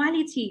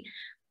equality,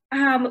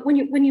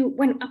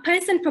 when a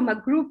person from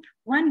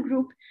one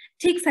group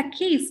takes a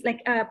case,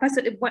 like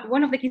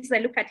one of the cases I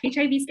look at,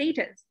 HIV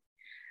status,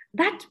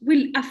 that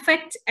will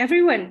affect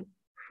everyone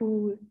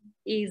who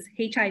is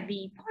HIV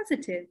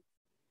positive.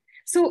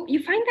 So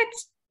you find that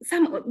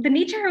the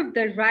nature of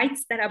the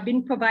rights that have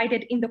been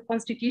provided in the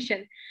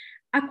Constitution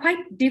are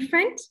quite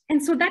different.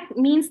 And so that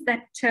means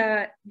that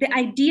the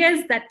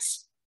ideas that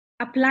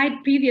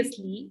applied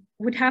previously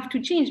would have to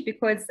change,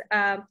 because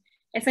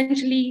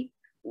essentially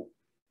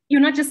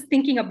you're not just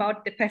thinking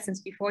about the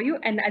persons before you.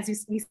 And as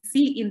we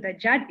see in the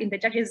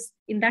judges,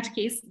 in that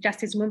case,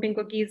 Justice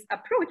Mumbengogi's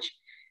approach,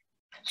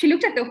 she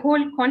looked at the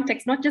whole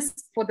context, not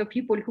just for the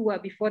people who were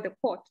before the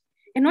court,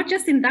 and not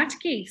just in that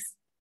case.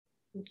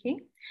 Okay,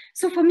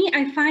 so for me,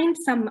 I find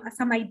some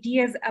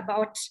ideas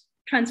about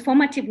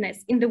transformativeness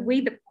in the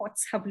way the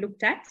courts have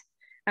looked at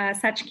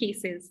such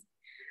cases.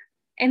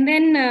 And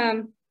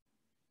then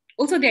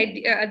also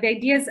the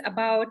ideas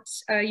about,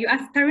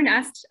 Tarun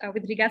asked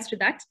with regards to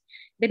that,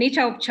 the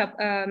nature of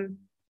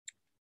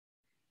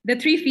the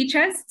three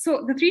features.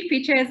 So the three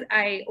features,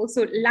 I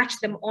also latch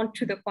them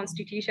onto the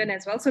Constitution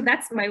as well. So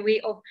that's my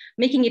way of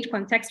making it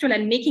contextual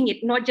and making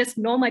it not just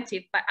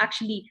normative, but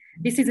actually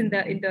this is in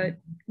the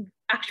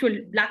actual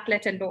black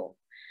letter law.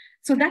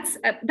 So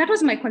that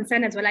was my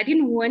concern as well. I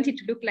didn't want it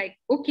to look like,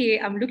 okay,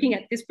 I'm looking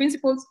at these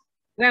principles.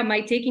 Where am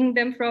I taking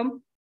them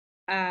from?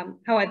 How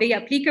are they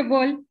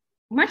applicable?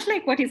 Much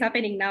like what is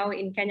happening now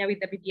in Kenya with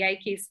the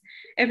BBI case,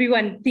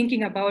 everyone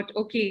thinking about,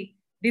 okay,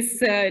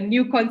 these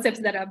new concepts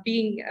that are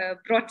being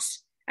brought,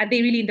 are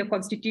they really in the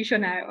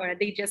Constitution, or are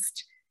they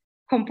just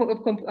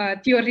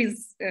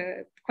theories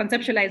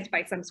conceptualized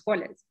by some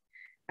scholars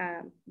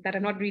that are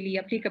not really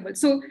applicable?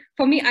 So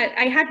for me,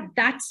 I had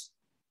that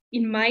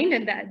in mind,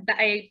 and that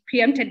I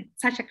preempted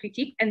such a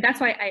critique. And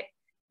that's why I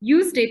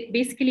used it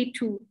basically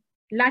to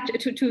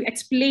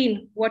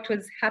explain what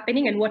was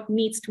happening and what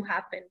needs to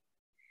happen,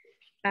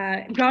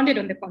 grounded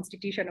on the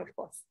Constitution, of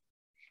course.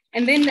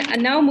 And then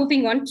now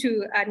moving on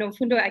to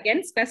Nomfundo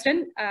again's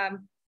question,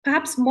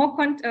 perhaps more,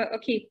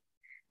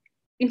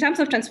 in terms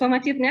of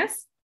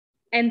transformativeness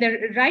and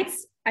their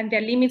rights and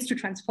their limits to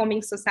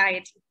transforming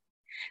society.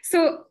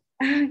 So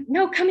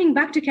now coming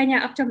back to Kenya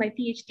after my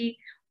PhD,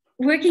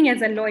 working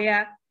as a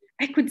lawyer,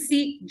 I could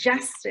see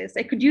justice.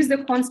 I could use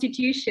the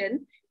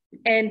Constitution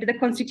and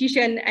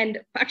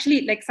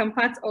actually like some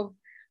parts of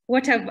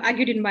what I've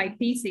argued in my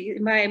thesis,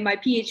 my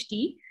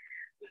PhD,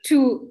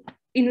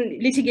 in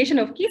litigation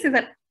of cases,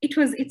 that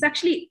it's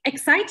actually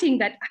exciting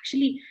that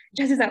actually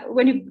judges are,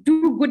 when you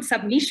do good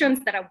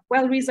submissions that are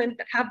well-reasoned,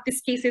 that have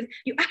these cases,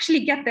 you actually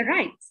get the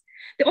rights.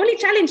 The only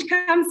challenge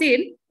comes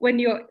in when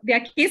there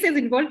are cases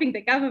involving the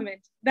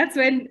government. That's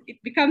when it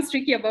becomes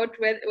tricky about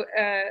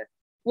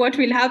what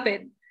will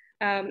happen,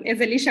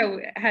 as Elisha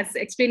has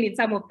explained in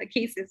some of the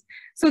cases.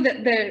 So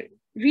the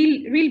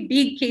real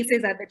big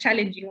cases are the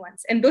challenging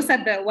ones. And those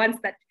are the ones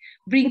that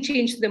bring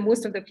change to the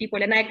most of the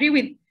people. And I agree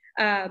with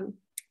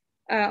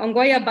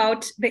Ongoya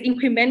about the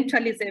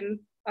incrementalism,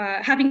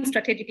 having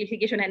strategic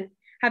litigation and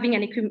having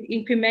an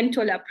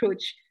incremental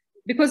approach.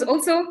 Because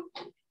also,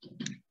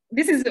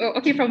 this is,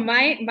 okay, from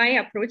my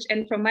approach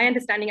and from my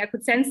understanding, I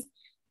could sense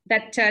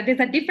that there's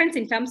a difference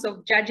in terms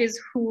of judges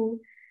who,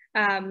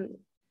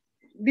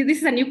 this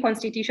is a new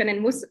constitution,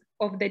 and most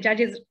of the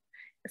judges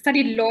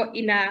studied law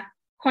in a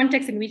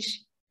context in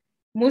which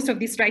most of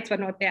these rights were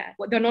not there,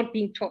 they're not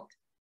being taught.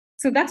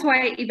 So that's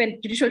why even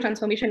judicial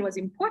transformation was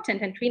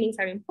important, and trainings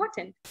are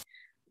important,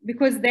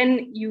 because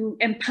then you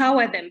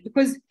empower them.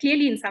 Because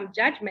clearly in some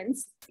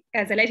judgments,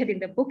 as highlighted in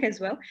the book as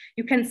well,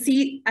 you can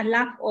see a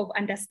lack of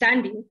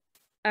understanding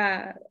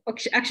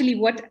actually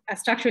what a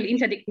structural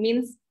interdict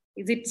means.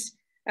 Is it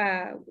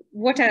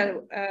what a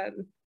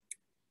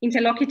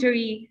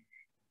interlocutory,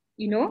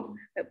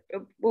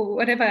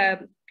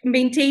 whatever,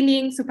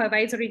 maintaining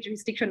supervisory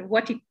jurisdiction,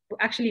 what it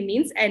actually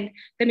means. And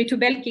the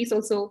Mitubel case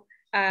also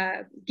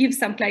gives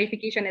some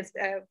clarification, as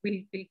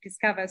we'll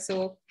discover.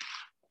 So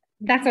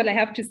that's all I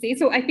have to say.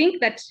 So I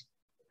think that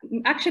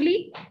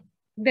actually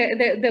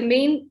the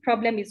main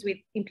problem is with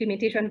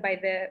implementation by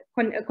the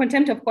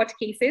contempt of court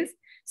cases.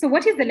 So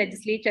what is the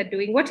legislature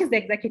doing? What is the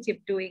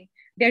executive doing?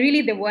 They're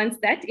really the ones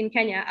that in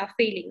Kenya are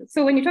failing.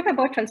 So when you talk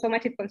about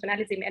transformative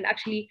constitutionalism, and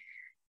actually,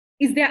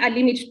 is there a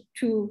limit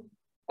to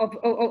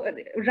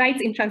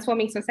rights in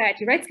transforming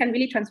society. Rights can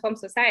really transform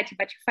society,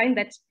 but you find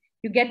that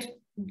you get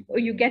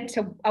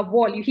a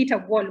wall, you hit a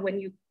wall when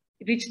you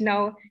reach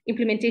now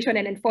implementation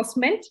and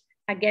enforcement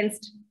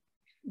against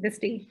the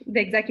state, the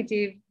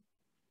executive,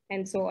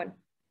 and so on.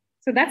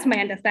 So that's my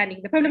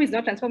understanding. The problem is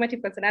not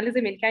transformative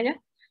constitutionalism in Kenya.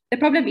 The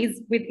problem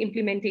is with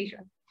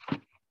implementation.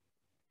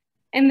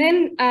 And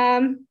then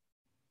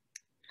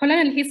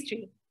colonial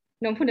history.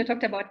 Nomfundo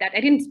talked about that.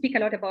 I didn't speak a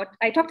lot about,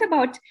 I talked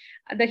about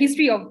the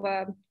history of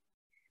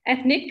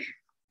ethnic,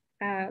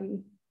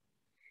 the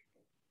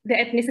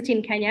ethnicity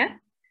in Kenya,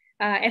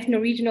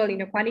 ethno-regional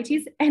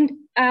inequalities. And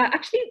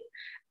actually,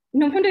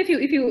 Nomfundo, if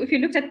you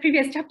looked at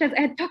previous chapters,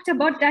 I had talked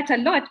about that a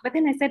lot, but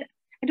then I said,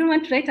 I don't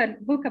want to write a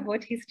book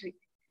about history.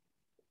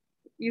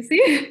 You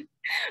see?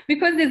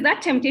 Because there's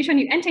that temptation,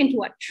 you enter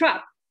into a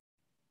trap,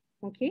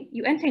 okay?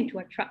 You enter into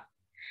a trap.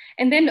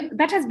 And then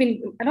that has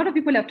been, a lot of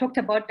people have talked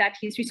about that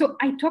history. So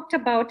I talked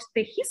about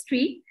the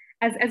history,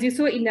 as you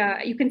saw in,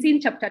 you can see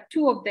in chapter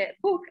 2 of the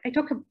book, I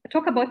talk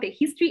about the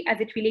history as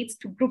it relates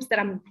to groups that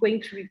I'm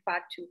going to refer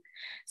to.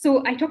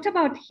 So I talked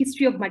about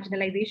history of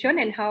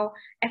marginalization and how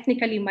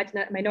ethnically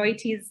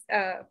minorities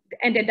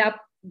ended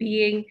up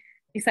being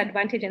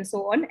disadvantaged and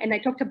so on. And I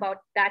talked about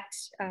that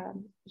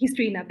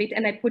history in a bit,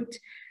 and I put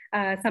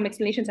some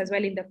explanations as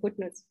well in the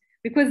footnotes,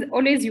 because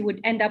always you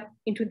would end up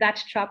into that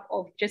trap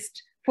of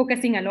just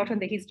focusing a lot on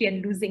the history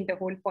and losing the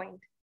whole point.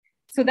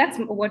 So that's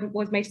what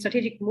was my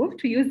strategic move,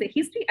 to use the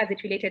history as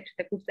it related to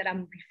the groups that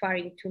I'm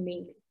referring to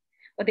mainly,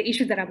 or the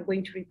issues that I'm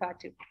going to refer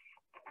to.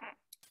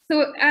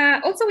 So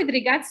also with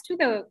regards to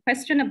the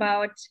question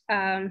about,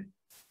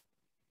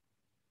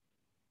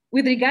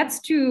 with regards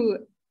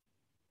to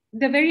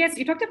the various,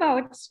 you talked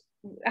about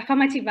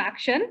affirmative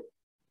action.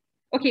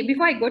 Okay,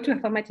 before I go to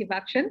affirmative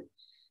action,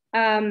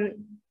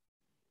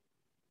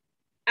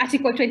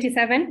 Article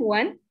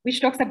 27(1), which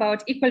talks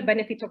about equal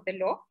benefit of the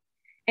law,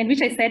 and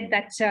which I said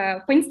that,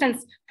 for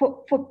instance,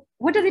 for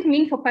what does it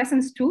mean for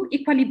persons to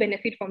equally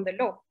benefit from the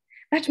law?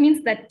 That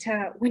means that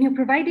when you're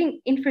providing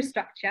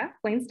infrastructure,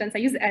 for instance, I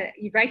use,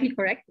 you rightly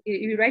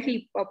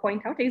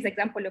point out, I use the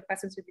example of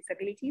persons with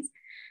disabilities,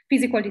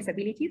 physical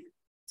disabilities.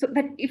 So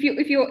that if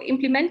you're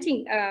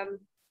implementing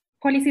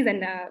policies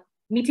and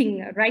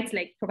meeting rights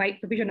like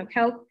provision of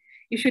health,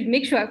 you should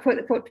make sure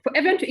for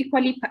everyone to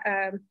equally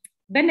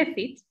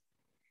benefit,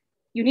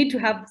 you need to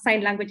have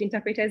sign language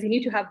interpreters, you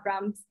need to have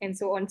RAMs and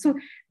so on. So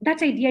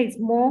that idea is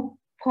more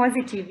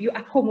positive. You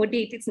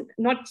accommodate. It's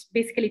not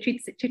basically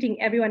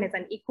treating everyone as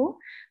an equal,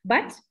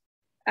 but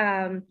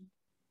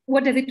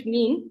what does it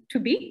mean to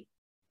be,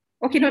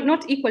 okay,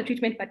 not equal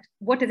treatment, but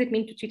what does it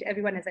mean to treat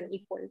everyone as an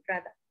equal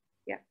rather?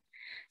 Yeah.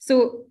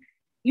 So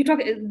you talk,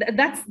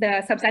 that's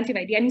the substantive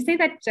idea. And you say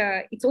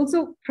that it's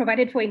also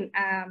provided for in,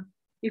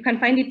 you can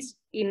find it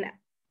in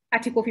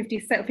Article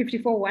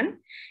 54(1).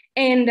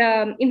 And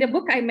in the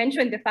book, I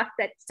mentioned the fact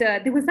that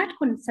there was that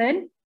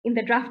concern in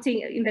the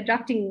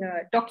drafting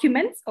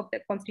documents of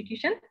the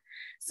Constitution.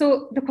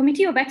 So the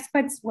committee of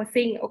experts was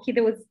saying, okay,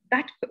 there was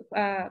that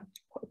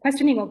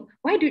questioning of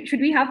why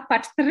should we have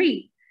Part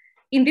 3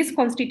 in this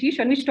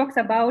Constitution, which talks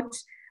about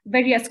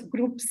various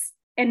groups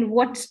and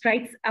what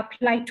rights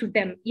apply to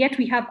them. Yet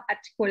we have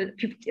Article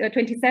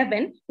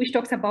 27, which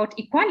talks about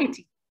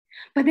equality.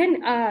 But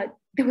then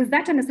there was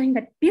that understanding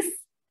that this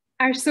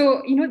is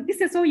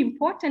so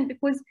important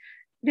because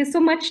there's so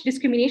much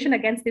discrimination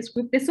against this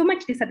group. There's so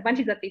much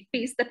disadvantage that they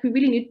face that we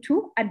really need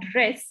to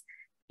address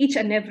each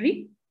and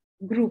every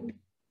group,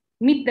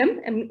 meet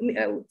them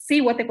and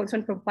say what the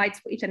concern provides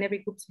for each and every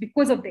group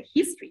because of the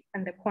history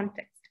and the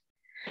context.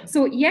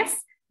 So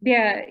yes,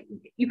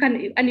 you find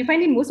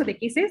in most of the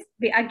cases,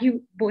 they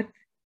argue both.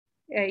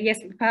 Yes,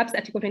 perhaps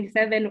Article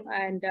 27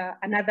 and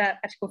another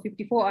Article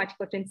 54 or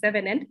Article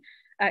 27, and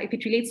if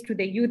it relates to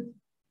the youth,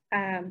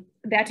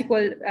 the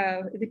Article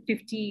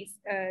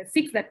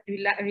 56 that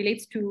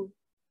relates to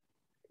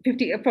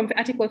from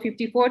Article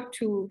 54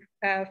 to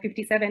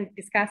 57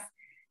 discuss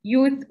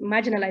youth,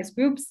 marginalized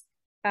groups,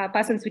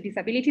 persons with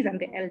disabilities, and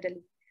the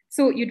elderly.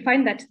 So you'd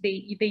find that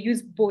they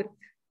use both,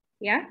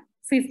 yeah?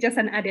 So it's just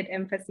an added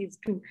emphasis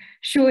to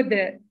show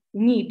the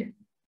need.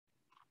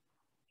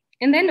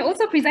 And then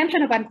also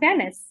presumption of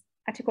unfairness,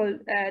 Article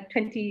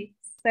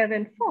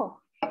 27(4).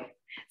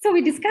 So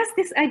we discussed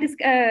this.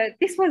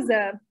 This was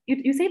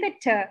you say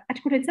that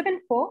Article 27(4),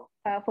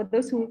 for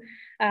those who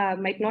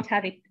might not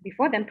have it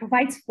before, then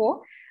provides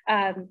for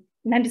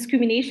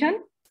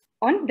non-discrimination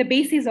on the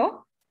basis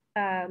of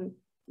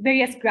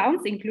various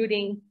grounds,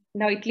 including,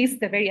 now it lists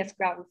the various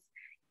grounds,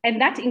 and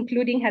that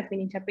including has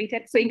been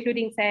interpreted, so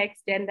including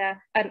sex,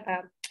 gender,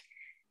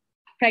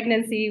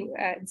 pregnancy,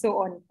 and so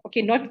on.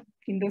 Okay, not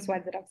in those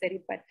words that I've said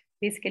it, but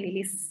basically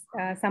lists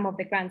some of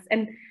the grounds.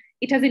 And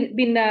it hasn't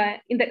been,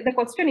 in the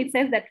Constitution, it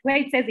says that where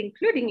it says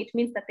including, it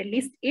means that the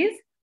list is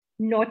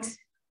not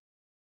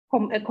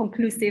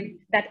conclusive,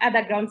 that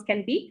other grounds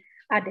can be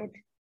added.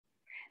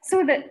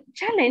 So the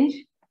challenge,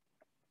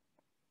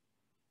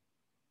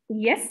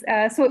 yes,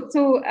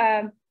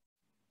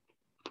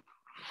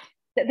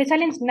 the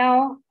challenge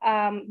now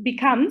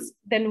becomes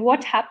then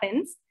what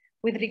happens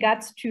with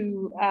regards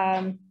to,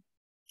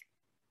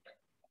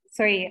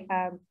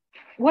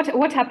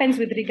 what happens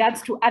with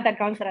regards to other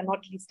grounds that are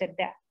not listed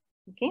there.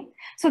 Okay,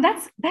 so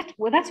that's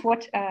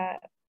what,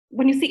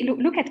 when you see,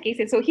 look at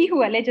cases, so he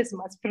who alleges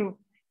must prove.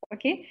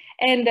 Okay,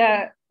 and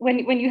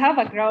when you have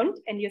a ground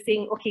and you're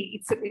saying,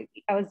 okay,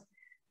 I was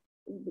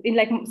in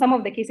like some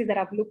of the cases that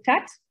I've looked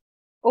at,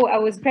 oh, I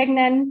was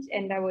pregnant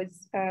and I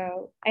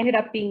ended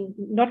up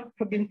not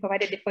being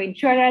provided for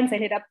insurance. I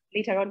ended up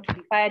later on to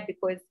be fired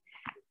because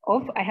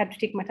I had to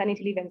take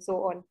maternity leave and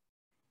so on.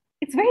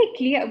 It's very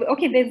clear.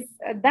 Okay, there's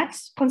that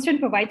constraint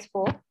provides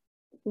for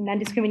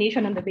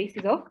non-discrimination on the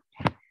basis of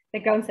the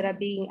grounds that are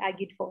being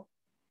argued for.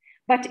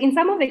 But in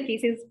some of the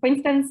cases, for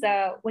instance,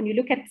 when you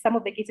look at some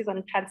of the cases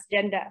on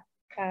transgender,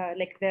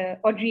 like the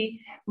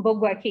Audrey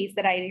Mbogwa case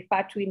that I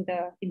referred to in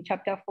the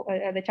chapter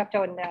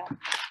on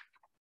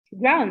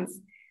grounds.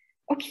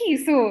 Okay,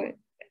 so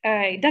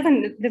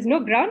there's no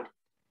ground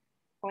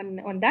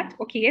on that.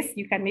 Okay, yes,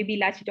 you can maybe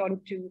latch it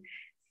on to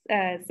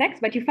sex,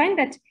 but you find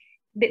that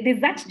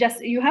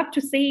you have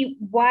to say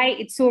why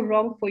it's so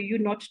wrong for you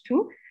not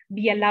to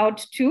be allowed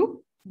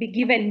to be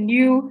given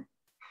new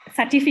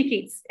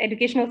certificates,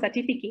 educational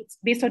certificates,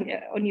 based on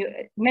your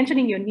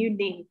mentioning your new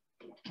name,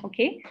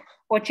 okay,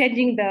 or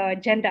changing the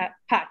gender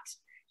part.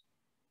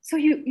 So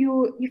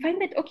you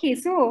find that, okay,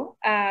 so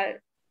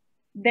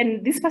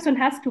then this person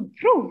has to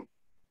prove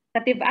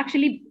that they've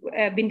actually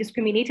been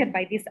discriminated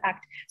by this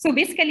act. So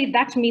basically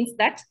that means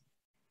that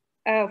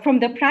from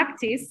the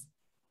practice,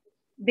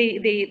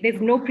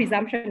 there's no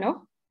presumption of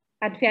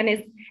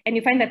unfairness, and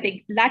you find that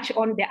they latch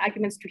on their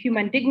arguments to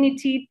human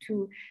dignity,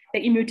 to the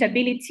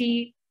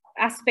immutability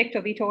aspect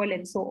of it all,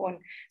 and so on.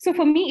 So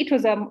for me, it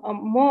was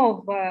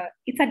more of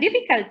it's a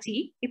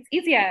difficulty. It's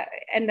easier,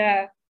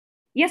 and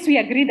yes, we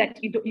agree that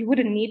you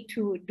wouldn't need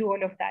to do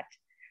all of that.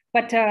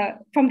 But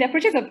from the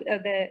approaches of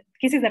the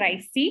cases that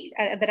I see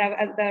that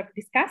I've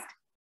discussed,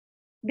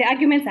 the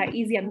arguments are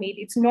easier made.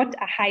 It's not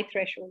a high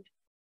threshold.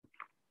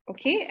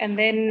 Okay, and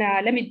then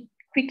let me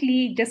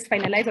quickly just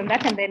finalize on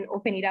that and then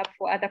open it up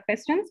for other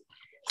questions.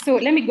 So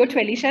let me go to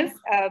Elisha's,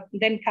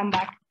 then come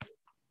back.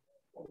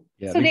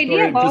 Yeah, so Victoria, the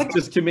idea about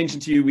just to mention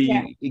to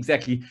you,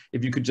 exactly,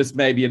 if you could just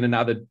maybe in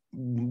another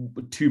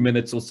 2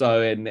 minutes or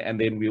so, and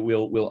then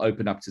we'll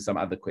open up to some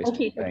other questions.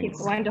 Okay,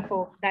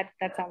 wonderful. That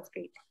sounds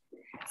great.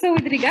 So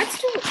with regards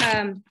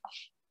to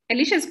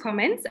Elisha's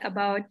comments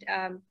about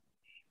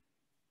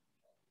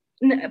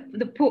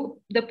the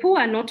poor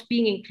are not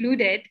being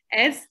included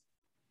as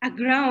a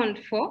ground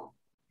for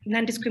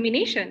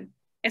non-discrimination,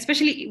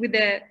 especially with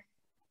the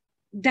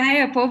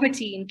dire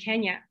poverty in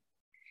Kenya.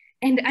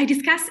 And I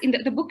discuss in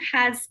the book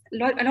has a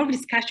lot of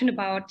discussion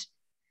about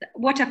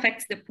what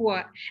affects the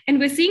poor. And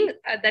we're seeing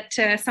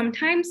that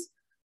sometimes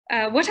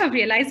what I've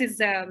realized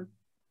is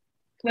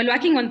while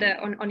working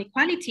on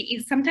equality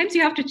is sometimes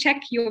you have to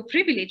check your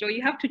privilege, or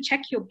you have to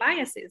check your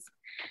biases,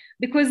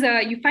 because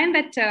you find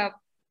that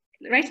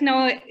right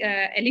now,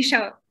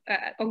 Elisha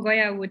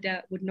Ongoya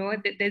would know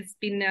that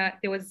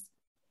there was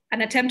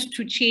an attempt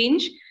to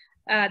change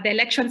the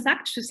Elections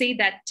Act to say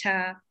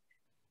that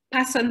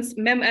persons'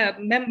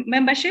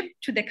 membership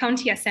to the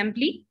county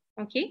assembly,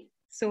 okay?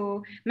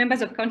 So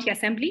members of county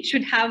assembly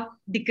should have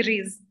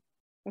degrees,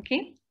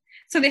 okay?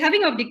 So the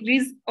having of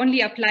degrees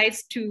only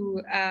applies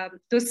to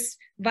those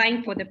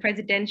vying for the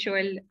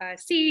presidential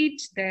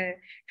seat, the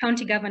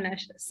county governor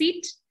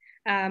seat,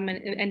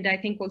 and I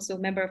think also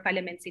member of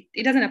parliament seat.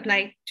 It doesn't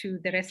apply to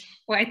the rest.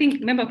 Or I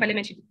think member of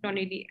parliament should not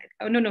really,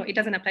 no, it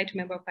doesn't apply to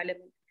member of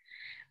parliament.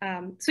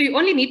 So you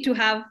only need to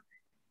have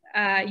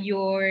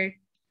your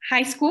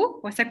high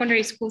school or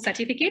secondary school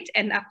certificate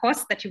and a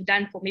course that you've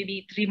done for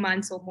maybe 3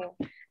 months or more,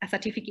 a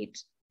certificate.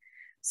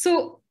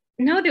 So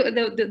now there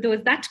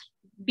was that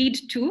bid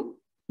to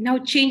now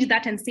change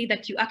that and say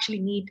that you actually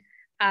need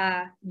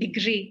a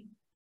degree.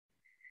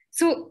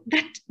 So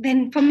that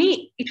then for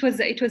me, it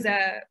was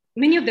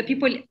many of the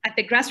people at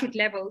the grassroots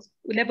level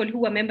who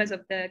were members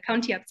of the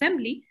county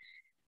assembly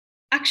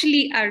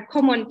actually are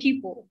common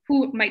people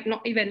who might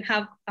not even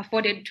have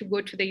afforded to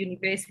go to the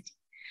university.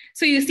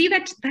 So you see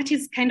that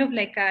is kind of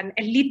like an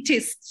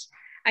elitist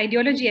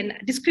ideology and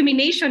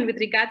discrimination with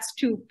regards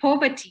to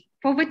poverty.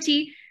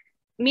 Poverty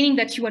meaning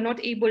that you are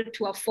not able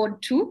to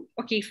afford to,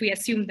 okay, if we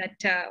assume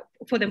that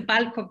for the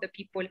bulk of the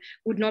people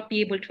would not be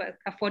able to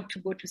afford to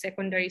go to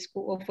secondary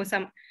school, or for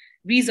some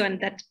reason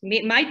that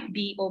might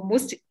be or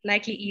most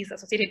likely is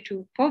associated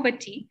to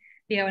poverty,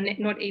 they are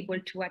not able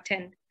to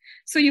attend.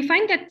 So you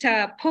find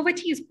that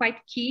poverty is quite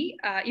key,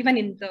 even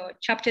in the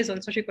chapters on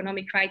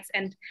socioeconomic rights.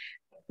 And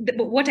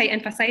what I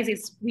emphasize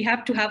is we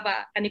have to have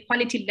an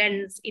equality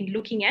lens in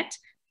looking at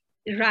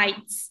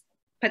rights,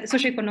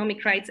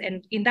 socioeconomic rights.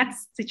 And in that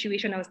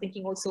situation, I was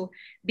thinking also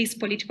this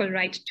political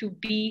right to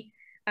be,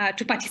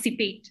 to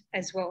participate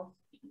as well.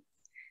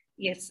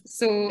 Yes,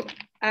 so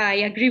I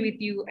agree with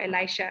you,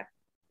 Elisha.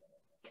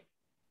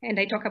 And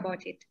I talk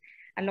about it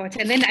a lot.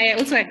 And then I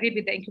also agreed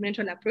with the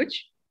incremental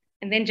approach.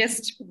 And then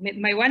just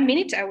my 1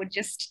 minute, I would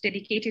just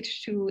dedicate it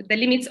to the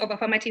limits of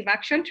affirmative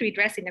action to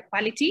redress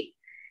inequality.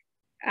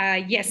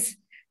 Yes,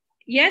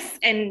 yes,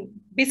 and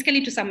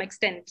basically to some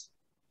extent.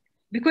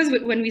 Because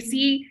when we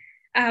see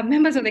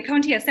members of the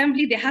county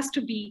assembly, there has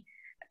to be,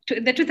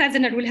 the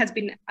 2000 rule has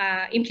been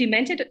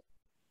implemented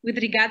with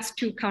regards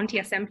to county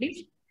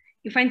assemblies.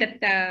 You find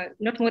that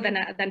not more than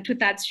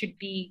 2/3 should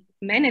be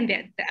men and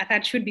a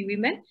third should be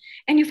women.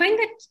 And you find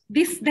that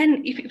this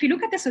then, if you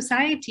look at the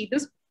society,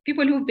 those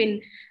people who've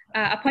been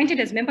appointed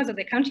as members of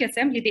the county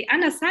assembly, they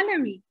earn a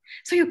salary.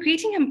 So you're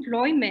creating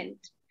employment.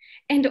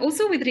 And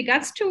also with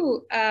regards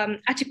to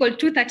Article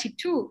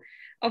 232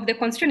 of the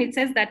Constitution, it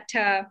says that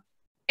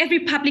every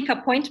public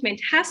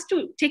appointment has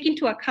to take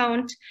into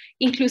account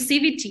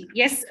inclusivity.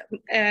 Yes,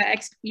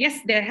 yes,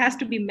 there has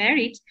to be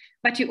merit,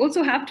 but you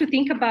also have to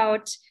think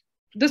about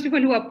those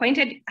people who are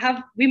appointed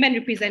have women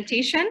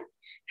representation,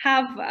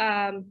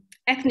 have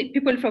ethnic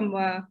people from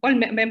all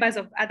members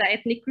of other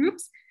ethnic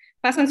groups,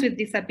 persons with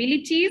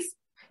disabilities,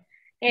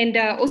 and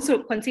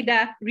also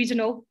consider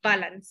regional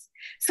balance.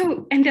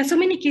 So, and there are so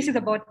many cases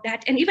about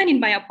that. And even in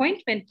my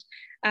appointment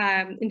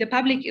in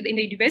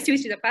the university,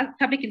 which is a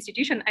public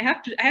institution, I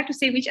have to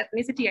say which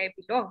ethnicity I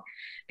belong.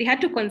 They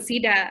had to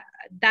consider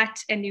that,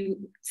 and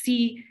you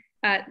see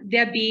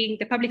there being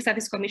the Public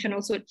Service Commission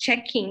also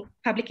checking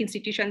public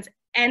institutions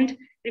and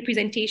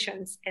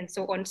representations and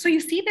so on. So you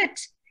see that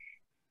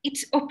it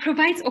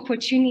provides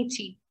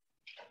opportunity,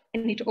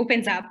 and it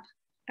opens up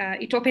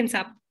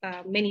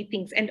many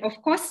things. And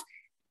of course,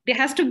 there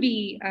has to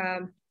be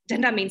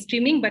gender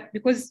mainstreaming, but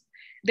because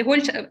the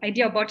whole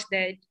idea about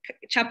the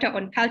chapter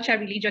on culture,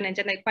 religion, and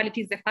gender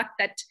equality is the fact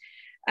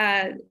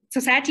that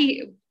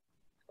society,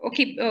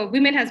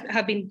 women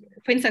have been,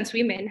 for instance,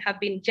 women have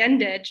been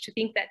gendered to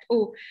think that,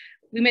 oh,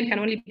 women can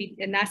only be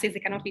nurses, they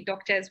cannot be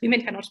doctors,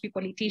 women cannot be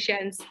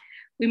politicians,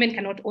 women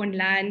cannot own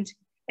land,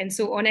 and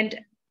so on. And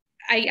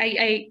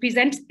I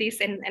present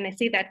this and I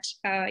say that,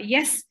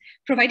 yes,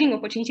 providing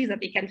opportunities that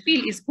they can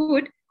feel is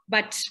good,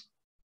 but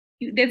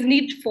there's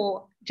need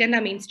for gender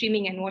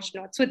mainstreaming and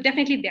whatnot. So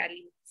definitely there are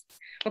limits.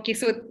 Okay,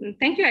 so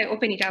thank you. I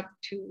open it up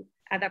to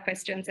other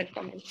questions and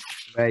comments.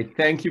 Right,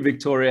 thank you,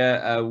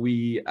 Victoria.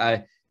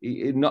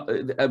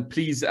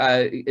 Please,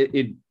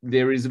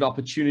 there is an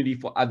opportunity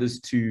for others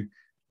to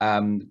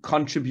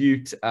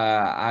contribute.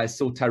 I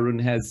saw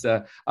Tarun has,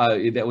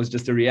 that was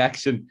just a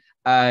reaction.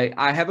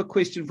 I have a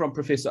question from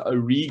Professor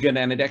O'Regan,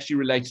 and it actually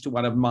relates to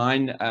one of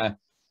mine,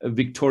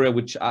 Victoria,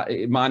 which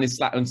mine is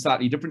on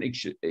slightly different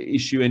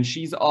issue, and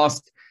she's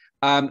asked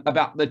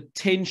about the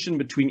tension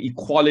between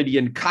equality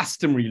and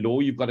customary law.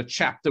 You've got a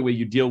chapter where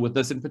you deal with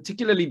this, and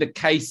particularly the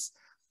case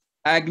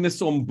Agnes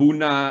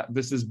Umbuna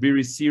versus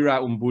Birisira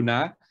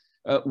Umbuna,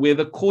 where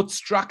the court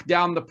struck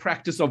down the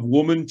practice of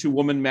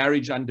woman-to-woman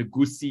marriage under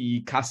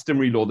Gusii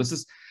customary law. This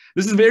is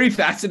very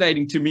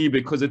fascinating to me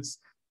because it's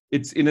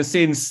in a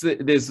sense,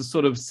 there's a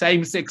sort of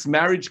same-sex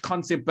marriage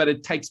concept, but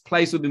it takes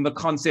place within the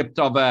concept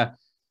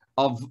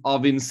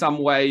of in some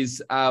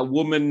ways a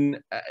woman,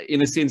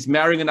 in a sense,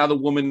 marrying another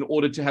woman in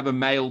order to have a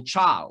male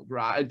child,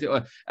 right?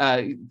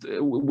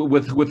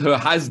 With her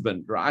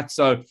husband, right?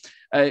 So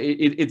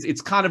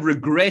it's kind of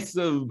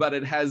regressive, but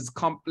it has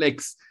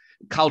complex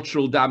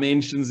cultural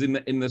dimensions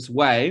in this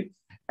way.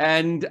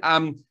 And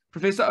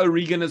Professor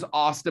O'Regan has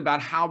asked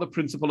about how the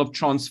principle of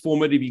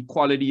transformative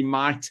equality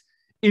might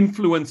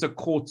influence a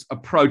court's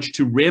approach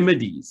to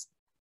remedies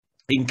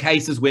in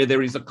cases where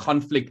there is a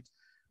conflict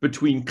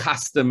between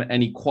custom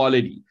and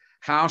equality.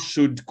 How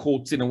should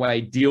courts, in a way,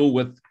 deal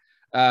with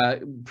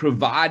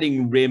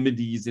providing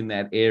remedies in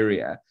that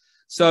area?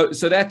 So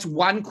that's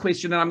one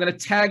question, and I'm going to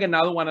tag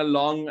another one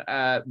along,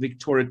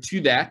 Victoria,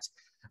 to that.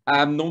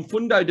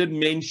 Nomfundo did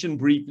mention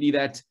briefly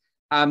that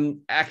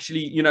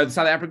actually, the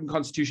South African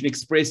Constitution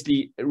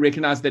expressly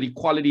recognized that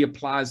equality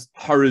applies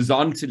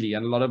horizontally,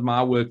 and a lot of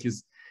my work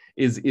is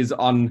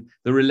on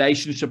the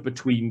relationship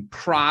between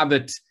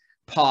private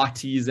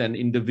parties and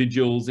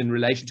individuals in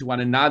relation to one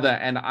another.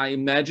 And I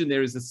imagine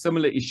there is a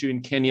similar issue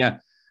in Kenya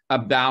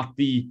about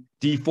the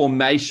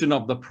deformation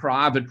of the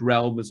private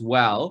realm as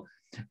well.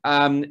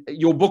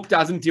 Your book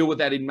doesn't deal with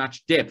that in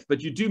much depth,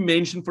 but you do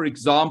mention, for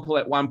example,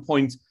 at one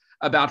point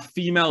about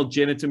female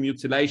genital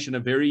mutilation, a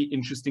very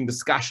interesting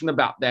discussion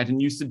about that. And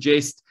you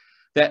suggest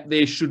that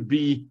there should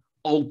be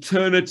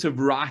alternative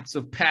rites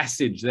of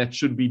passage that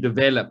should be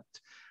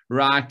developed,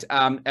 right,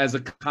 as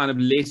a kind of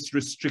less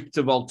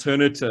restrictive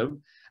alternative,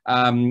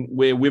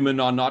 where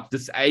women are not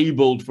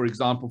disabled, for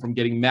example, from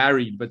getting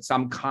married, but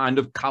some kind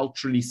of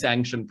culturally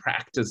sanctioned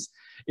practice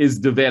is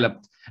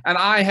developed. And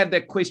I had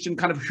that question,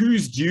 kind of,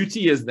 whose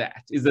duty is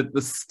that? Is it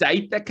the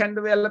state that can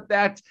develop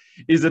that?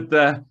 Is it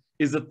the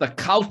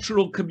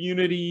cultural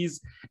communities?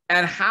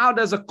 And how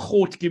does a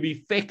court give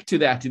effect to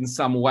that in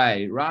some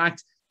way, right?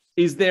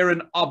 Is there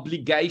an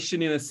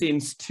obligation, in a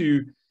sense,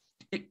 to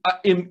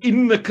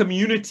in the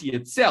community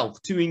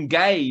itself to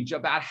engage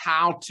about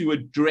how to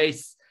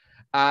address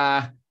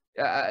and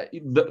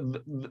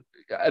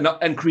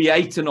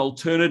create an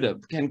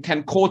alternative?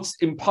 Can courts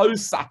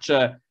impose such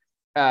an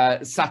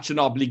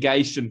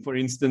obligation, for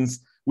instance,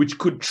 which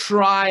could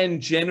try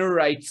and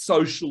generate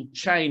social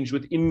change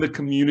within the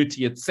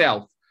community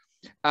itself,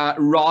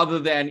 rather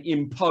than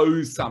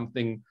impose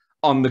something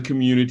on the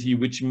community,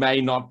 which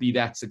may not be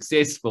that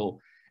successful.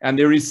 And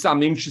there is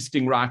some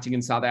interesting writing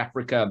in South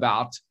Africa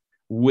about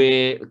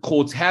where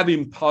courts have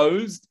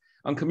imposed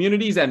on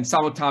communities, and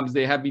sometimes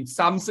there have been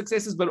some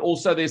successes, but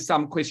also there's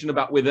some question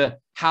about whether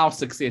how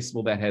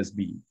successful that has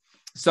been.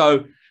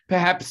 So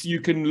perhaps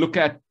you can look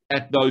at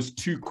those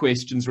two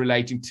questions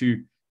relating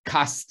to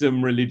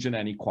custom, religion,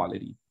 and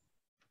equality.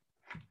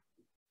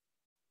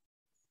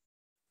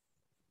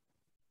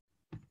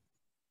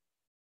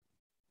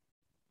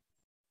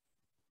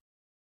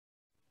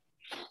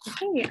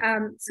 Okay,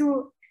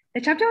 so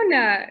the chapter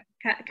on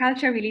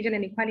culture, religion,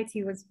 and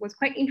equality was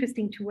quite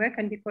interesting to work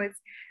on because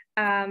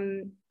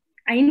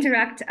I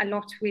interact a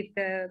lot with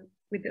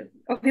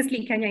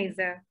obviously Kenya is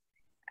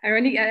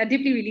a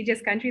deeply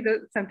religious country, though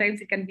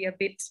sometimes it can be a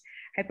bit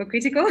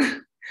hypocritical.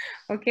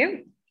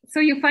 Okay, so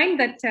you find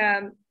that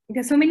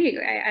there's so many,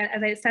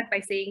 as I start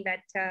by saying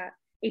that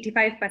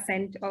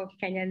 85% of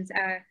Kenyans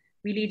are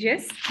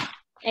religious.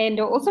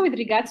 And also with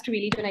regards to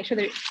religion, I show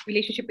the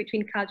relationship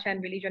between culture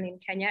and religion in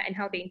Kenya and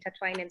how they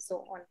intertwine and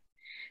so on.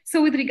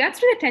 So with regards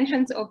to the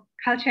tensions of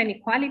culture and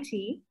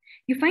equality,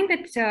 you find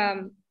that,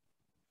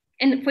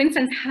 and for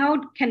instance,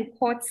 how can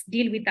courts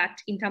deal with that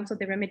in terms of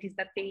the remedies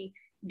that they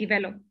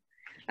develop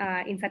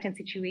in certain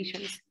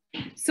situations?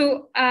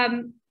 So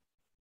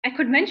I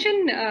could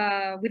mention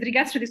with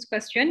regards to this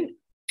question,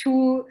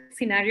 two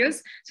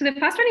scenarios. So the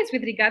first one is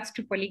with regards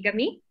to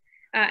polygamy.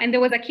 And there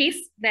was a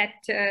case that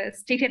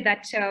stated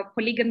that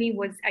polygamy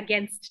was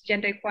against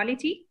gender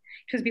equality.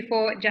 It was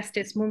before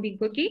Justice Mumbi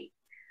Ngugi.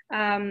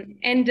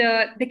 And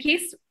the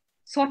case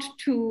sought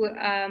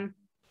to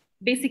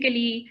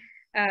basically,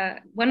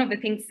 one of the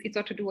things it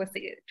sought to do was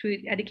to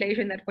a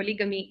declaration that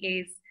polygamy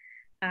is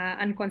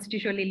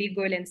unconstitutional,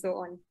 illegal, and so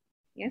on.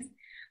 Yes.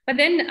 But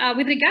then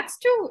with regards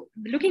to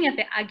looking at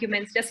the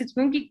arguments, Justice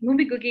Mumbi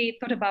Ngugi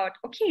thought about,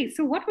 okay,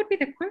 so what would be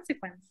the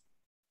consequence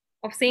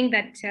of saying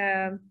that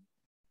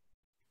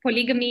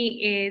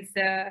polygamy is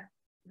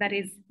that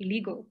is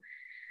illegal?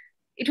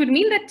 It would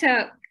mean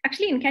that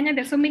actually in Kenya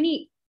there's so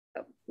many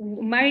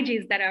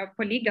marriages that are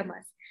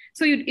polygamous.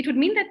 So it would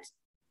mean that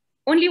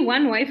only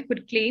one wife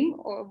could claim,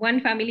 or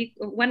one family,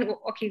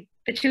 okay,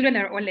 the children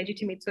are all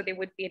legitimate, so they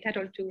would be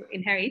entitled to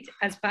inherit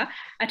as per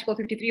Article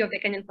 53 of the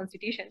Kenyan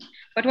Constitution.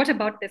 But what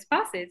about the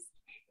spouses?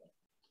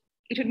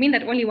 It would mean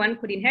that only one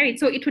could inherit.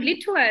 So it would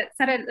lead to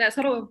a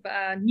sort of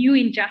new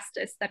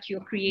injustice that you're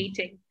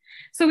creating.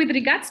 So with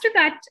regards to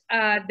that,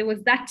 there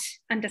was that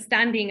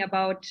understanding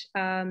about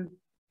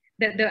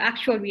the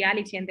actual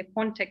reality and the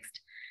context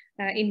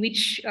in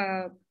which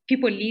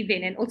people live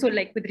in. And also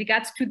like with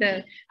regards to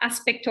the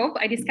aspect of,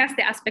 I discussed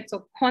the aspects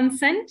of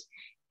consent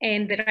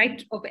and the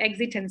right of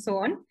exit and so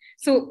on.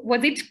 So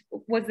was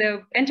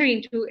the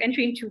entry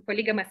into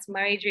polygamous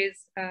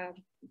marriages,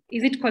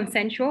 is it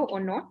consensual or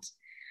not?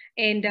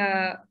 And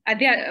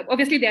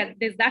obviously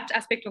there's that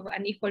aspect of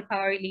unequal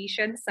power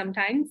relations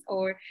sometimes,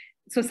 or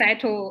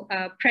societal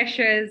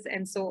pressures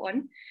and so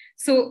on.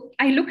 So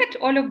I look at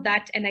all of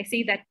that and I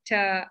say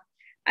that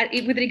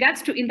with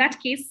regards to, in that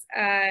case,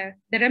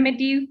 the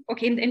remedy,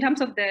 okay, in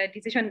terms of the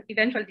decision,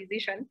 eventual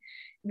decision,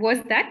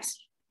 was that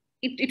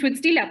it would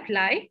still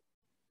apply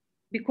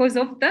because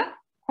of the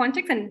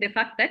context and the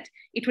fact that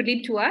it would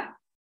lead to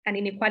an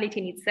inequality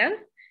in itself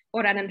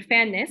or an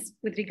unfairness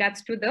with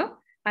regards to the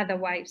other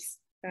wives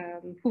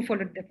who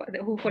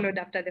followed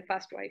after the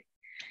first wife.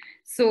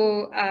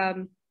 So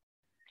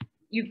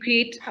you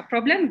create a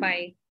problem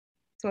by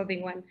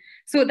solving one.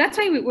 So that's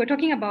why we're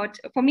talking about,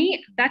 for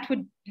me, that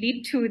would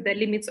lead to the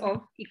limits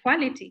of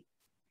equality.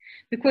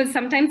 Because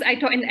sometimes I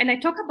talk, and I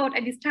talk about,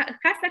 I discuss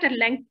that at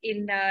length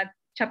in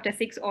chapter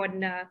 6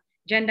 on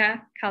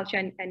gender, culture,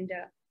 and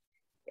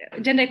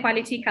gender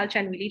equality, culture,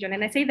 and religion.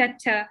 And I say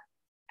that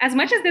as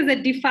much as there's a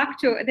de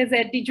facto, there's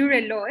a de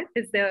jure law,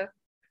 there's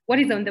what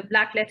is on the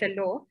black letter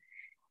law,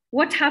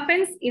 what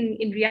happens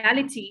in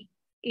reality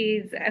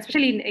is,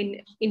 especially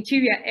in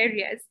interior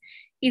areas,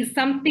 is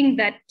something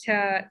that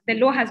the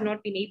law has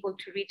not been able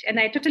to reach. And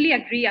I totally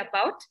agree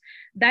about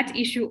that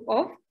issue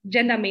of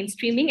gender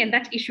mainstreaming and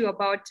that issue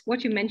about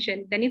what you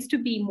mentioned. There needs to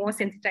be more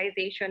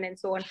sensitization and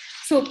so on.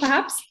 So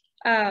perhaps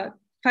 5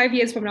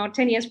 years from now,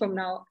 10 years from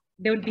now,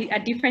 there would be a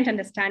different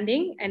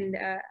understanding and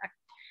a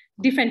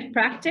different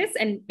practice.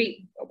 And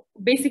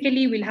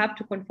basically we'll have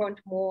to confront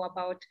more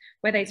about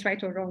whether it's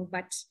right or wrong.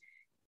 But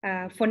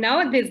for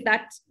now, there's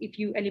that, if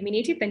you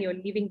eliminate it, then you're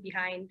leaving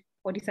behind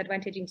or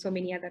disadvantaging so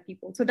many other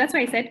people. So that's why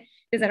I said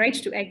there's a right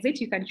to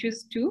exit. You can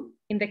choose to,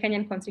 in the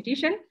Kenyan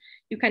Constitution,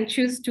 you can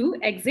choose to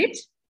exit,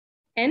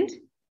 and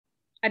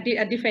a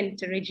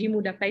different regime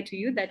would apply to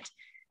you that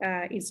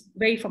is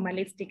very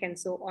formalistic and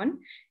so on.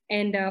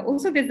 And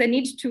also there's the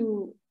need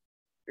to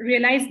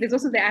realize there's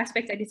also the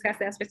aspects, I discussed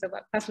the aspects of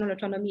personal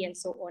autonomy and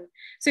so on.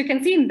 So you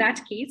can see in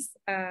that case,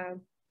 how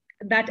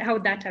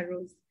that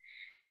arose.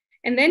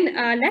 And then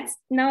let's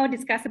now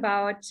discuss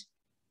about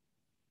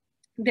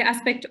the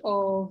aspect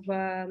of,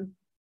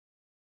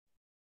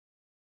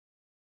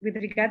 with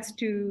regards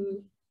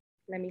to,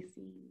 let me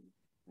see,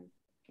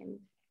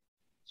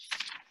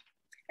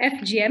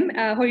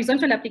 FGM,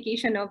 horizontal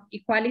application of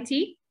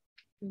equality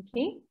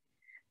Okay,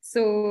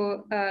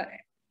 so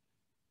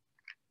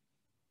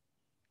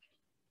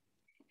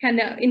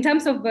in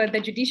terms of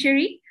the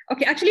judiciary,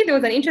 okay, actually there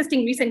was an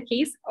interesting recent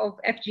case of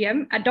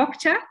FGM. A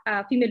doctor,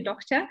 a female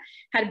doctor,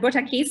 had brought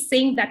a case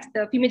saying that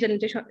the Female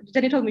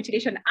Genital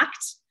Mutilation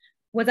Act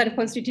was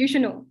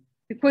unconstitutional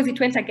because it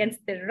went against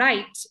the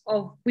right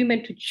of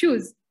women to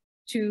choose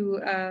to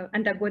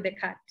undergo the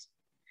cut.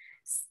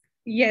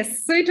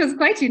 Yes, so it was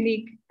quite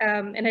unique.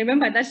 And I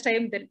remember at that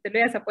time the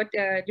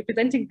lawyer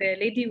representing the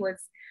lady was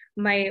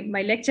my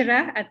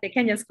lecturer at the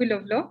Kenya School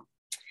of Law.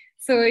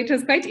 So it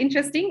was quite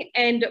interesting.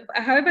 And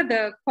however,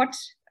 the court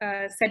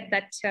said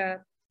that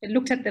it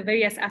looked at the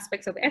various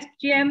aspects of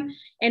FGM.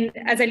 And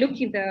as I look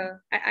in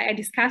I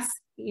discuss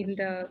in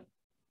the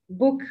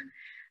book,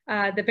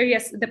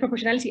 the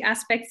proportionality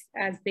aspects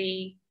as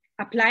they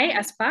apply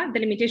as per the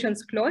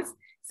limitations clause,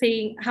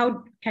 saying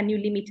how can you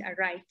limit a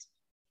right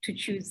to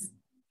choose?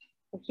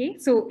 Okay,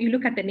 so you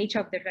look at the nature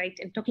of the right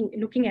and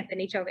looking at the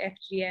nature of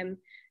FGM,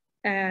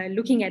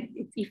 looking at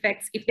its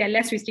effects, if there are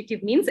less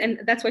restrictive means,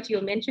 and that's what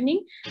you're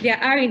mentioning. There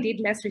are indeed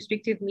less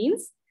restrictive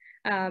means.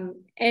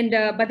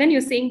 But then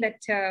you're saying that,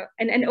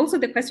 and also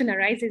the question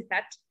arises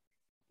that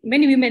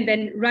many women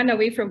then run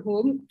away from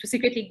home to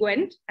secretly go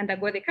and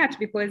undergo the cut,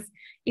 because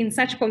in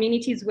such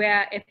communities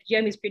where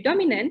FGM is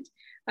predominant,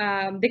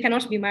 they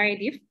cannot be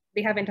married if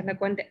they haven't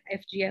undergone the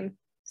FGM.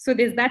 So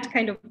there's that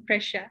kind of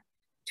pressure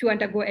to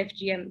undergo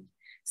FGM.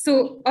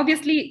 So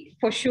obviously,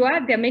 for sure,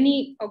 there are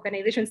many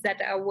organizations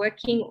that are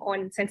working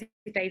on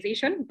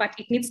sensitization, but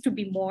it needs to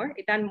be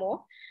done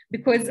more,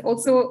 because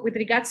also with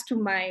regards to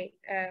my,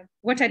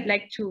 what I'd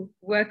like to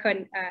work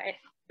on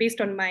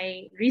based on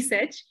my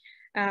research,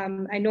 I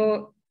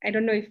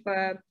don't know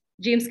if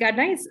James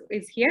Gardner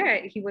is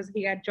here.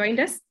 He had joined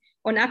us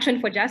on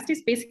Action for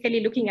Justice, basically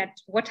looking at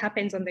what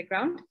happens on the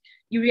ground.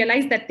 You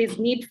realize that there's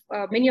need,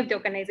 many of the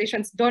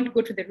organizations don't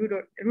go to the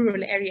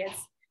rural areas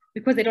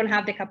because they don't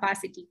have the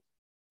capacity.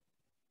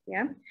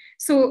 Yeah,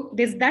 so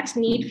there's that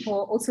need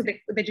for also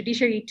the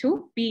judiciary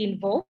to be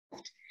involved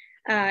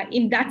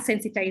in that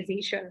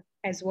sensitization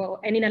as well,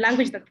 and in a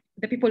language that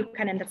the people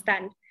can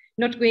understand,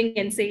 not going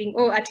and saying,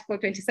 oh, Article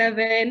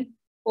 27,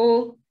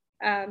 or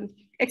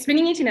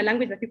explaining it in a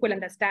language that people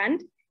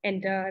understand,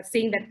 and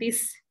saying that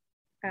this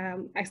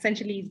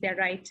essentially is their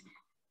right.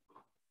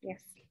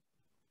 Yes.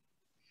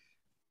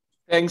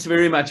 Thanks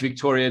very much,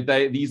 Victoria.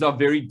 These are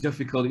very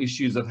difficult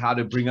issues of how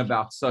to bring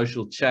about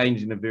social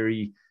change in a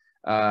very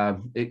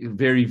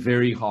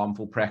very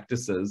harmful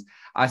practices.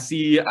 I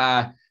see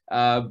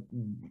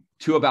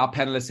two of our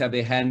panelists have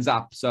their hands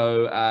up.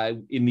 So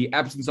in the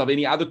absence of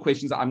any other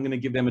questions, I'm going to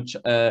give them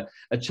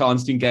a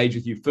chance to engage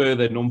with you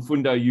further.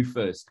 Nomfundo, you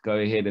first. Go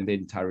ahead, and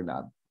then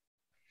Tarunabh.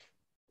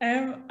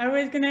 I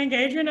was going to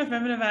engage in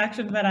affirmative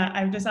action, but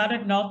I've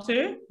decided not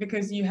to,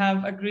 because you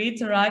have agreed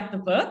to write the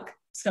book.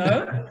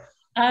 So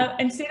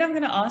instead, I'm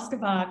going to ask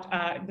about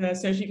the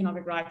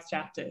socioeconomic rights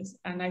chapters.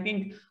 And I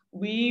think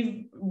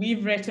we've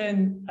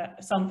written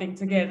something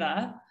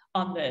together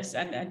on this,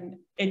 and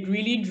it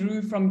really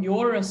drew from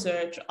your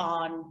research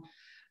on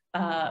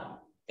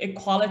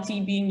equality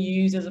being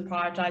used as a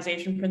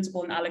prioritization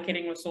principle in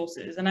allocating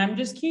resources. And I'm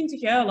just keen to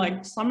hear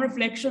like some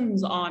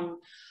reflections on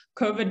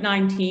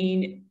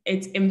COVID-19,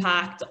 its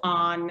impact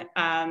on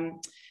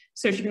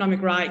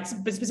socioeconomic rights,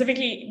 but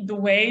specifically the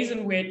ways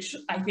in which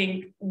I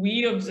think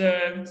we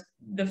observed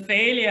the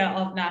failure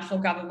of national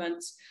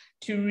governments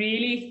to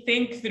really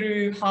think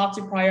through how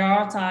to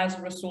prioritize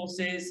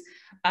resources,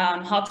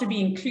 how to be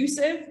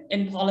inclusive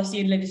in policy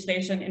and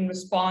legislation in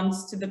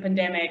response to the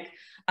pandemic,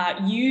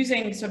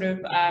 using sort of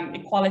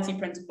equality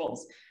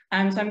principles.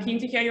 So I'm keen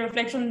to hear your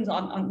reflections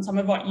on some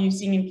of what you've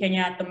seen in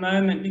Kenya at the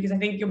moment, because I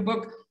think your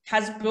book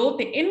has built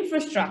the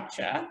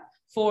infrastructure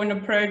for an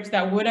approach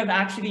that would have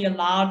actually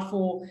allowed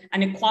for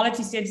an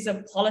equality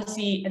sensitive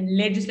policy and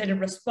legislative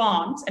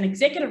response, an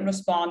executive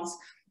response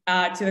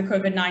to the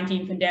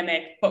COVID-19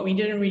 pandemic, but we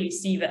didn't really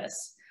see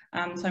this.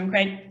 So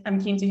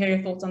I'm keen to hear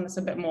your thoughts on this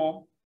a bit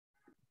more.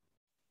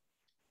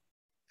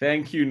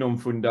 Thank you,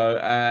 Nomfundo.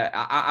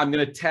 I'm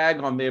going to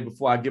tag on there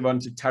before I give on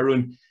to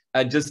Tarun.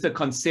 Just a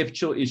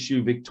conceptual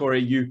issue,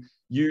 Victoria.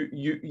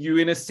 You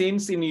in a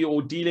sense, in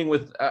you're dealing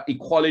with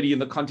equality in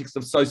the context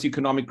of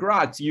socioeconomic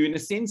rights, you in a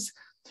sense,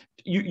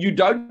 you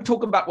don't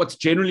talk about what's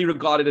generally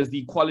regarded as the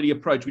equality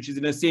approach, which is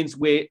in a sense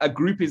where a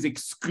group is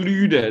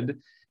excluded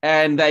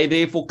and they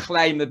therefore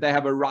claim that they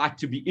have a right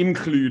to be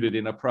included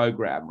in a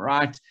program,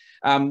 right?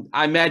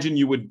 I imagine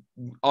you would,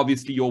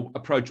 obviously your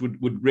approach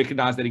would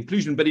recognize that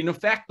inclusion, but in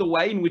fact, the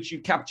way in which you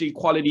capture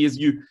equality is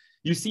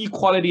you see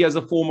equality as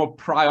a form of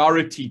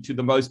priority to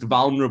the most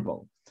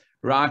vulnerable,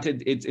 right?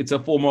 It's a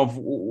form of,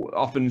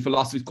 often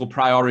philosophy is called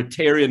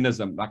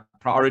prioritarianism, like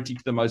priority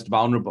to the most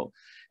vulnerable.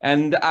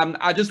 And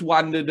I just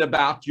wondered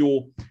about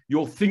your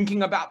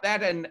thinking about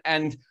that,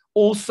 and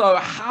also,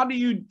 how do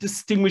you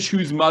distinguish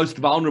who's most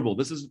vulnerable?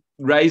 This is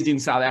raised in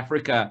South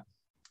Africa,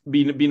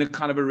 been a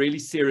kind of a really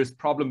serious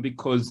problem,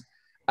 because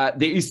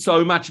there is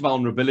so much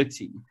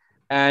vulnerability,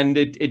 and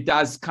it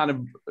does kind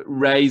of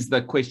raise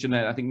the question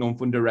that I think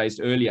Nomfundo raised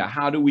earlier.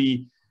 How do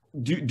we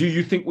do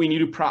you think we need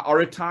to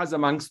prioritize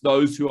amongst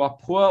those who are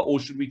poor, or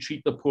should we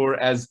treat the poor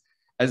as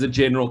a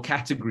general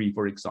category,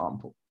 for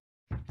example?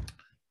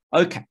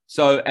 Okay,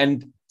 so,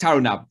 and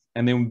Tarunabh,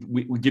 and then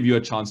we give you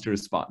a chance to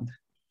respond.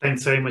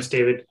 Thanks very much,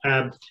 David.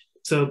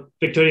 So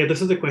Victoria,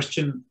 this is a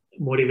question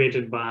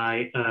motivated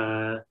by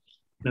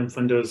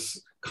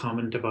Nomfundo's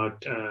comment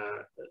about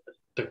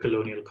the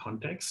colonial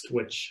context,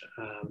 which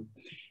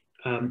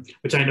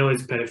I know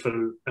is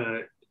peripheral.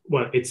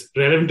 Well, it's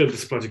relevant to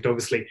this project,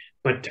 obviously,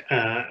 but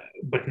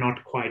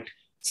not quite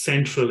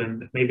central.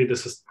 And maybe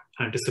this is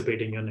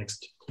anticipating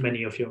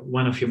your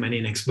one of your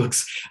many next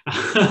books.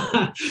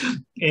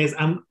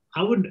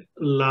 I would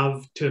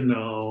love to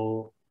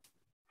know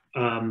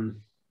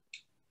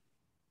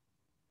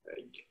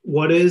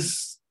what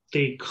is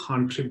the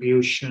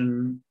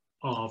contribution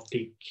of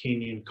the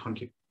Kenyan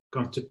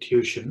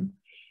constitution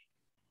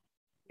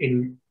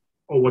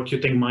or what you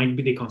think might have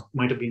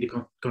been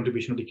the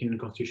contribution of the Kenyan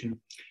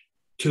constitution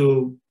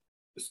to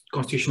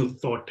constitutional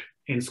thought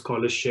and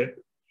scholarship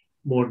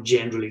more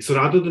generally. So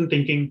rather than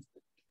thinking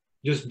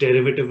just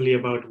derivatively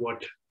about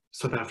what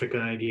South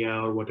African idea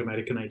or what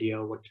American idea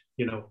or what,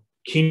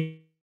 Kenya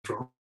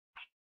from,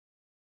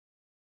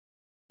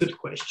 the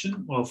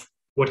question of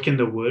what can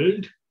the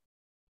world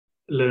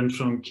learn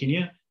from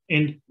Kenya?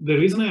 And the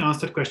reason I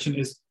asked that question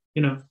is,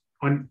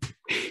 on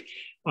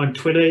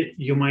Twitter,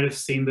 you might have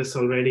seen this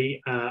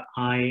already.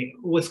 I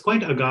was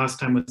quite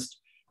aghast, I must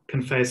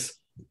confess,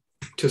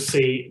 to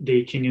see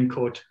the Kenyan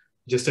court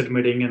just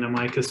admitting an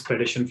amicus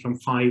petition from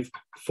 5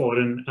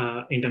 foreign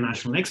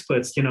international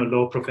experts,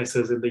 law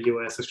professors in the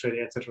US,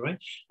 Australia, etc., right?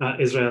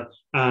 Israel.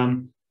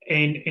 And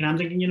I'm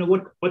thinking,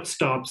 what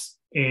stops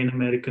an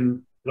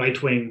American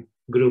right-wing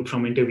group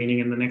from intervening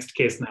in the next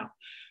case now?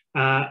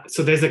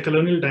 So there's a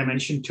colonial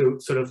dimension to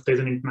there's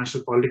an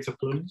international politics of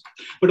colonialism,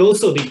 but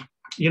also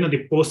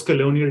the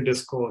post-colonial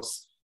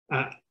discourse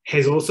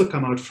has also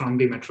come out from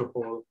the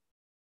metropole,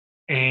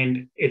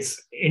 and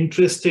it's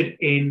interested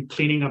in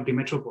cleaning up the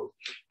metropole,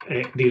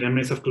 the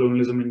remnants of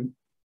colonialism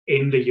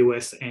in the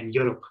US and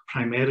Europe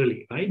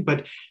primarily, right?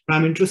 But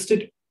I'm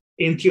interested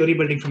in theory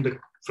building from the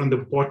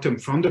bottom,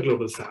 from the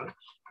global south,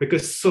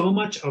 because so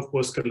much of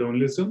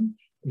post-colonialism,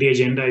 the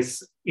agenda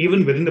is,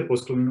 even within the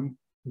post-colonial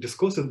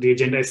discourse, the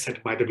agenda is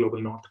set by the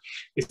global north.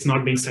 It's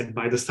not being set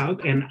by the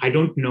south, and I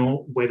don't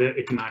know whether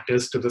it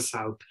matters to the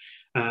south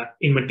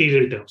in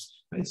material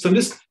terms. Right? So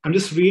I'm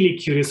just really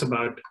curious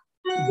about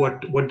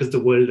what does the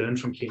world learn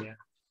from Kenya?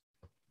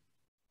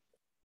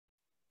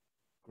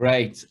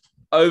 Great.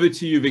 Over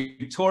to you,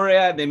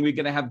 Victoria. Then we're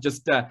going to have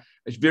just a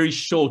very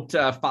short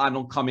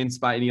final comments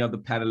by any of the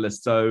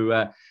panelists.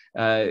 So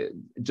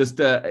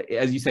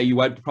as you say, you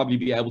won't probably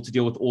be able to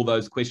deal with all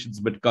those questions,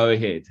 but go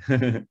ahead.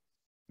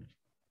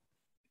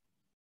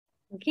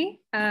 Okay.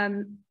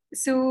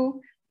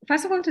 So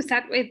first of all, to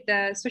start with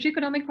the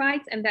socioeconomic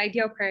rights and the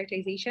idea of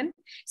prioritization.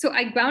 So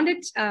I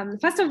grounded,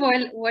 first of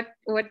all, what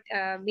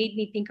made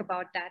me think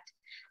about that.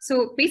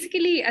 So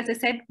basically, as I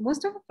said,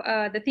 most of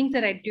the things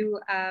that I do,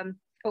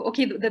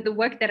 the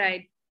work that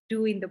I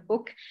do in the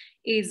book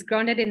is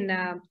grounded in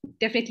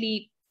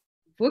definitely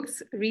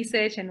books,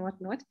 research, and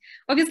whatnot.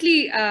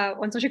 Obviously,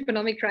 on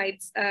socioeconomic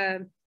rights,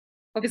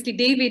 obviously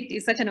David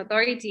is such an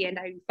authority, and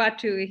I refer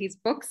to his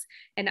books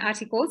and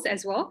articles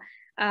as well.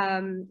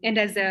 And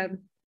as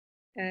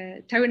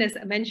Tarun has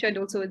mentioned,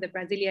 also the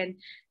Brazilian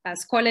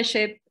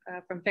scholarship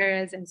from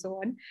Ferres and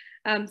so on.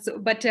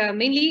 But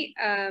mainly,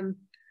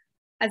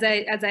 as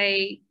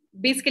I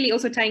basically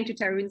also tying to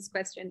Tarun's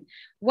question,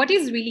 what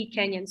is really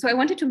Kenyan? So I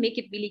wanted to make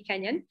it really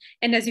Kenyan.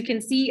 And as you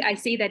can see, I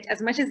say that as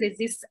much as there's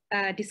this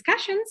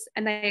discussions,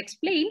 and I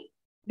explain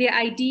the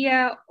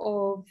idea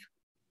of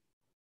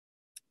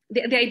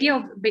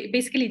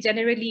basically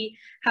generally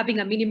having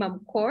a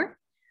minimum core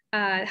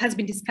has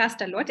been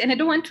discussed a lot. And I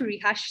don't want to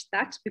rehash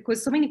that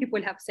because so many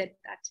people have said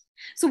that.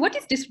 So what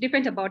is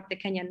different about the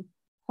Kenyan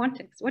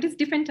context? What is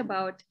different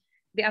about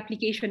the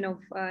application of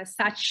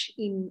such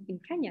in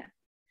Kenya?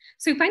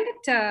 So you find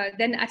that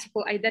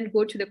I then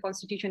go to the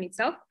constitution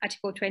itself.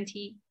 Article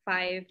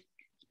 25B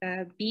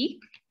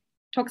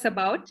talks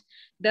about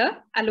the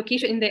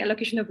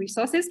allocation of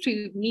resources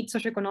to meet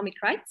socioeconomic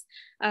rights.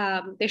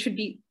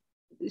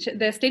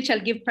 The state shall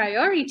give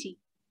priority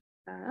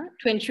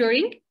to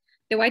ensuring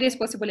the widest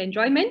possible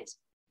enjoyment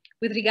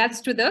with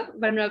regards to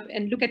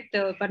and look at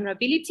the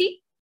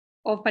vulnerability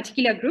of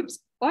particular groups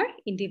or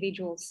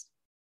individuals,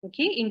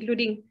 okay,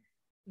 including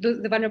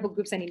the vulnerable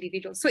groups and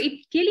individuals. So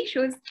it clearly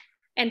shows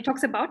and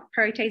talks about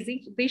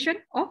prioritization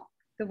of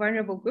the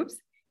vulnerable groups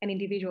and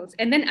individuals.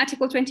 And then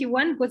Article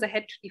 21 goes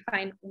ahead to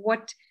define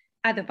what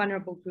are the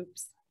vulnerable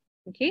groups,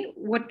 okay?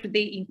 What do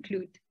they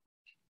include?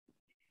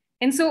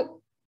 And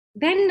so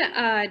then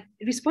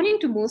responding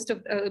to most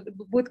of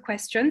both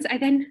questions, I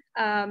then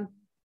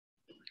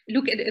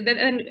look at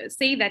and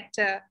say that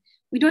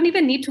we don't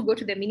even need to go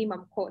to the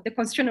minimum core. The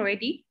Constitution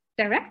already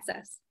directs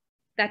us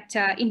that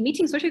in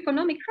meeting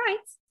socioeconomic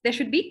rights, there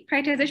should be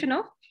prioritization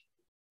of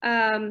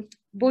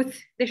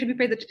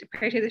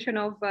prioritization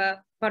of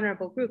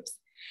vulnerable groups.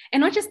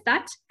 And not just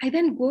that, I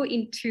then go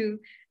into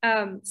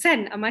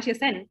Amartya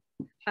Sen,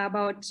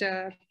 about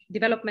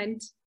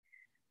development,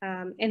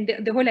 and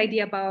the whole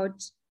idea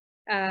about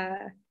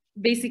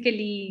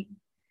basically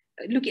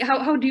look at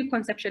how do you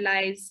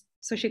conceptualize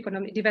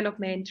socioeconomic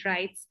development,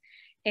 rights,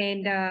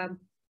 and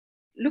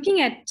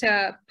looking at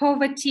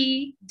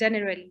poverty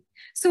generally.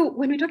 So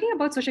when we're talking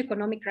about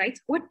socioeconomic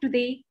rights, what do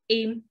they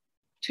aim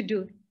to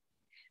do?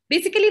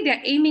 Basically,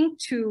 they're aiming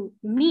to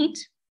meet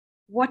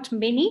what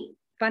many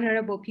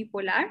vulnerable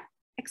people are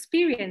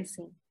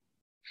experiencing.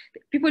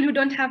 People who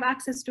don't have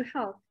access to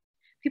health,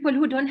 people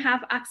who don't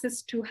have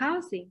access to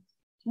housing.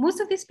 Most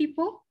of these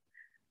people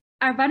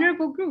are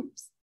vulnerable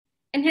groups.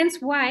 And hence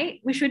why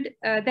we should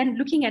then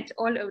looking at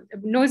all of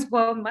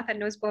Martha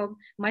Nussbaum,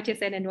 Amartya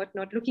Sen and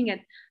whatnot, looking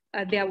at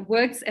their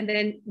works and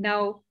then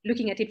now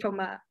looking at it from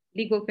a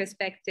legal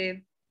perspective,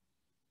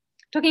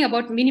 talking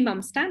about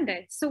minimum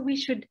standards. So we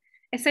should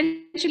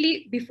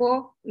essentially,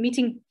 before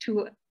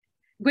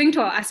going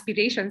to our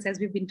aspirations, as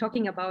we've been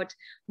talking about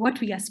what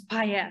we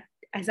aspire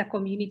as a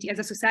community, as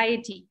a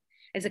society,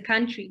 as a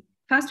country,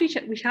 first we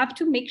have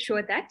to make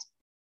sure that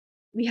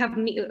we have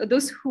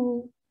those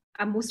who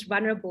are most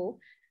vulnerable,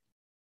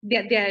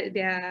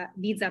 their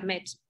needs are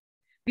met.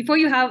 Before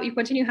you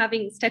continue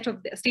having state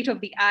of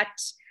the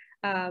art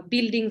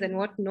buildings and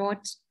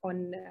whatnot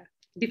on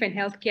different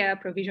healthcare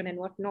provision and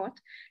whatnot,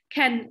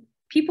 can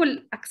people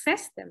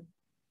access them?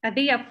 Are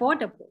they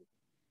affordable?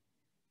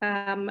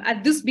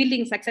 Are these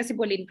buildings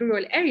accessible in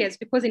rural areas?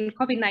 Because in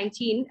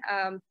COVID-19,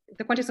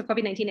 the context of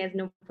COVID-19, as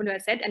Nomfundo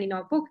has said, and in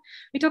our book,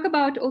 we talk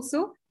about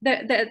also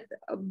the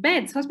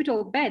beds,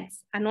 hospital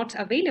beds are not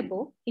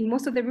available in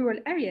most of the rural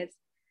areas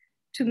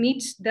to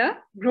meet the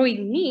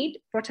growing need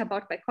brought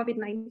about by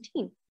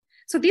COVID-19.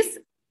 So this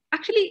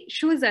actually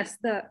shows us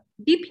the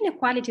deep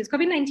inequalities.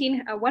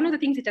 COVID-19, one of the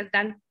things it has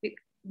done,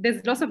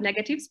 there's lots of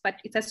negatives, but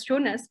it has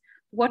shown us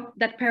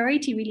that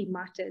priority really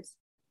matters,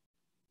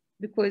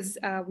 because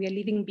we are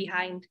leaving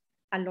behind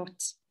a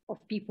lot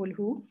of people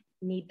who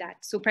need that.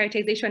 So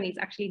prioritization is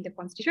actually in the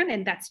constitution,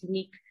 and that's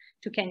unique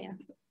to Kenya.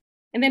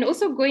 And then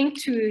also going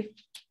to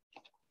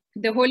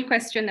the whole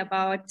question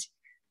about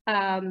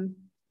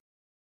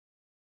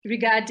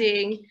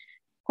regarding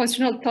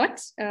constitutional thought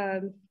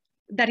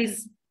that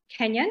is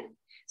Kenyan.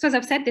 So as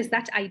I've said, there's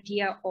that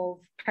idea of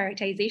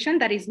prioritization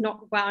that is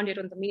not grounded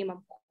on the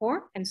minimum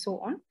core and so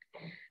on,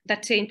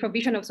 that in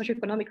provision of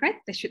socioeconomic rights,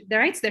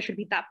 there should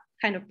be that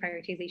kind of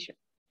prioritization.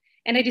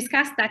 And I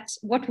discussed that,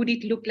 what would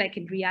it look like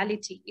in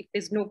reality if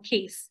there's no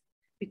case?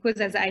 Because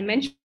as I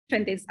mentioned,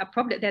 there's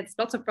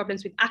lots of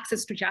problems with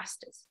access to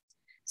justice.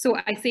 So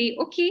I say,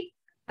 okay,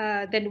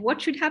 then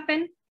what should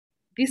happen?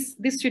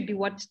 This should be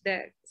what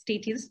the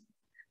state is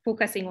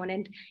focusing on,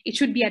 and it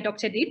should be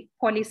adopted in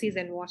policies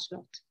and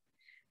whatnot.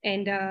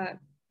 And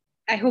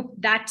I hope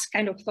that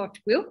kind of thought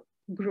will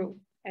grow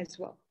as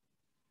well.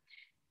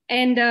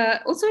 And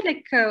also,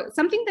 like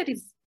something that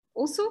is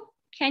also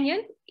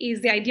Kenyan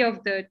is the idea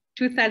of the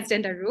 2/3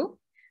 gender rule.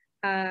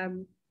 There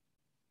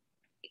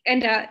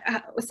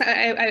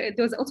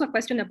was also a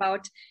question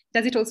about,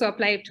 does it also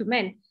apply to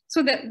men?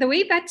 So the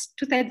way that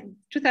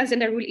 2/3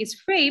 gender rule is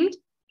framed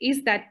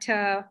is that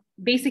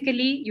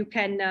basically you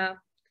can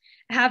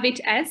have it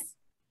as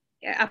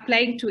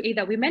applying to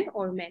either women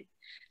or men.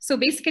 So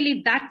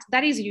basically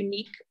that is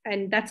unique,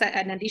 and that's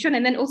an addition.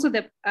 And then also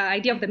the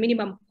idea of the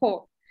minimum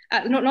core,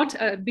 not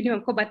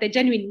minimum core, but the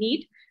genuine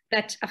need,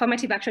 that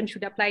affirmative action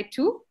should apply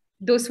to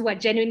those who are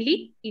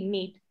genuinely in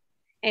need.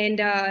 And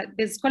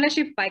there's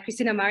scholarship by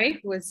Christina Murray,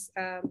 who was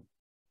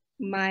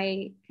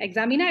my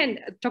examiner, and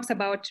talks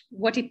about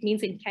what it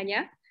means in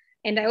Kenya.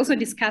 And I also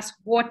discuss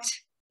what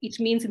it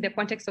means in the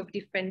context of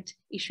different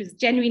issues.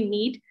 Genuine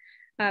need,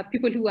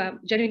 people who are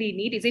genuinely in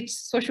need, is it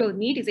social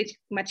need, is it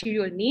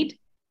material need,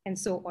 and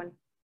so on.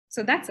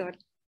 So that's all.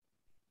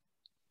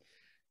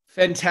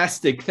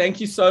 Fantastic.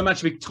 Thank you so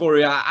much,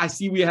 Victoria. I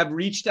see we have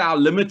reached our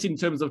limit in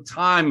terms of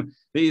time.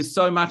 There is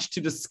so much to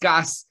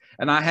discuss,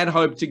 and I had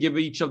hoped to give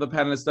each of the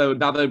panelists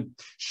another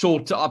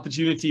short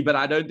opportunity, but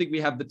I don't think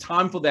we have the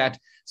time for that.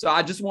 So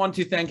I just want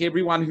to thank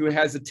everyone who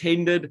has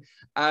attended.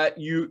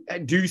 You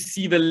do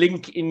see the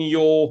link in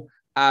your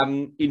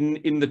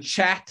in the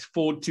chat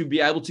to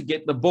be able to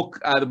get the book.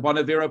 The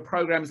Bonavero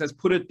Programs has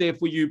put it there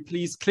for you.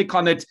 Please click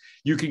on it.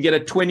 You can get a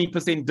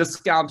 20%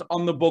 discount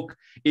on the book.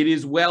 It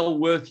is well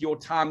worth your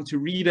time to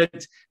read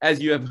it.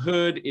 As you have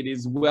heard, it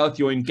is worth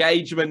your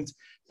engagement.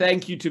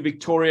 Thank you to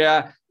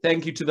Victoria.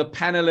 Thank you to the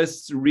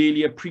panelists.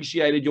 Really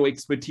appreciated your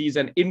expertise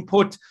and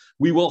input.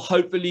 We will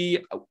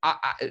hopefully,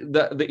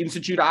 the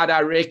Institute I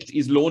Direct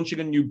is launching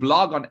a new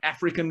blog on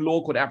African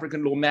law called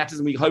African Law Matters,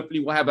 and we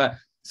hopefully will have a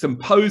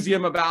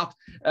symposium about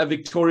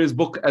Victoria's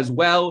book as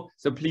well.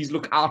 So please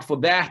look out for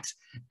that.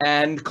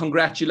 And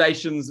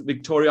congratulations,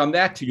 Victoria, on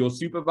that, to your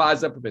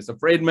supervisor, Professor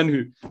Fredman,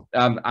 who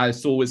I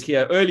saw was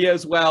here earlier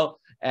as well.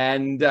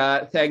 And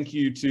thank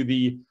you to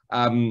the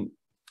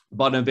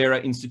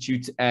Bonavero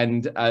Institute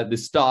and the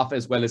staff,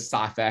 as well as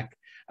SAIFAC.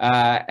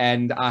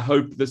 And I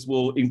hope this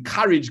will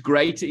encourage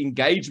greater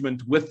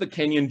engagement with the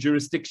Kenyan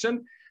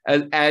jurisdiction.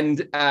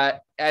 And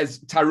as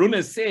Tarun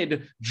has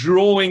said,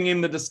 drawing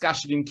in the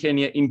discussion in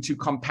Kenya into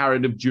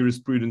comparative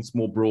jurisprudence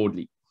more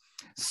broadly.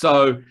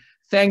 So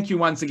thank you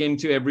once again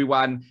to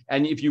everyone.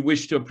 And if you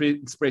wish to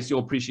express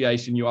your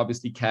appreciation, you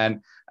obviously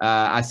can.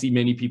 I see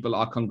many people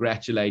are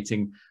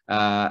congratulating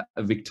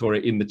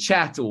Victoria in the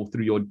chat or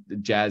through your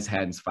jazz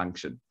hands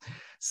function.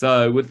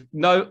 So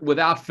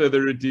without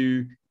further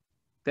ado,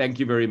 thank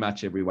you very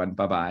much, everyone.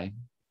 Bye-bye.